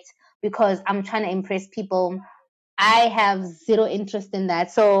in debt because I'm trying to impress people. I have zero interest in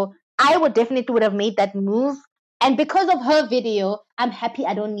that. So I would have made that move. And because of her video, I'm happy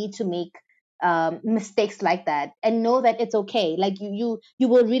I don't need to make mistakes like that, and know that it's okay. Like, you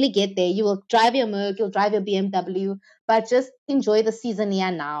will really get there. You will drive your Merc, you'll drive your BMW, but just enjoy the season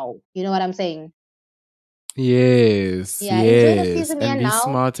here now. You know what I'm saying? Yes, Yeah, enjoy the yes. season here And be now.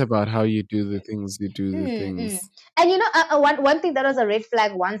 smart about how you do the things you do the Mm. things. And one thing that was a red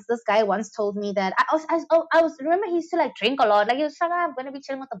flag once, this guy once told me that I was remember he used to like drink a lot. Like, he was like, I'm gonna be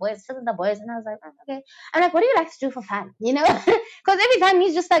chilling with the boys, and I was like, oh, okay. I'm like, what do you like to do for fun? Because every time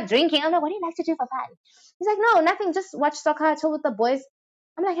he's just like drinking, I'm like, what do you like to do for fun? He's like, no, nothing, just watch soccer, chill with the boys.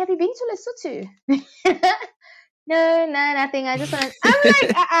 I'm like, have you been to Lesotho? No, nothing. I just want to. I'm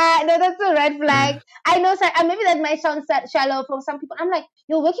like, no, that's a red flag. I know, maybe that might sound shallow for some people. I'm like,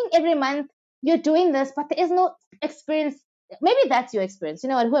 you're working every month, you're doing this, but there is no experience. Maybe that's your experience. You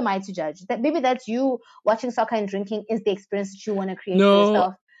know what? Who am I to judge? That maybe that's you watching soccer and drinking is the experience that you want to create for No,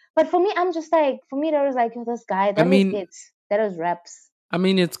 yourself. But for me, I'm just like, for me, there was like, oh, this guy. I That was mean, it. That was reps.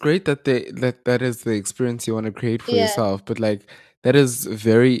 it's great that that is the experience you want to create for Yeah. yourself, but like that is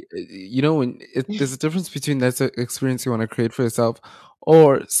very when there's a difference between that's the experience you want to create for yourself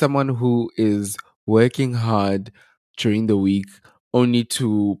or someone who is working hard during the week only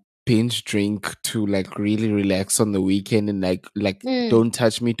to binge drink to like really relax on the weekend and like Mm, don't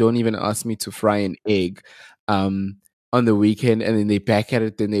touch me, don't even ask me to fry an egg um on the weekend, and then they back at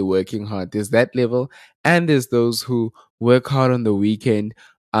it, then they're working hard. There's that level, and there's those who work hard on the weekend,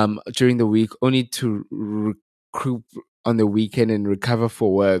 during the week, only to recruit on the weekend and recover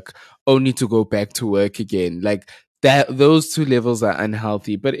for work, only to go back to work again. Like that, those two levels are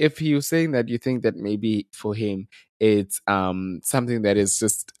unhealthy. But if you're saying that you think that maybe for him it's something that is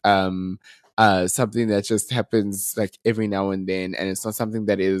just something that just happens like every now and then, and it's not something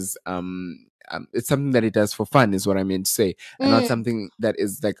that is it's something that he does for fun, is what I meant to say, and not mm. something that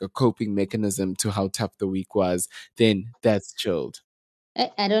is like a coping mechanism to how tough the week was, then that's chilled.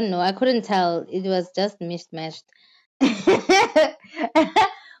 I don't know. I couldn't tell. It was just mismatched.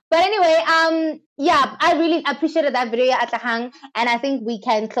 But anyway, yeah, I really appreciated that video, Atlahang, and I think we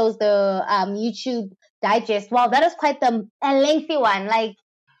can close the YouTube digest. Wow, that was quite a lengthy one. Like,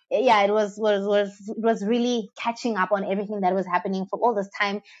 yeah, it was really catching up on everything that was happening for all this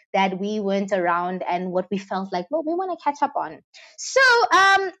time that we weren't around and what we felt like, well, we want to catch up on. So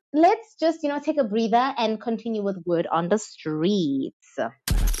let's just take a breather and continue with Word on the Streets.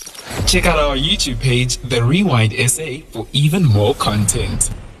 Check out our YouTube page, The Rewind SA, for even more content.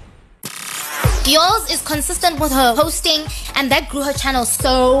 Yours is consistent with her posting, and that grew her channel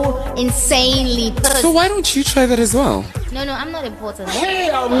so insanely. So why don't you try that as well? No, I'm not important.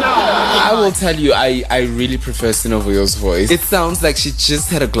 Hell no! I will tell you, I really prefer Sinovoyo's voice. It sounds like she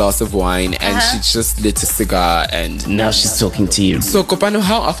just had a glass of wine and she just lit a cigar and now she's talking to you. So Kopano,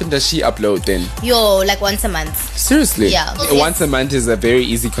 how often does she upload then? Yo, like once a month. Seriously? Yeah. Once a month is a very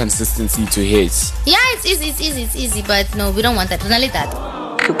easy consistency to hit. Yeah, it's easy, but no, we don't want that. We don't like that.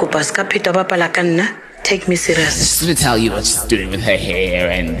 Take me serious. Just gonna tell you what she's doing with her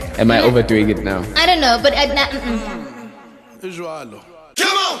hair and am I overdoing it now? I don't know, but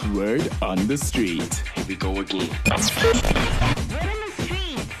Word on the street. Here we go again.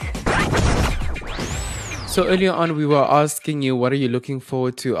 So earlier on, we were asking you, what are you looking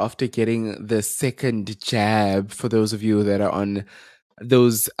forward to after getting the second jab? For those of you that are on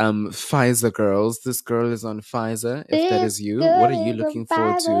those Pfizer girls, this girl is on Pfizer. If that is you, what are you looking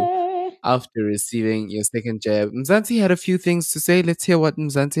forward to after receiving your second jab? Mzansi had a few things to say. Let's hear what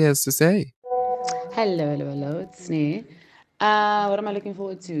Mzansi has to say. Hello. It's me. What am I looking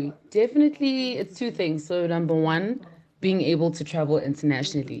forward to? Definitely, it's two things. So, number one, being able to travel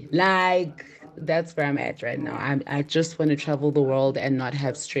internationally. Like, that's where I'm at right now. I just want to travel the world and not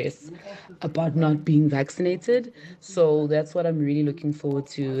have stress about not being vaccinated. So that's what I'm really looking forward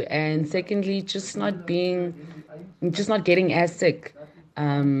to. And secondly, just not getting as sick.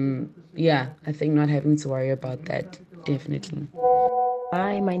 I think not having to worry about that, definitely.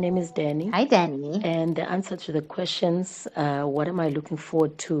 Hi, my name is Danny. Hi, Danny. And the answer to the questions, what am I looking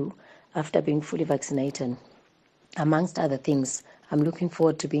forward to after being fully vaccinated? Amongst other things, I'm looking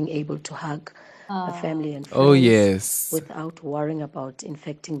forward to being able to hug a family and friends. Oh, yes. Without worrying about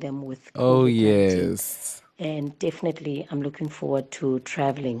infecting them with COVID-19. Oh, yes. And definitely, I'm looking forward to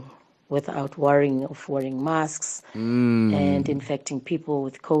traveling without worrying of wearing masks and infecting people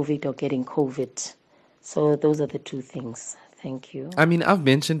with COVID or getting COVID. So those are the two things. Thank you. I mean, I've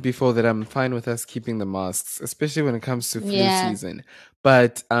mentioned before that I'm fine with us keeping the masks, especially when it comes to flu season.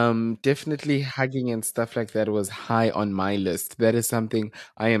 But definitely hugging and stuff like that was high on my list. That is something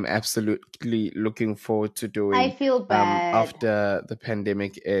I am absolutely looking forward to doing. I feel bad. After the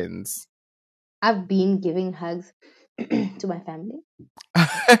pandemic ends. I've been giving hugs to my family.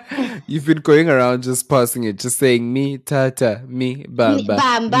 You've been going around just passing it, just saying me, tata, me, bamba,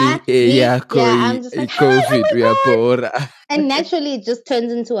 Bamba, me, yeah, I'm just like, COVID, we are poor. And naturally, it just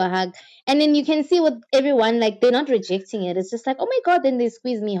turns into a hug. And then you can see with everyone, like, they're not rejecting it. It's just like, oh my God, then they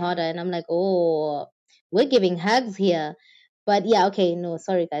squeeze me harder. And I'm like, oh, we're giving hugs here. But yeah, okay, no,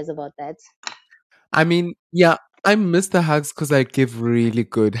 sorry guys about that. I mean, yeah, I miss the hugs because I give really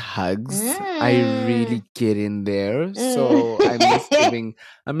good hugs. I really get in there. So I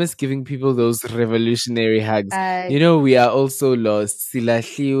miss giving people those revolutionary hugs. We are also lost.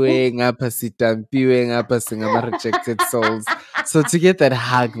 Silahliwe, ngapha sitampiwe, ngapha singama rejected souls. So to get that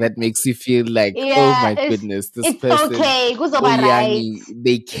hug that makes you feel like, oh my goodness, this person, okay. Right.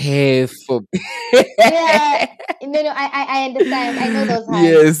 they care for me. Yeah. No, I understand. I know those hugs.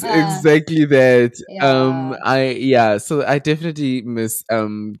 Yes, exactly that. Yeah. So I definitely miss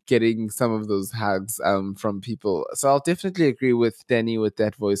getting some of those hugs from people. So I'll definitely agree with Danny with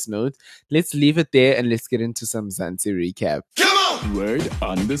that voice note. Let's leave it there and let's get into some Mzansi recap. Come on! Word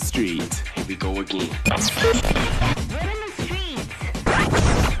on the street. Here we go again.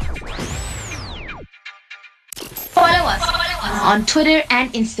 Follow us on Twitter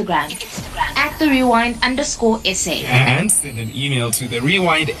and Instagram at @therewind_SA. And send an email to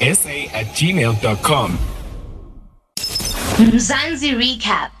therewindsa@gmail.com. Mzansi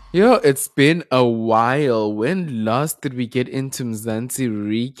recap. Yo, it's been a while. When last did we get into Mzansi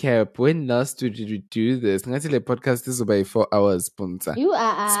recap? When last did we do this? Ngathi le podcast is by 4 hours, Punta. You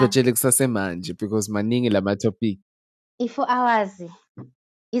are Spechelek sasemanje because maningi lama topic. 4 hours.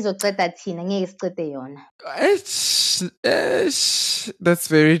 Izoceda thina ngeke sicede yona. That's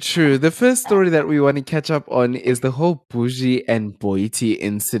very true. The first story that we want to catch up on is the whole Bougie and Boiti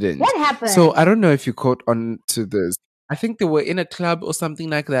incident. What happened? So I don't know if you caught on to this. I think they were in a club or something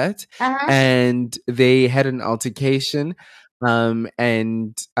like that, and they had an altercation.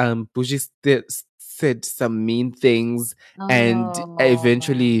 And Bougie said some mean things, and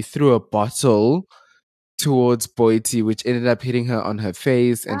eventually threw a bottle towards Boiti, which ended up hitting her on her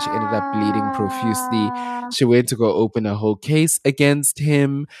face, and she ended up bleeding profusely. She went to go open a whole case against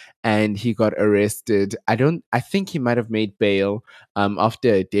him, and he got arrested. I think he might have made bail after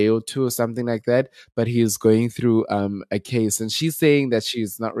a day or two or something like that, but he is going through a case, and she's saying that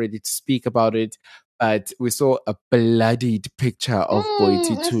she's not ready to speak about it. But we saw a bloodied picture of Boiti I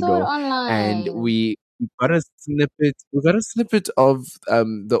saw it Tulo, and online. we got a snippet. We got a snippet of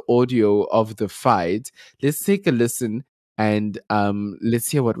the audio of the fight. Let's take a listen and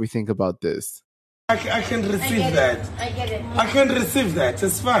let's hear what we think about this. I can receive that. I get it. I can receive that.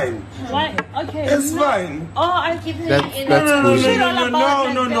 It's fine. Why? Okay. It's fine. Oh, I Give me That's in bullshit.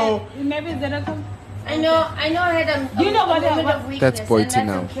 No. Maybe they don't come. I know I had a You know what- moment what- of weakness, That's Boiti and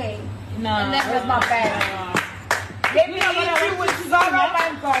now. okay. No. And that was not bad. Maybe with sorrow, my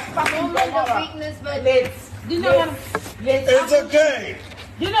God. Moment of weakness, but You know what? It's okay.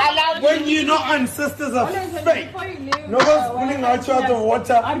 You know When you know ancestors are fake. No one's pulling out you out of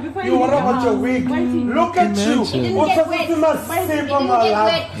water. You worry about your wig. Look at you. Imagine. What's get up wet. with my It save didn't my get love?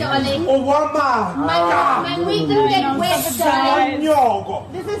 wet, darling. Obama. My wig didn't get wet, darling.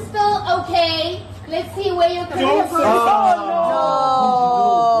 Nyogo. This is still okay. Let's see where you're coming Don't from. say Don't.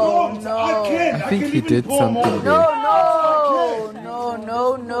 no. I can't. I think can he even did pour more. something there.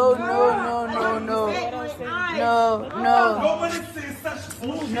 No. Nobody says such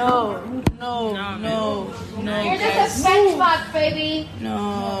bullshit. No. You're just a benchmark, baby.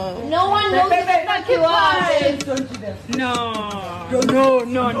 No. No one knows who the fuck you are. Babe. No.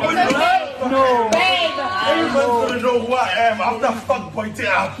 Babe. Everyone's gonna know who I am after fuck pointing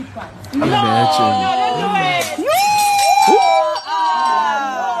out. Imagine.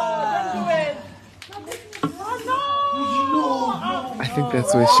 I think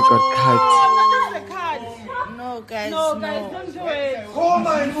that's where she got cut. No, guys. No, guys, don't do it. Call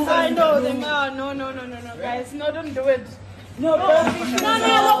my I know them. No, guys. No, don't do it. No,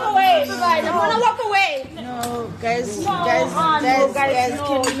 walk away. Bye-bye. I'm gonna walk away. No, guys. No,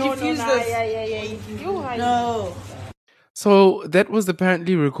 Can you defuse this? Yeah. No. So that was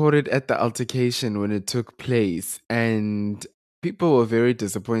apparently recorded at the altercation when it took place, and people were very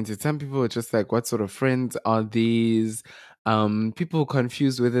disappointed. Some people were just like, "What sort of friends are these?" People were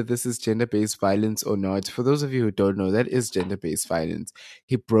confused whether this is gender-based violence or not. For those of you who don't know, that is gender-based violence.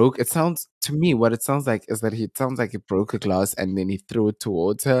 He broke. It sounds to me what it sounds like is that it sounds like he broke a glass and then he threw it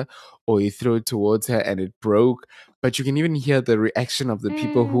towards her, or he threw it towards her and it broke. But you can even hear the reaction of the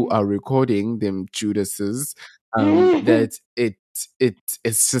people who are recording them, Judases. That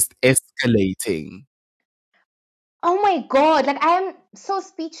it's just escalating. Oh my God, like I am so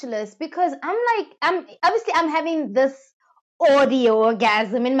speechless because I'm having this audio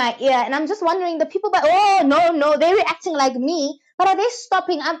orgasm in my ear, and I'm just wondering the people, but no, they're reacting like me, but are they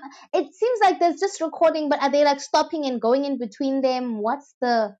stopping? It seems like there's just recording, but are they like stopping and going in between them? What's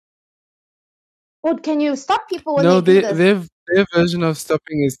the? Or can you stop people when No, they do this? their version of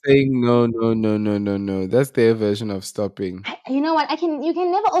stopping is saying no. That's their version of stopping. You know what? You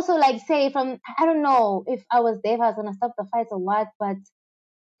can never also like say from, I don't know if I was there, if I was gonna stop the fight or what, but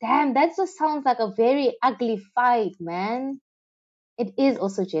damn, that just sounds like a very ugly fight, man. It is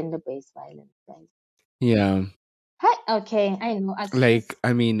also gender-based violence, guys. Yeah. Hi, okay, I know. Like,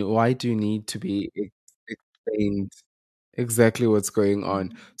 I mean, why do you need to be explained exactly what's going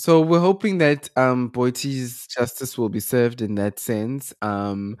on? So we're hoping that Boiti's justice will be served in that sense.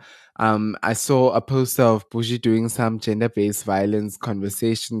 I saw a poster of Bushi doing some gender-based violence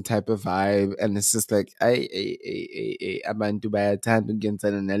conversation type of vibe, and it's just like, abantu bayathanda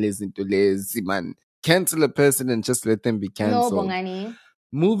ukuyenzana nalezi zinto lezi, man. Cancel a person and just let them be No, cancelled. Bongani.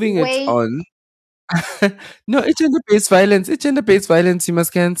 Moving Wait. it on. No, it's gender-based violence. It's gender-based violence. You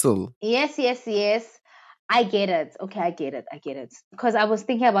must cancel. Yes. I get it. Okay, I get it. Because I was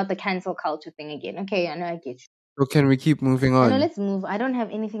thinking about the cancel culture thing again. Okay, I know, I get you. So can we keep moving No, on? let's move. I don't have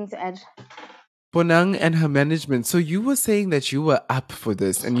anything to add. Bonang and her management. So you were saying that you were up for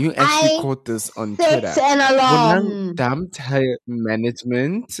this, and you actually I caught this on set Twitter. an alarm. Bonang dumped her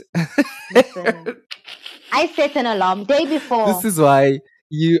management. Listen, I set an alarm day before. This is why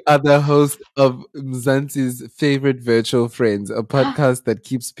you are the host of Mzansi's favorite virtual friends, a podcast that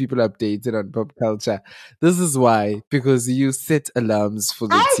keeps people updated on pop culture. This is why, because you set alarms for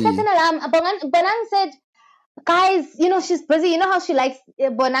the I tea. set an alarm. Bonang said, guys, she's busy. You know how she likes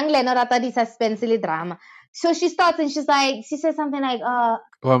Bonang Lenorata di suspense drama. So she starts and she says something like, how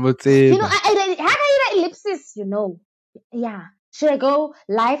can you write ellipsis, Yeah. Should I go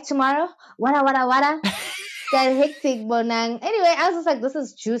live tomorrow? Wada. That hectic, Bonang. Anyway, I was just like, this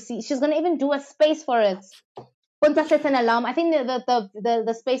is juicy. She's gonna even do a space for it. Punta set an alarm. I think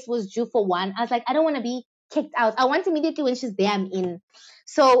the space was due for 1. I was like, I don't want to be kicked out. I want immediately when she's there, I'm in.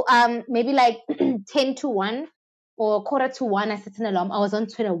 So maybe like 10 to 1 or quarter to 1, I set an alarm. I was on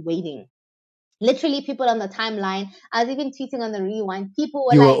Twitter waiting. Literally, people on the timeline. I was even tweeting on the rewind. People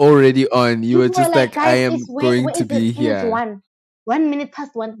were You were like, already on. You were just like, I guys, am going where to is it? be And it's here. 1 minute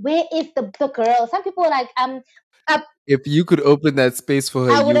past 1. Where is the girl? Some people were like, If you could open that space for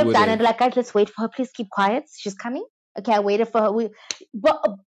her, I would you have would done it. have. Like, guys, let's wait for her. Please keep quiet. She's coming. Okay, I waited for her. But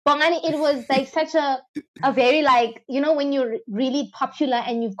Bongani, it was like such a very like, you know, when you're really popular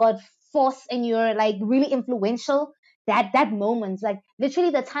and you've got force and you're like really influential, that moment, like literally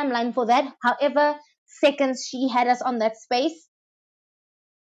the timeline for that, however seconds she had us on that space,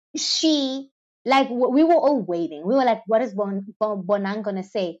 she like we were all waiting. We were like, what is Bonang gonna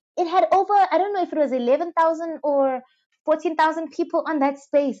say? It had over, I don't know if it was 11,000 or 14,000 people on that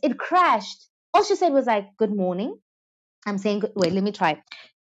space. It crashed. All she said was like, good morning. I'm saying, wait, let me try.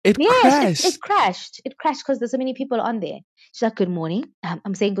 It Yes, crashed. it crashed. It crashed because there's so many people on there. She's like, good morning.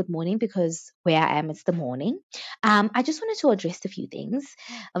 I'm saying good morning because where I am, it's the morning. I just wanted to address a few things.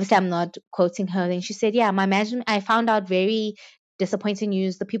 Obviously, I'm not quoting her. And she said, yeah, my management, I found out very disappointing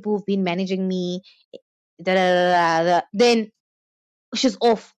news. The people who've been managing me, da, da, da, da, da. Then she's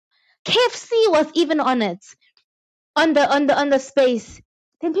off. KFC was even on it, on the space.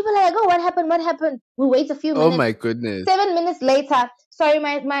 Then people are like, oh, what happened? What happened? We wait a few Oh minutes. my goodness. 7 minutes later, sorry,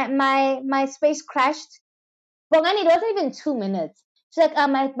 my space crashed. Bongani, it wasn't even 2 minutes. She's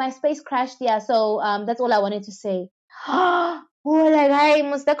like, my space crashed, yeah, so that's all I wanted to say. Oh,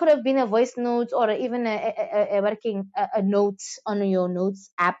 like that could have been a voice note or even a note on your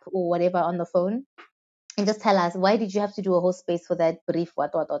notes app or whatever on the phone. And just tell us, why did you have to do a whole space for that brief,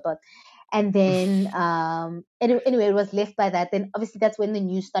 what. And then anyway, it was left by that. Then obviously that's when the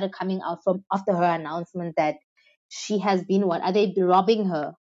news started coming out from after her announcement that she has been, what are they robbing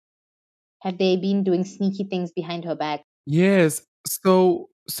her? Have they been doing sneaky things behind her back? Yes. So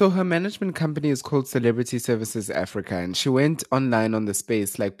her management company is called Celebrity Services Africa, and she went online on the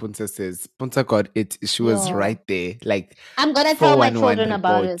space, like Punta says. Punta got it. She was Yo, right there, like I'm gonna tell my 411 children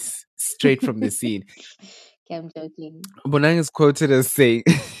about it. reports straight from the scene. Okay, I'm joking. Bonang is quoted as saying,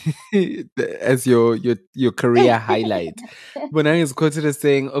 as your career highlight. Bonang is quoted as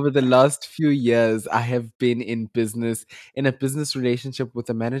saying, over the last few years, I have been in a business relationship with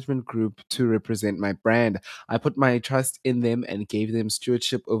a management group to represent my brand. I put my trust in them and gave them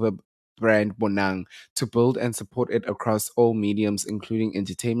stewardship over brand Bonang to build and support it across all mediums, including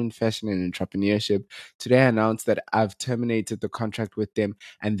entertainment, fashion, and entrepreneurship. Today, I announced that I've terminated the contract with them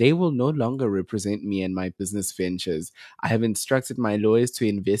and they will no longer represent me and my business ventures. I have instructed my lawyers to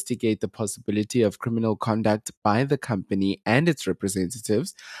investigate the possibility of criminal conduct by the company and its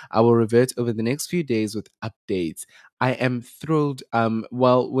representatives. I will revert over the next few days with updates. I am thrilled.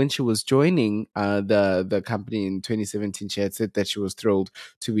 Well, when she was joining the company in 2017, she had said that she was thrilled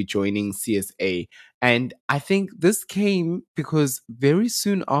to be joining CSA. And I think this came because very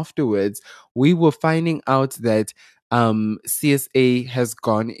soon afterwards, we were finding out that CSA has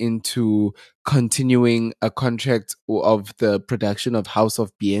gone into continuing a contract of the production of House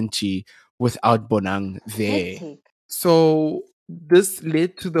of BNG without Bonang there. Hectic. So this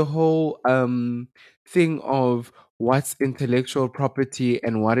led to the whole thing of what's intellectual property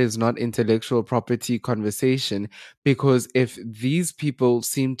and what is not intellectual property conversation, because if these people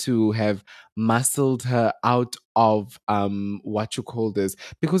seem to have muscled her out of what you call this,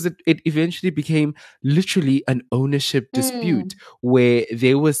 because it eventually became literally an ownership dispute where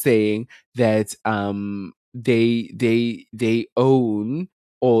they were saying that they own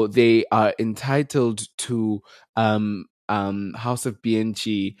or they are entitled to House of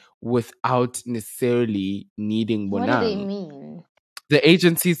BNG without necessarily needing What do they Bonang. mean? The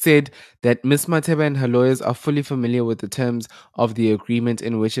agency said that Ms. Mateba and her lawyers are fully familiar with the terms of the agreement,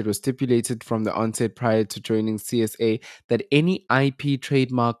 in which it was stipulated from the onset prior to joining CSA that any IP,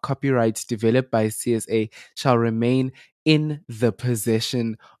 trademark, copyright developed by CSA shall remain in the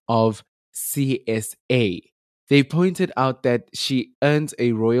possession of CSA. They pointed out that she earns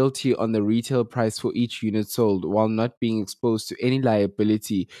a royalty on the retail price for each unit sold while not being exposed to any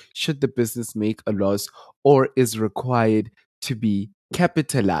liability should the business make a loss or is required to be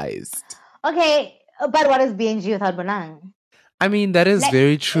capitalized. Okay, but what is BNG without Bonang? I mean, that is Like,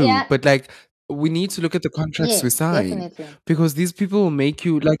 very true, yeah, but like we need to look at the contracts we yes, signed definitely. because these people will make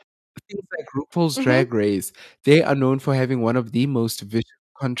you like things like RuPaul's Mm-hmm. Drag Race. They are known for having one of the most vicious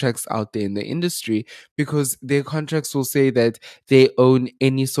contracts out there in the industry because their contracts will say that they own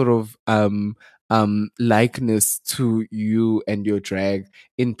any sort of likeness to you and your drag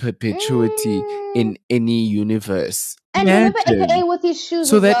in perpetuity in any universe. And remember Imagine. AKA with his shoes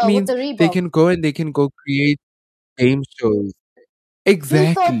So as that well, with means the they Reebok. can go create game shows. He thought,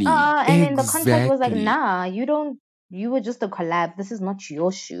 Exactly. and then the contract was like, Exactly. nah, you were just a collab. This is not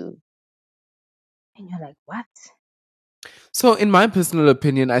your shoe. And you're like, what? So, in my personal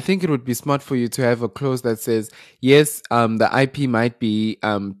opinion, I think it would be smart for you to have a clause that says, yes, the IP might be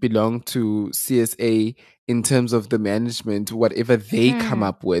belong to CSA in terms of the management, whatever they come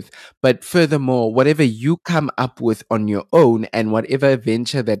up with. But furthermore, whatever you come up with on your own and whatever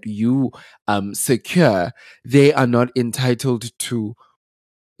venture that you secure, they are not entitled to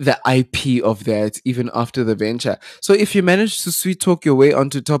the IP of that even after the venture. So, if you manage to sweet talk your way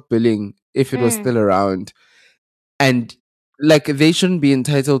onto top billing, if it was still around, and like they shouldn't be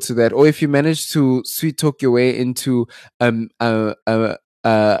entitled to that. Or if you manage to sweet talk your way into a Mac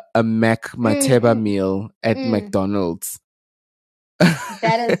Mateba meal at McDonald's,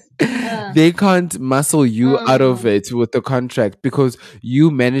 That is they can't muscle you out of it with the contract because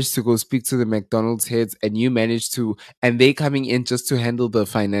you managed to go speak to the McDonald's heads and they coming in just to handle the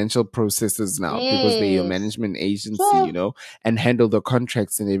financial processes now because they're your yes. management agency, True. and handle the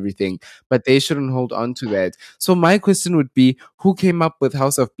contracts and everything. But they shouldn't hold on to that. So my question would be, who came up with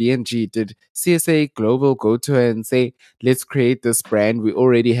House of B&G? Did CSA Global go to her and say, let's create this brand? We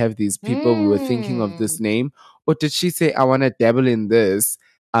already have these people. We were thinking of this name. Or did she say, I want to dabble in this?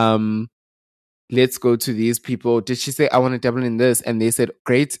 Let's go to these people. Did she say, I want to dabble in this? And they said,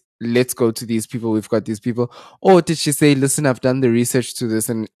 great, let's go to these people. We've got these people. Or did she say, listen, I've done the research to this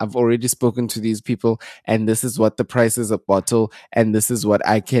and I've already spoken to these people and this is what the price is a bottle and this is what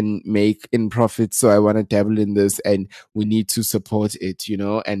I can make in profit. So I want to dabble in this and we need to support it,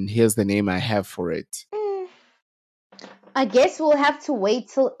 and here's the name I have for it. I guess we'll have to wait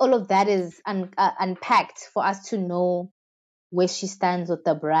till all of that is unpacked for us to know where she stands with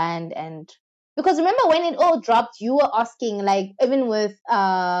the brand. And because remember when it all dropped, you were asking, like, even with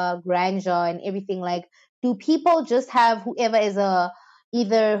grandeur and everything, like, do people just have whoever is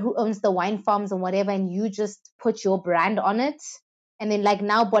either who owns the wine farms and whatever, and you just put your brand on it? And then like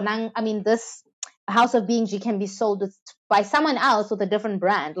now Bonang, I mean, this House of B&G can be sold by someone else with a different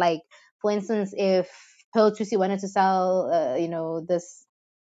brand. Like, for instance, if Pearl Tusi wanted to sell this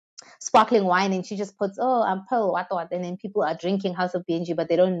sparkling wine and she just puts, oh, I'm Pearl, what, and then people are drinking House of B&G, but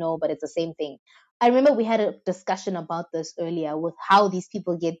they don't know, but it's the same thing. I remember we had a discussion about this earlier with how these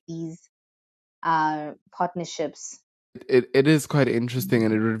people get these partnerships. It is quite interesting,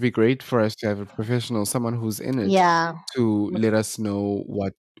 and it would be great for us to have a professional, someone who's in it, Yeah. to let us know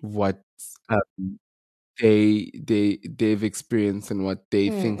what they've experienced and what they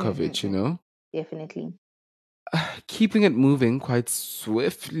think of it. Definitely. Keeping it moving quite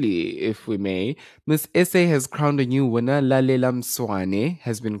swiftly, if we may, Miss SA has crowned a new winner. Lalela Mswane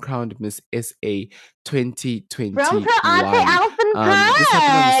has been crowned Miss SA 2021. From Pro Alphen This happened on the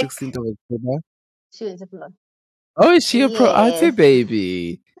Park. 16th of October. She went to Pro. Oh, is she a Pro Arte Yes.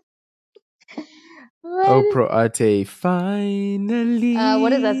 baby? Oh, What? Pro Arte, finally.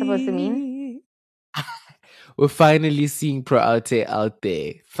 What is that supposed to mean? We're finally seeing Pro Arte out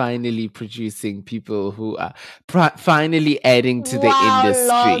there, finally producing people who are finally adding to the industry.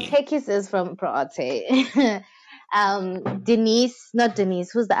 Lol, Tekis is from Pro Arte. Not Denise,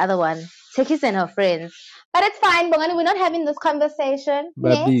 who's the other one? Tekis and her friends. But it's fine, Bongani, we're not having this conversation.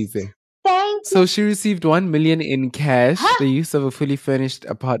 Babize. Next. Thank So you. she received 1 million in cash, the use of a fully furnished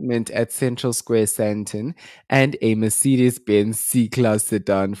apartment at Central Square, Sandton, and a Mercedes-Benz C-Class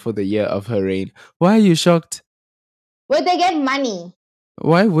sedan for the year of her reign. Why are you shocked? Where'd they get money?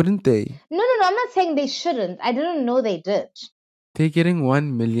 Why wouldn't they? No, I'm not saying they shouldn't. I didn't know they did. They're getting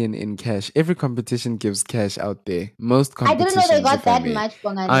 1 million in cash. Every competition gives cash out there. Most I didn't competitions, know they got if I that may. much,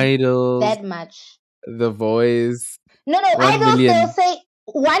 Bongani. Idols, That much. The Voice. No, 1 idols, million. they'll say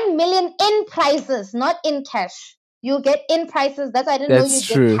 1 million in prizes, not in cash. You get in prices. That's why I didn't know you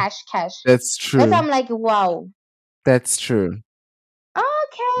true. get cash. That's true. That's why I'm like, wow. That's true.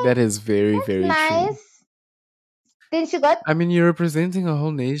 Okay. That is very, That's very nice. true. Then she got I mean, you're representing a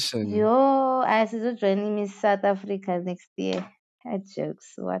whole nation. yo, I see joining Miss South Africa next year.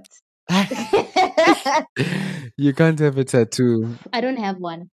 Jokes. What? You can't have a tattoo. I don't have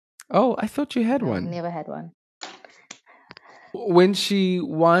one. Oh, I thought you had No, one. never had one. When she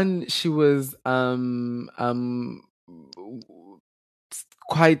won, she was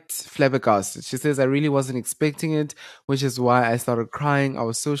quite flabbergasted. She says, I really wasn't expecting it, which is why I started crying. I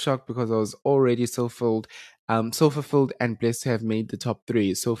was so shocked because I was already so filled so fulfilled and blessed to have made the top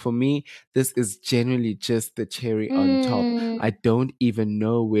 3. So for me, this is genuinely just the cherry on top. I don't even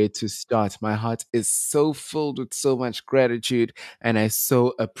know where to start. My heart is so filled with so much gratitude, and I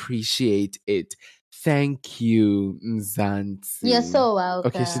so appreciate it. Thank you, Mzansi. You're so welcome.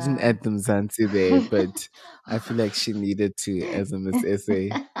 Okay, she didn't add the Mzansi there, but I feel like she needed to as a Miss Essay.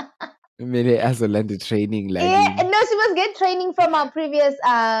 Maybe as a London training, like. Yeah, no, she was get training from our previous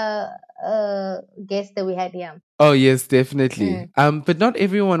guest that we had here. Oh yes, definitely. But not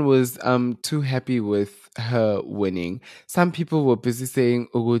everyone was too happy with her winning. Some people were busy saying,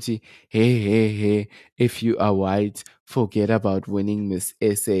 "Oguchi, hey, if you are white, forget about winning Miss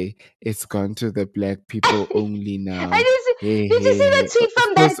SA. It's gone to the black people only now." Did you see the tweet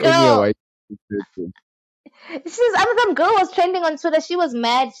from that Only a girl? white person. Some girl was trending on Twitter. She was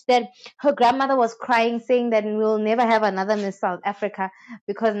mad that her grandmother was crying, saying that we'll never have another Miss South Africa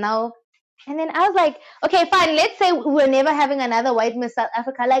because now. And then I was like, okay, fine. Let's say we're never having another white Miss South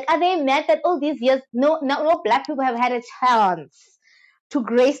Africa. Like, are they mad that all these years no black people have had a chance to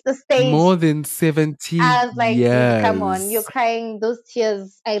grace the stage? More than 70 I was like, years. come on, you're crying. Those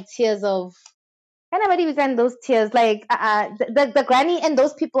tears are tears of. Can nobody even those tears? Like, the granny and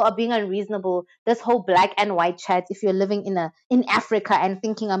those people are being unreasonable. This whole black and white chat. If you're living in Africa and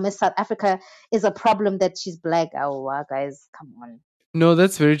thinking a Miss South Africa is a problem that she's black, oh wow, guys, come on. No,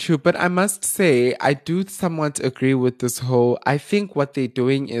 that's very true. But I must say, I do somewhat agree with this whole. I think what they're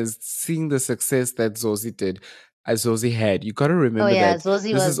doing is seeing the success that Zosie did, as Zosie had. You got to remember that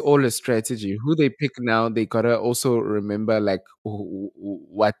Zosie this was is all a strategy. Who they pick now, they got to also remember like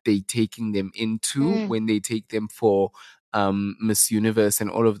what they taking them into when they take them for Miss Universe and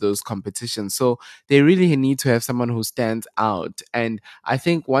all of those competitions. So they really need to have someone who stands out. And I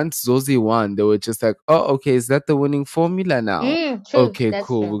think once Zosie won, they were just like, oh, okay, is that the winning formula now? true. Okay, That's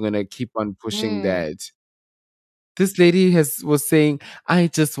cool. true. We're gonna keep on pushing that. This lady was saying, I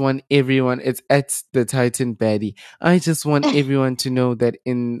just want everyone, it's at the Titan baddie. I just want everyone to know that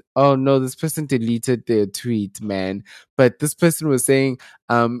oh no, this person deleted their tweet, man. But this person was saying,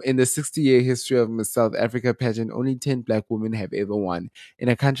 in the 60-year history of Miss South Africa pageant, only 10 black women have ever won. In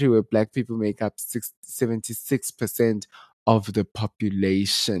a country where black people make up 76% of the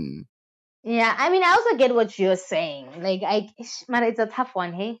population. Yeah, I mean, I also get what you're saying. Like, man, it's a tough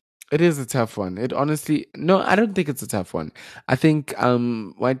one, hey? It is a tough one. It honestly, no, I don't think it's a tough one. I think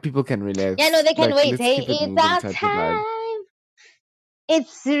white people can relax. Yeah, no, they can like, wait. Let's Hey, keep it it's moving our type of vibe. time.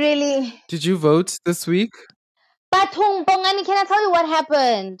 It's really. Did you vote this week? But Bongani, can I tell you what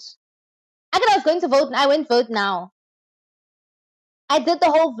happened? I thought I was going to vote and I went vote now. I did the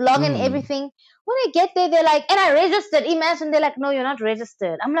whole vlog and everything. When I get there, they're like, and I registered. Imagine they're like, no, you're not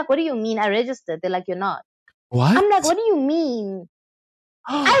registered. I'm like, what do you mean I registered? They're like, you're not. What? I'm like, what do you mean?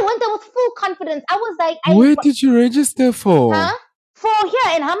 I went there with full confidence. I was like, where did you register for? Huh? For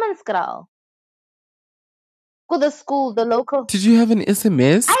here in Hammanskraal. Go the school, the local. Did you have an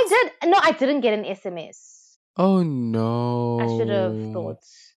SMS? I did. No, I didn't get an SMS. Oh no. I should have thought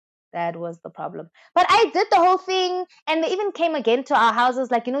that was the problem. But I did the whole thing, and they even came again to our houses,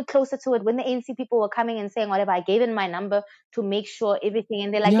 like, closer to it when the ANC people were coming and saying whatever. I gave in my number to make sure everything,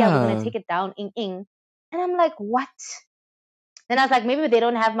 and they're like, yeah, we're going to take it down, ing. And I'm like, what? Then I was like, maybe they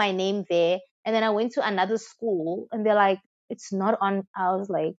don't have my name there. And then I went to another school, and they're like, it's not on. I was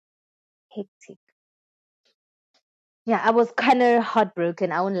like, hectic. Yeah, I was kind of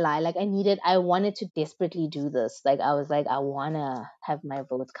heartbroken. I won't lie. Like, I wanted to desperately do this. Like, I was like, I want to have my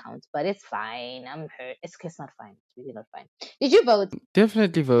vote count, but it's fine. I'm hurt. It's not fine. It's really not fine. Did you vote?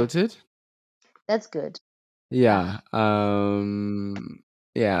 Definitely voted. That's good. Yeah.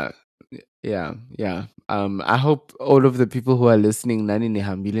 Yeah. I hope all of the people who are listening, nani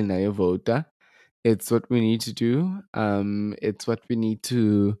nihambile na yo vota. It's what we need to do. It's what we need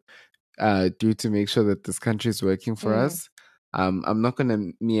to do to make sure that this country is working for us. I'm not going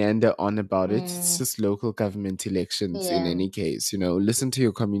to meander on about it. It's just local government elections in any case. Listen to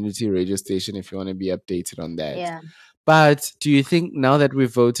your community radio station if you want to be updated on that. Yeah. But do you think now that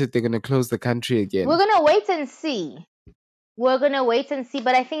we've voted, they're going to close the country again? We're going to wait and see.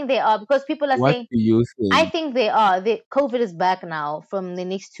 But I think they are, because people are What saying. Do you think? I think they are. COVID is back now from the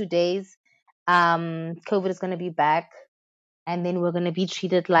next 2 days. COVID is going to be back. And then we're going to be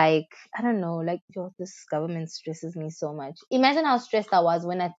treated like, I don't know, like, this government stresses me so much. Imagine how stressed I was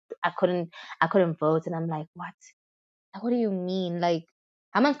when I couldn't vote. And I'm like, what? Like, what do you mean? Like,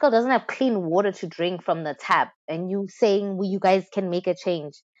 Hammanskraal doesn't have clean water to drink from the tap. And you saying, well, you guys can make a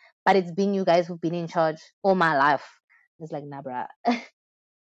change. But it's been you guys who've been in charge all my life. It's like, nah, bruh. I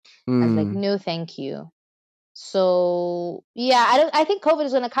was like, no, thank you. So yeah, I think COVID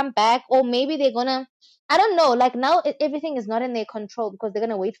is gonna come back, or maybe they're gonna. I don't know. Like now, everything is not in their control because they're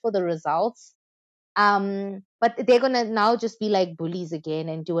gonna wait for the results. But they're gonna now just be like bullies again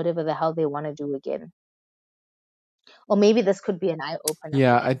and do whatever the hell they want to do again. Or maybe this could be an eye opener for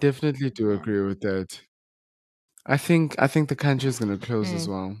Yeah, I them. definitely do Yeah. agree with that. I think the country is gonna close as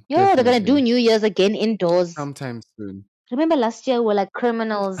well. Yo, they're gonna do Definitely. New Year's again indoors. Sometime soon. Remember last year we're like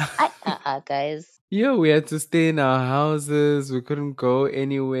criminals. Guys. Yeah, we had to stay in our houses. We couldn't go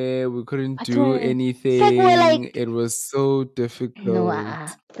anywhere. We couldn't do It's like we're anything. like It was so difficult.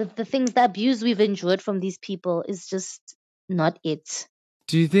 the things, the abuse we've endured from these people is just not it.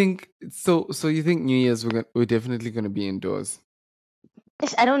 Do you think so? So you think New Year's we're definitely gonna be indoors?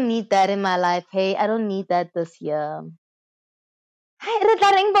 I don't need that in my life. Hey, I don't need that this year.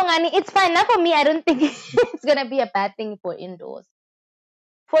 It's fine. Not for me. I don't think it's gonna be a bad thing for indoors.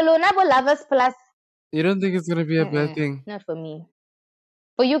 For Luna, Lovers Plus. You don't think it's gonna be a bad thing? Not for me.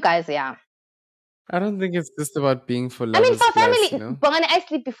 For you guys, yeah. I don't think it's just about being for I mean, lovers for plus, family, you know? Bongani, I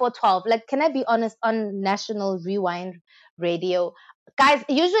sleep before 12. Like, can I be honest, on National Rewind Radio? Guys,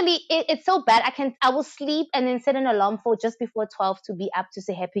 usually it's so bad. I will sleep and then set an alarm for just before 12 to be up to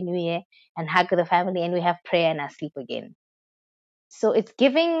say Happy New Year and hug the family, and we have prayer and I sleep again. So it's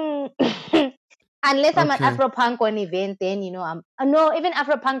giving, unless I'm at Okay. Afropunk or an event, then, no, even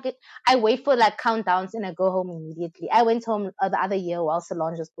Afropunk, I wait for like countdowns and I go home immediately. I went home the other year while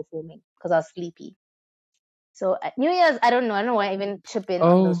Solange was performing because I was sleepy. So New Year's, I don't know. I don't want to even chip in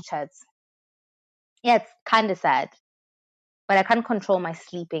on those chats. Yeah, it's kind of sad, but I can't control my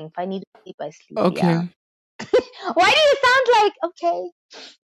sleeping. If I need to sleep, I sleep. Okay. Yeah. Why do you sound like okay?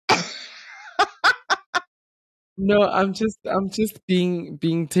 No, I'm just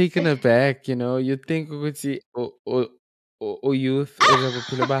being taken aback, you know. You think ukuthi or youth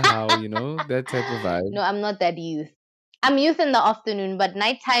how, you know, that type of vibe. No, I'm not that youth. I'm youth in the afternoon, but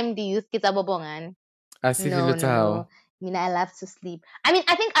nighttime the youth gets abobongan. No. I mean, I love to sleep. I mean,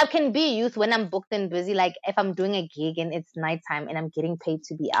 I think I can be youth when I'm booked and busy. Like if I'm doing a gig and it's nighttime and I'm getting paid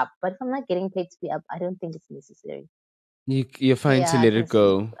to be up. But if I'm not getting paid to be up, I don't think it's necessary. You're fine to let it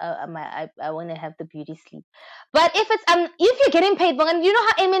go. I want to have the beauty sleep. But if you're getting paid, you know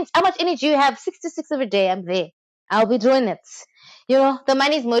how much energy you have. 6 to 6 every day. I'm there. I'll be doing it. You know, the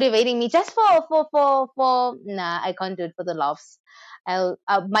money's motivating me just for nah, I can't do it for the laughs.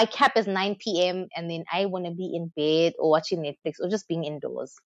 My cap is 9 p.m. and then I want to be in bed or watching Netflix or just being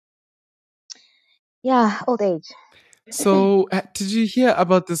indoors. Yeah, old age. So, did you hear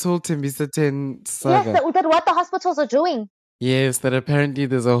about this whole Tembisa 10 saga? Yes, that what the hospitals are doing. Yes, that apparently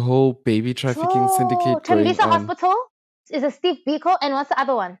there's a whole baby trafficking syndicate going Tembisa on. Hospital is a Steve Biko, and what's the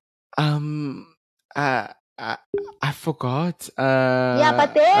other one? I forgot. Yeah,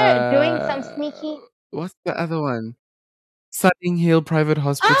 but they're doing some sneaky. What's the other one? Sunninghill Hill Private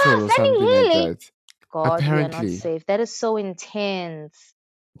Hospital or something like that. God, apparently, we are not safe. That is so intense.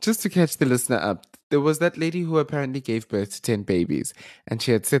 Just to catch the listener up, there was that lady who apparently gave birth to 10 babies, and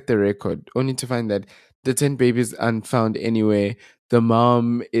she had set the record, only to find that the 10 babies aren't found anywhere. The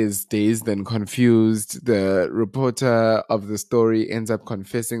mom is dazed and confused. The reporter of the story ends up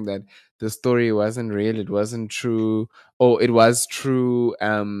confessing that the story wasn't real, it wasn't true, or it was true,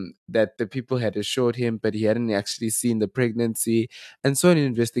 that the people had assured him, but he hadn't actually seen the pregnancy. And so an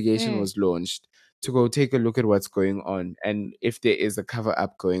investigation was launched to go take a look at what's going on and if there is a cover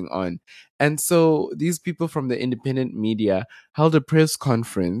up going on. And so these people from the independent media held a press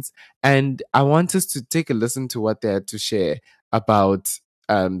conference, and I want us to take a listen to what they had to share about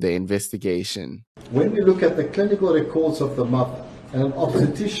the investigation. When we look at the clinical records of the mother, and an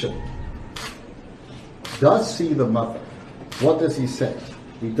obstetrician does see the mother, what does he say?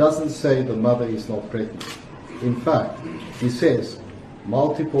 He doesn't say the mother is not pregnant. In fact, he says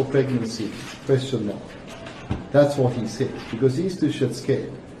multiple pregnancy, question mark. That's what he said, because he's too shit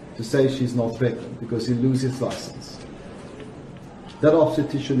scared to say she's not pregnant because he loses his license. That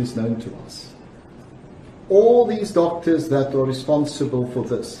obstetrician is known to us. All these doctors that are responsible for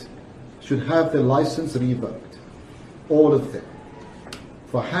this should have their license revoked, all of them,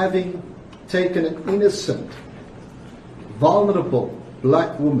 for having taken an innocent, vulnerable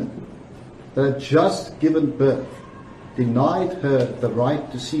black woman that had just given birth, denied her the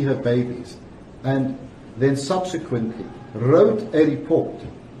right to see her babies, and then subsequently wrote a report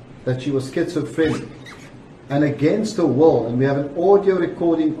that she was schizophrenic and against her will, and we have an audio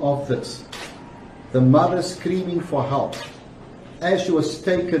recording of this, the mother screaming for help as she was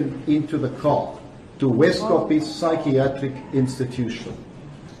taken into the car to Westcoppy's psychiatric institution.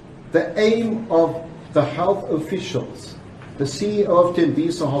 The aim of the health officials, the CEO of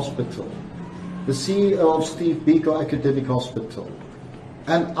Tembisa Hospital, the CEO of Steve Biko Academic Hospital,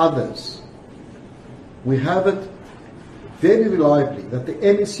 and others. We have it very reliably that the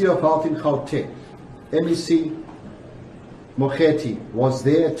MEC of Health in Gauteng, MEC Mogeti, was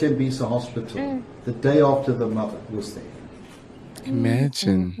there at Tembisa Hospital the day after the mother was there.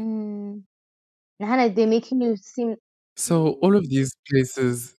 Imagine. Nahana, they're making you seem. So all of these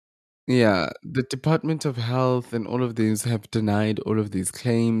places, yeah, the Department of Health and all of these have denied all of these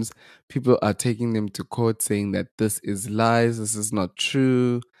claims. People are taking them to court saying that this is lies, this is not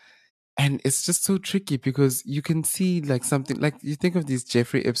true. And it's just so tricky because you can see like something like you think of these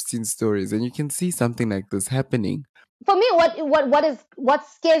Jeffrey Epstein stories and you can see something like this happening. For me, what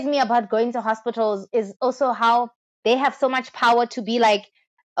scares me about going to hospitals is also how they have so much power to be like,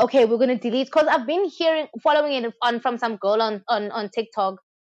 okay, we're gonna delete. Because I've been following it on from some girl on TikTok,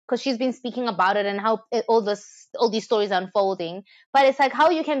 because she's been speaking about it and how all these stories are unfolding. But it's like how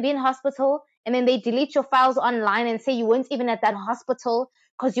you can be in hospital and then they delete your files online and say you weren't even at that hospital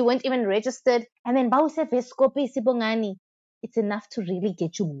because you weren't even registered. And then it's enough to really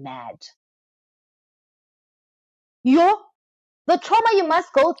get you mad. The trauma you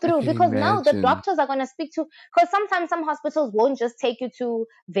must go through, because now the doctors are going to speak to, because sometimes some hospitals won't just take you to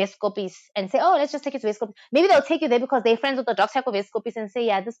Vescopis and say, oh, let's just take you to Vescopis. Maybe they'll take you there because they're friends with the doctor at Vescopis and say,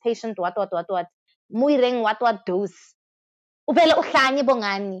 yeah, this patient, what, muireng, what dose. Uvele uhlanye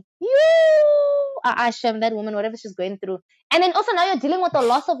bongani. Shem, that woman, whatever she's going through. And then also now you're dealing with the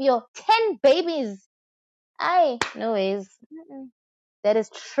loss of your 10 babies. No ways. That is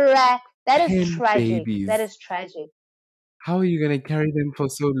tragic. Babies. That is tragic. How are you going to carry them for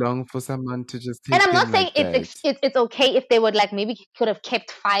so long for someone to just take them? And I'm not saying like it's okay if they would like maybe could have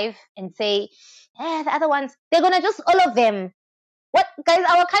kept 5 and say, the other ones, they're going to just all of them. What, guys,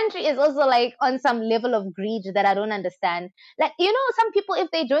 our country is also like on some level of greed that I don't understand. Like, some people,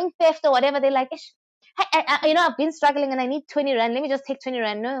 if they're doing theft or whatever, they're like, I've been struggling and I need 20 rand. Let me just take 20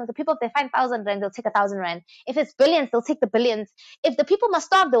 rand. No, the people, if they find 1,000 rand, they'll take 1,000 rand. If it's billions, they'll take the billions. If the people must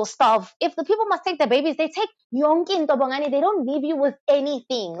starve, they'll starve. If the people must take their babies, they take yonki tobongani. They don't leave you with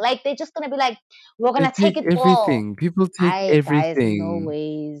anything. Like, they're just going to be like, we're going to take it everything. all. People take everything. Guys, no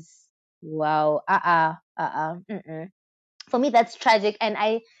ways. Wow. For me, that's tragic, and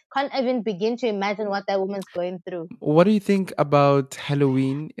I can't even begin to imagine what that woman's going through. What do you think about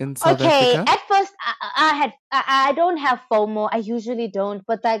Halloween in South Africa? At first, I don't have FOMO. I usually don't,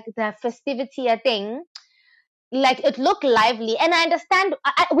 but like the festivity, I think, like it looked lively, and I understand.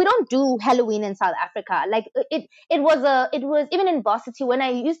 We don't do Halloween in South Africa. Like it was even in varsity when I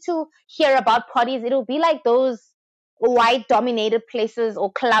used to hear about parties. It would be like those white dominated places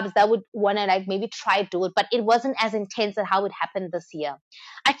or clubs that would want to like maybe try do it, but it wasn't as intense as how it happened this year.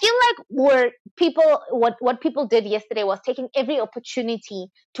 I feel like what people did yesterday was taking every opportunity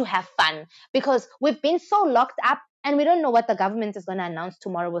to have fun, because we've been so locked up and we don't know what the government is going to announce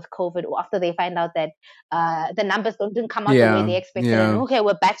tomorrow with COVID, or after they find out that the numbers didn't come out the way they expected. And okay,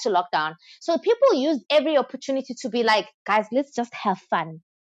 we're back to lockdown. So people used every opportunity to be like, guys, let's just have fun.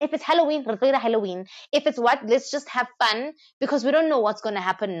 If it's Halloween, Halloween. If it's what, let's just have fun, because we don't know what's going to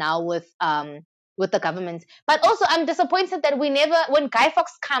happen now with the government. But also, I'm disappointed that when Guy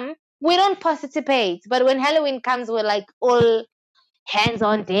Fawkes come, we don't participate. But when Halloween comes, we're like all hands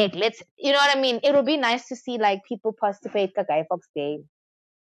on deck. You know what I mean? It would be nice to see like people participate in Guy Fawkes Day.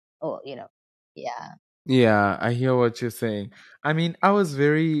 Or, yeah. Yeah, I hear what you're saying. I mean, I was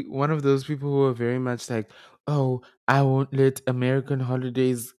one of those people who were very much like, oh, I won't let American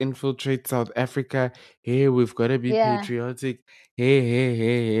holidays infiltrate South Africa. Hey, we've got to be patriotic.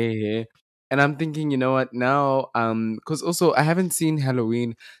 Hey. And I'm thinking, you know what, now, because also I haven't seen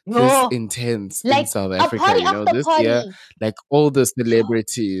Halloween this intense in South Africa. This year, like all the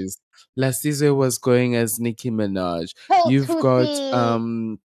celebrities. Lasizwe was going as Nicki Minaj. You've got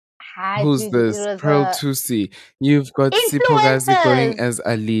who's this? Pearl Tusi. You've got Sipogazi going as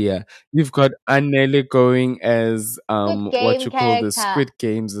Aliyah. You've got Anele going as what you call the Squid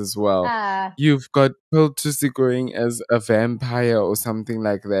Games as well. You've got Pearl Tusi going as a vampire or something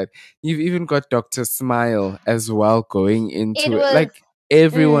like that. You've even got Dr. Smile as well going into it. Like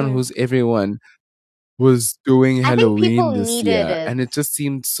everyone who's everyone was doing Halloween this year, and it just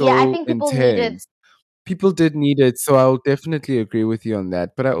seemed so intense. People did need it, so I'll definitely agree with you on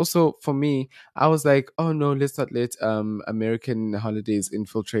that. But I also, for me, I was like, oh no, let's not let American holidays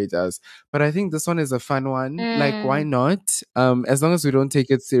infiltrate us. But I think this one is a fun one. Like, why not? As long as we don't take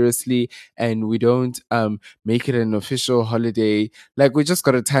it seriously and we don't make it an official holiday, like we just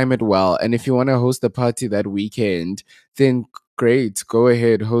gotta time it well. And if you want to host a party that weekend, then great, go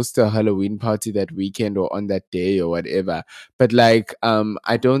ahead, host a Halloween party that weekend or on that day or whatever. But like,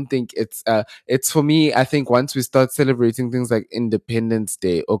 I don't think it's for me. I think once we start celebrating things like Independence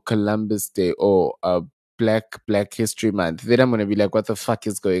Day or Columbus Day or Black History Month, then I'm gonna be like, what the fuck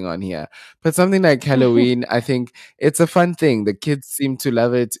is going on here? But something like Halloween, I think it's a fun thing. The kids seem to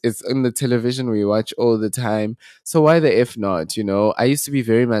love it. It's on the television we watch all the time. So why the if not? You know, I used to be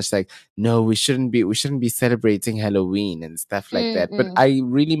very much like, no, we shouldn't be celebrating Halloween and stuff like that. But I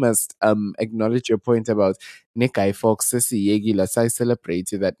really must acknowledge your point about Nikai Fox Sissy Yegi Lasai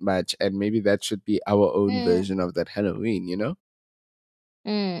celebrated that much, and maybe that should be our own version of that Halloween, you know?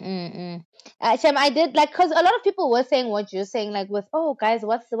 Shem, I did like because a lot of people were saying what you're saying, like with oh guys,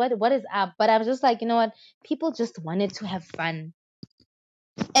 what is up? But I was just like, you know what? People just wanted to have fun.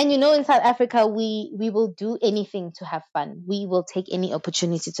 And you know, in South Africa, we will do anything to have fun. We will take any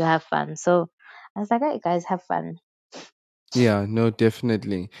opportunity to have fun. So I was like, all right, guys, have fun. Yeah, no,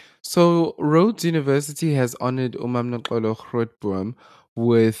 definitely. So Rhodes University has honored Umamnokolo Grootboom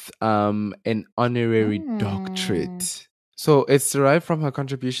with an honorary doctorate. So it's derived from her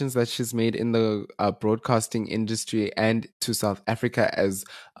contributions that she's made in the broadcasting industry and to South Africa as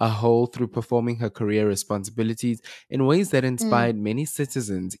a whole through performing her career responsibilities in ways that inspired many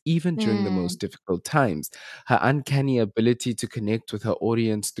citizens, even during the most difficult times. Her uncanny ability to connect with her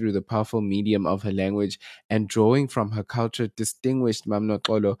audience through the powerful medium of her language and drawing from her culture distinguished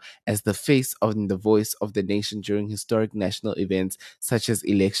Mamnokolo as the face and the voice of the nation during historic national events such as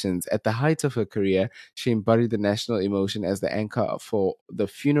elections. At the height of her career, she embodied the national emotion as the anchor for the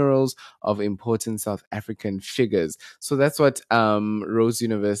funerals of important South African figures. So that's what Rose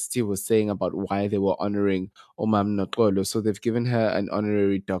University was saying about why they were honoring Omam Nokolo. So they've given her an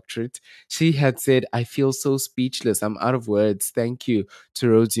honorary doctorate. She had said, I feel so speechless. I'm out of words. Thank you to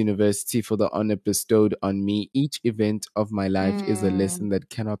Rhodes University for the honor bestowed on me. Each event of my life is a lesson that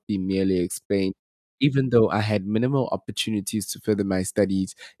cannot be merely explained. Even though I had minimal opportunities to further my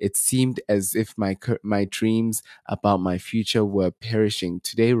studies, it seemed as if my dreams about my future were perishing.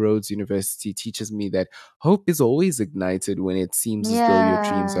 Today, Rhodes University teaches me that hope is always ignited when it seems as though your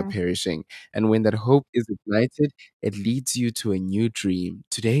dreams are Yeah. perishing. And when that hope is ignited, it leads you to a new dream.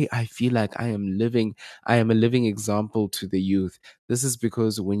 Today, I feel like I am a living example to the youth. This is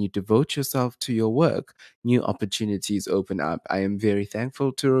because when you devote yourself to your work, new opportunities open up. I am very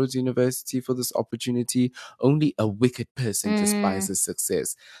thankful to Rhodes University for this opportunity. Only a wicked person despises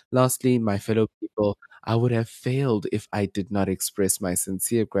success. Lastly, my fellow people, I would have failed if I did not express my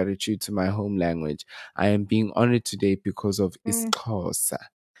sincere gratitude to my home language. I am being honored today because of isiXhosa,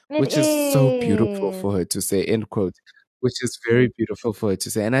 It which is so beautiful is. for her to say, end quote, which is very beautiful for her to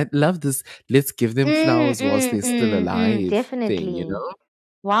say. And I love this, let's give them flowers whilst they're still alive thing, you Definitely. know?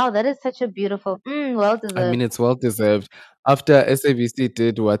 Wow, that is such a beautiful, well I mean, deserved. it's well deserved. After SABC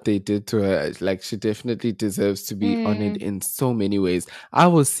did what they did to her, like she definitely deserves to be honored in so many ways. I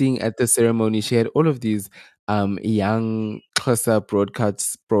was seeing at the ceremony, she had all of these young Xhosa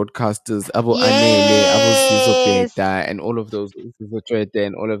broadcasters, Abo Anele, Abo Sizo Yes. Beta, and all of those Sizo Tshwete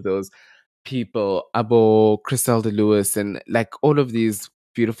and all of those people, Abo Criselda Lewis, and like all of these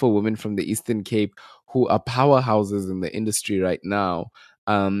beautiful women from the Eastern Cape who are powerhouses in the industry right now.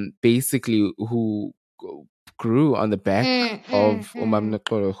 Basically, who grew on the back of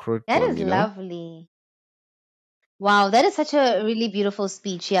Umamnokolo That Grootboom, is you know? lovely. Wow, that is such a really beautiful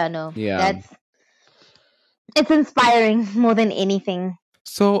speech. Yeah, no, Yeah. it's inspiring more than anything.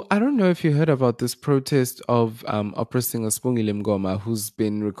 So I don't know if you heard about this protest of opera singer Spungile Mngoma, who's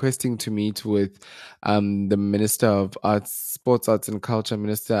been requesting to meet with the Minister of Arts, Sports, Arts and Culture,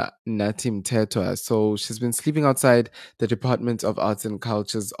 Minister Natim Tetwa. So she's been sleeping outside the Department of Arts and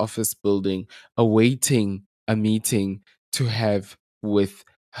Culture's office building, awaiting a meeting to have with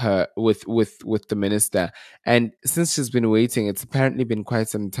her with the minister. And since she's been waiting, it's apparently been quite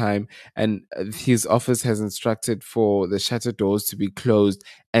some time, and his office has instructed for the shutter doors to be closed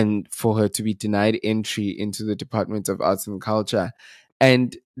and for her to be denied entry into the Department of Arts and Culture.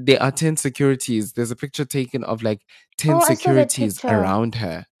 And there are 10 securities. There's a picture taken of like 10 Oh, I saw that securities picture. around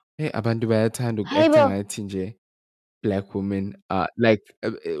her. Hey, abantu bayathanda uku-acta Haibo. ngathi nje black women like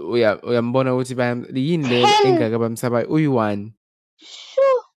uyambona ukuthi yini le 10. engaka bamsabayo uyi-one.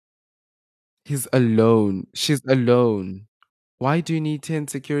 Shoo. He's alone. She's alone. Why do you need 10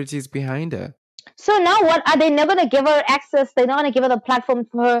 securities behind her? So now what? Are they never going to give her access? They're not going to give her the platform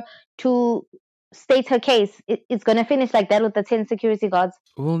for her to state her case. It's going to finish like that with the 10 security guards.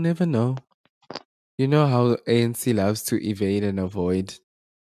 We'll never know. You know how ANC loves to evade and avoid.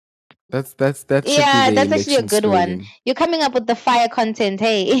 That should be Yeah, the that's actually a election good one. slogan. You're coming up with the fire content,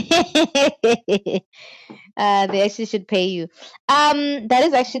 hey. They actually should pay you. That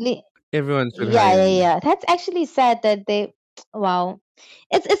is actually Everyone should yeah, hire yeah, me. yeah. That's actually sad that they wow.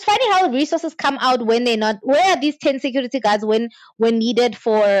 It's funny how resources come out when they're not. Where are these 10 security guards when needed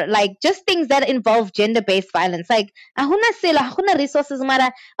for like just things that involve gender based violence? Like ahuna sila, ahuna resources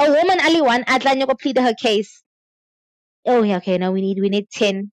mara a woman only one atla go plead her case. Oh yeah, okay, now we need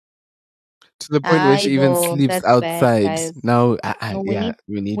 10. To the point where she even Aibo, sleeps that's bad, outside. guys. Now, No, yeah,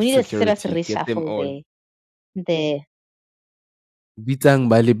 we need we need a serious security. Get them reshuffle all. there. There. Bitang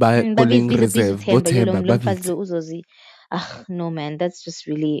bali ba Babis polling biza biza reserve. Themba, yilo Bothemba mlumfazi babit. lo uzozi. Ah, no man, that's just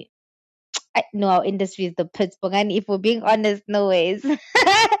really no, our industry is the pits. Bongani, if we're being honest, no ways.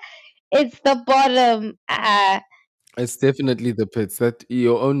 It's the bottom. It's definitely the pits that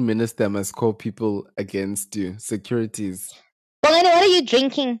your own minister must call people against you. Securities. Bongani, what are you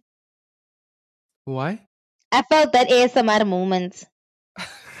drinking? Why? I felt that ASMR moment.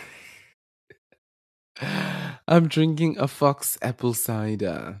 I'm drinking a Fox apple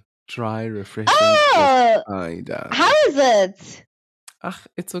cider. Dry, refreshing Oh, cider. how is it?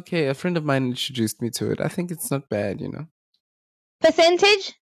 It's okay. A friend of mine introduced me to it. I think it's not bad,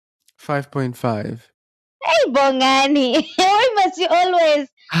 Percentage? 5.5. Hey, Bongani, why must you always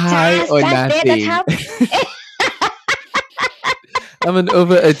High just or there the nothing. top? I'm an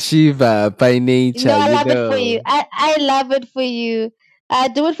overachiever by nature, No, I love it for you. I love it for you.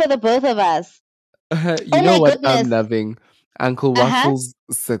 Do it for the both of us. You Oh know my what I'm goodness. loving? Uncle Uh-huh. Waffle's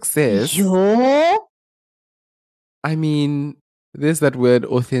success. Yo. I mean, there's that word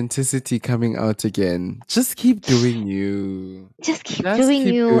authenticity coming out again. Just keep doing you. Just keep Just doing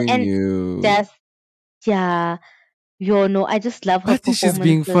keep you doing and you. just yeah. Yo, no, I just love her But she's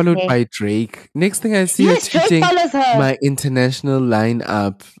being performances. followed Hey. by Drake. Next thing I see her Yes, Drake tweeting follows her. my international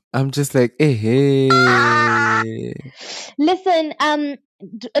lineup. I'm just like, hey. Listen,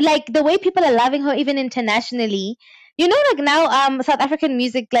 like the way people are loving her even internationally. You know, like now, South African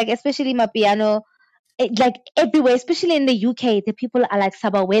music, like especially Mapiano, like everywhere, especially in the UK, the people are like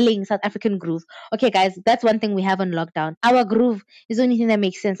sabawelling South African groove. Okay, guys, that's one thing we have on lockdown. Our groove is the only thing that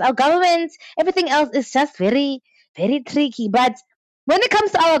makes sense. Our government, everything else is just very, very tricky. But when it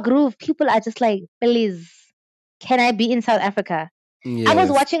comes to our groove, people are just like, please, can I be in South Africa? I was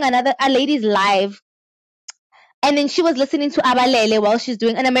Yes. watching a lady's live, and then she was listening to Abalele while she's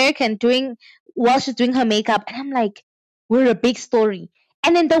doing while she's doing her makeup, and I'm like, we're a big story.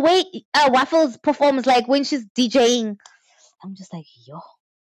 And then the way Waffles performs, like when she's DJing, I'm just like, yo,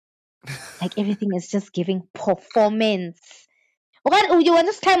 like everything is just giving performance. You want to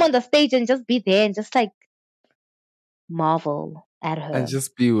just climb on the stage and just be there and just like marvel at her. And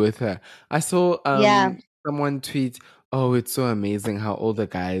just be with her. I saw Yeah. someone tweet, "Oh, it's so amazing how all the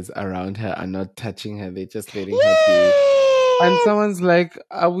guys around her are not touching her; they're just letting her be." And Yes! someone's like,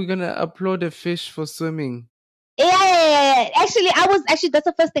 "Are we gonna applaud a fish for swimming?" Yeah. Actually, that's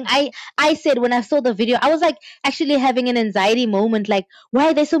the first thing I said when I saw the video. I was like actually having an anxiety moment, like why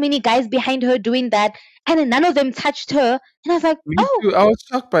are there so many guys behind her doing that, and then none of them touched her, and I was like, Me oh, too. I was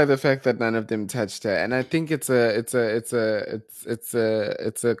shocked by the fact that none of them touched her, and I think it's a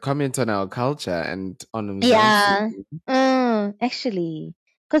comment on our culture and on Mzansi. yeah, actually,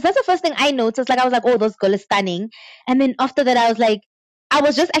 because that's the first thing I noticed. Like I was like, oh, those girl is stunning, and then after that, I was like. I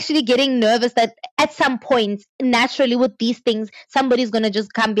was just actually getting nervous that at some point, naturally with these things, somebody's gonna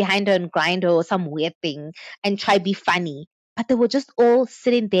just come behind her and grind her or some weird thing and try be funny. But they were just all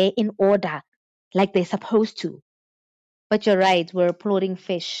sitting there in order, like they're supposed to. But you're right, we're applauding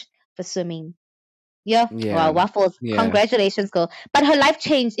fish for swimming. Yeah, Yeah, wow, Waffles, yeah. congratulations, girl. But her life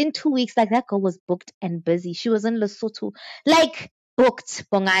changed in 2 weeks. Like that girl was booked and busy. She was in Lesotho, like booked,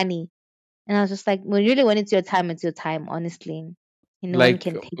 Bongani. And I was just like, really, when it's your time, honestly. No one Like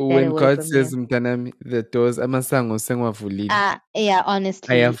can take that when away God from you. says, "Mtanami, the doors amasango sengwavulile." Yeah,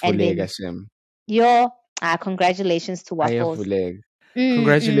 honestly. And Ayavuleka, then Shem. congratulations to Waffles. Ayavuleka. Mm, mm, mm.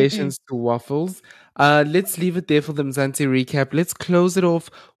 Congratulations to Waffles. Let's leave it there for the Mzansi recap. Let's close it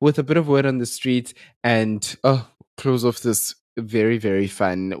off with a bit of word on the street and close off this very, very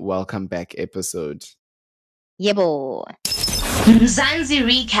fun welcome back episode. Yebo. Mzansi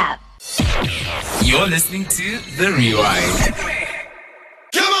recap. You're listening to The Rewind.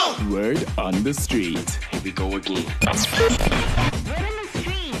 Come on! Word on the street. Here we go again.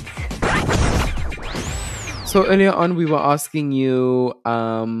 So earlier on, we were asking you,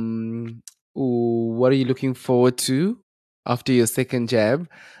 what are you looking forward to after your second jab?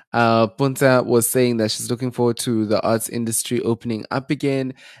 Punta was saying that she's looking forward to the arts industry opening up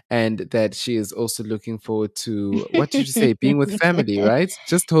again, and that she is also looking forward to, what did you say, being with family, right?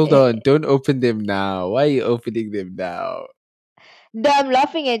 Just hold on. Don't open them now. Why are you opening them now? No, I'm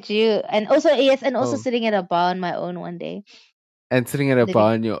laughing at you. And also, yes, and also Oh. sitting at a bar on my own one day. And sitting at a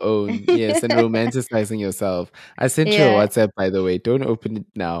bar Living. on your own, yes, and romanticizing yourself. I sent you a Yeah. WhatsApp, by the way. Don't open it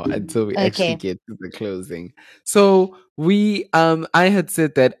now until we actually Okay. get to the closing. So I had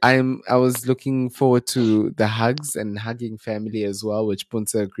said that I was looking forward to the hugs and hugging family as well, which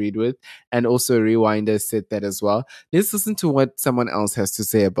Punta agreed with, and also Rewinder said that as well. Let's listen to what someone else has to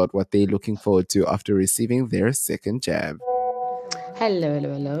say about what they're looking forward to after receiving their second jab. Hello.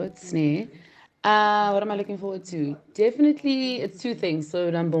 It's Sneh. What am I looking forward to? Definitely, it's two things.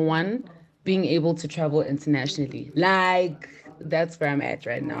 So, number one, being able to travel internationally. Like, that's where I'm at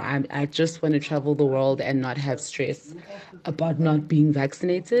right now. I just want to travel the world and not have stress about not being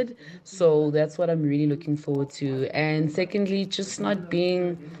vaccinated. So, that's what I'm really looking forward to. And secondly, just not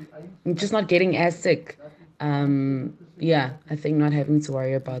getting as sick. Yeah, I think not having to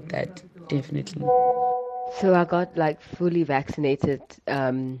worry about that. Definitely. So I got like fully vaccinated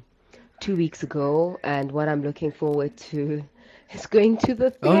 2 weeks ago, and what I'm looking forward to is going to the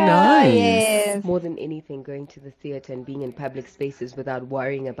Oh, theater. nice. Yes. More than anything, going to the theater and being in public spaces without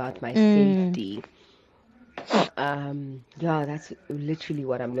worrying about my Mm. safety. Yeah, that's literally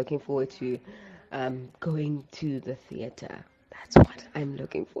what I'm looking forward to. Going to the theater. That's what I'm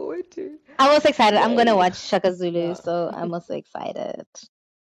looking forward to. I'm also excited. I'm gonna Yay. watch Shaka Zulu, so I'm also excited.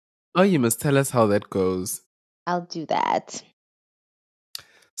 Oh, you must tell us how that goes. I'll do that.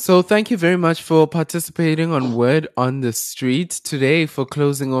 So thank you very much for participating on Word on the Street today. For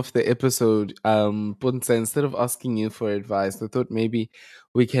closing off the episode, Punsa, instead of asking you for advice, I thought maybe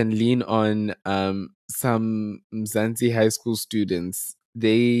we can lean on some Mzansi high school students.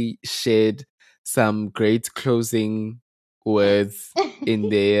 They shared some great closing words in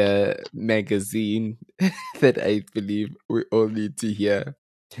their magazine that I believe we all need to hear.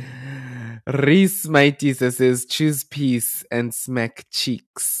 Reese Mighty says, choose peace and smack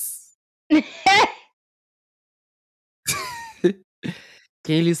cheeks.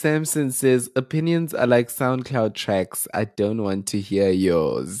 Kaylee Sampson says, opinions are like SoundCloud tracks. I don't want to hear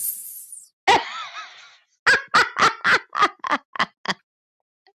yours.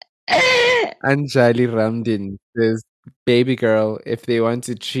 Anjali Ramdin says, baby girl, if they want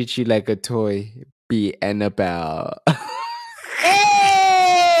to treat you like a toy, be Annabelle.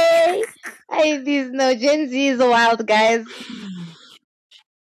 Hey! These no Gen Z is wild, guys.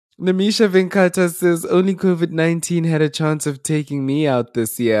 Namisha Venkata says, only COVID-19 had a chance of taking me out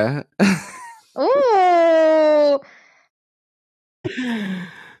this year. Ooh.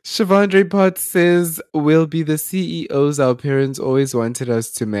 Shavandre Potts says, we'll be the CEOs our parents always wanted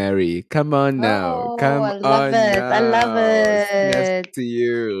us to marry. Come on now. Oh, Come I love on it. now. I love Snaps it. to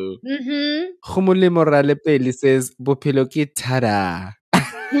you. Mm-hmm. Khumule Morale Pele says, Bophelo ke tada.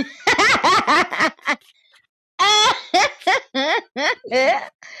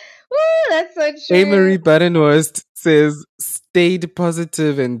 Ooh, that's so true. Amory Buttonhurst says, stayed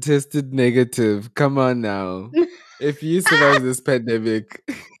positive and tested negative. Come on now. If you survive this pandemic.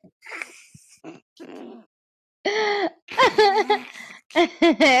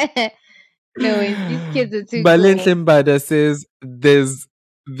 No, these kids are too Balenhle cool. Mbada says, there's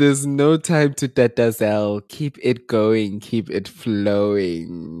no time to tatazel. Keep it going. Keep it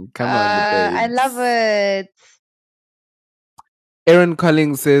flowing. Come on, I love babes. it. Aaron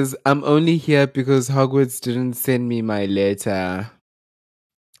Collins says, I'm only here because Hogwarts didn't send me my letter.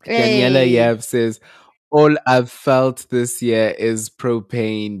 Daniela Hey. Yav says, all I've felt this year is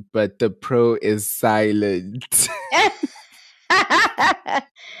propane, but the pro is silent.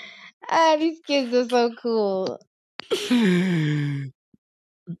 These kids are so cool.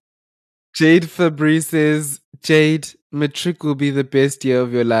 Jade Fabrice says, Jade, matric will be the best year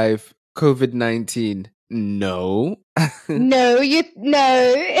of your life. COVID-19. No. No.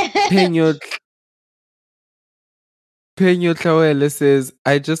 Penyo Tlawele says,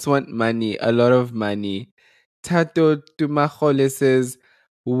 I just want money, a lot of money. Tato Tumahole says,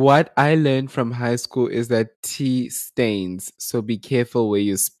 what I learned from high school is that tea stains, so be careful where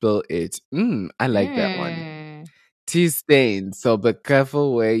you spill it. I like that one. Tea stains, so be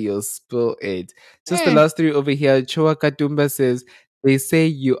careful where you spill it. Just the last three over here. Choa Katumba says, they say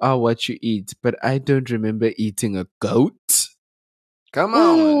you are what you eat, but I don't remember eating a goat. Come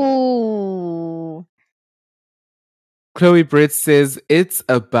on. Ooh. Chloe Britt says, it's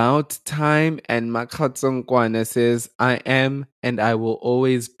about time. And Makatsongkwana says, I am and I will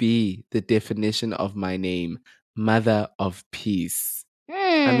always be the definition of my name, Mother of Peace.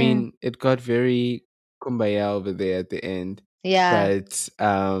 I mean, it got very kumbaya over there at the end. Yeah. But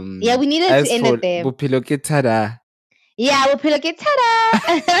Yeah, we needed as to end for it there. Bophelo ke tada, Yeah, we'll be like,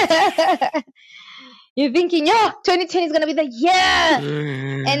 ta-da! You're thinking, 2020 is gonna be the year,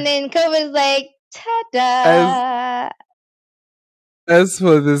 and then COVID's like, ta-da! as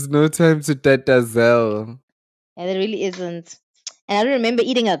for there's no time to tatazel. And there really isn't. And I don't remember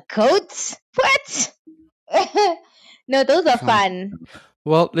eating a goat. What? No, those are fun.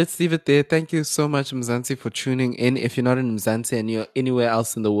 Well, let's leave it there. Thank you so much, Mzansi, for tuning in. If you're not in Mzansi and you're anywhere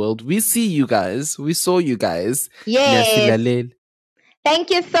else in the world, we see you guys. We saw you guys. Yes. Niyasilalela. Thank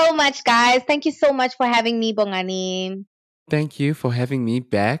you so much, guys. Thank you so much for having me, Bongani. Thank you for having me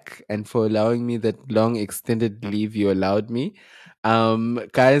back and for allowing me that long extended leave you allowed me.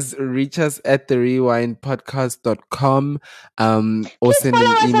 Guys, reach us at therewindpodcast.com. Or Please send follow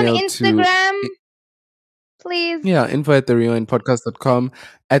an us email on Instagram. Please. Yeah, info at therewindpodcast.com,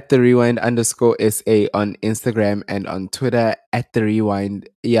 at therewind_SA on Instagram and on Twitter at therrewind.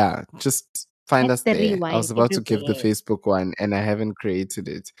 Yeah, just find At us The there. I Rewind was about to give the everywhere. Facebook one and I haven't created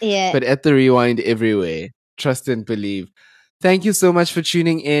it. Yeah. But at the rewind everywhere. Trust and believe. Thank you so much for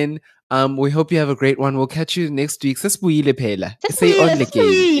tuning in. We hope you have a great one. We'll catch you next week. Sasibuyile phela. Say on the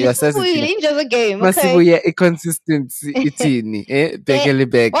game. Sasibuyile, enjoy the game. Okay. Masibuye consistency itini. Bekele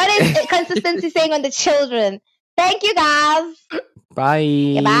back. What is consistency saying on the children? Thank you, guys.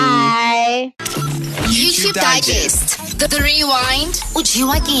 Bye. Bye. YouTube Digest. The Rewind.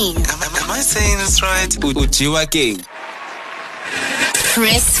 Ujiwa King. Am I saying this right? Ujiwa King.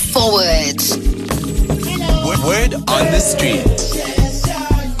 Press forward. Word on the street.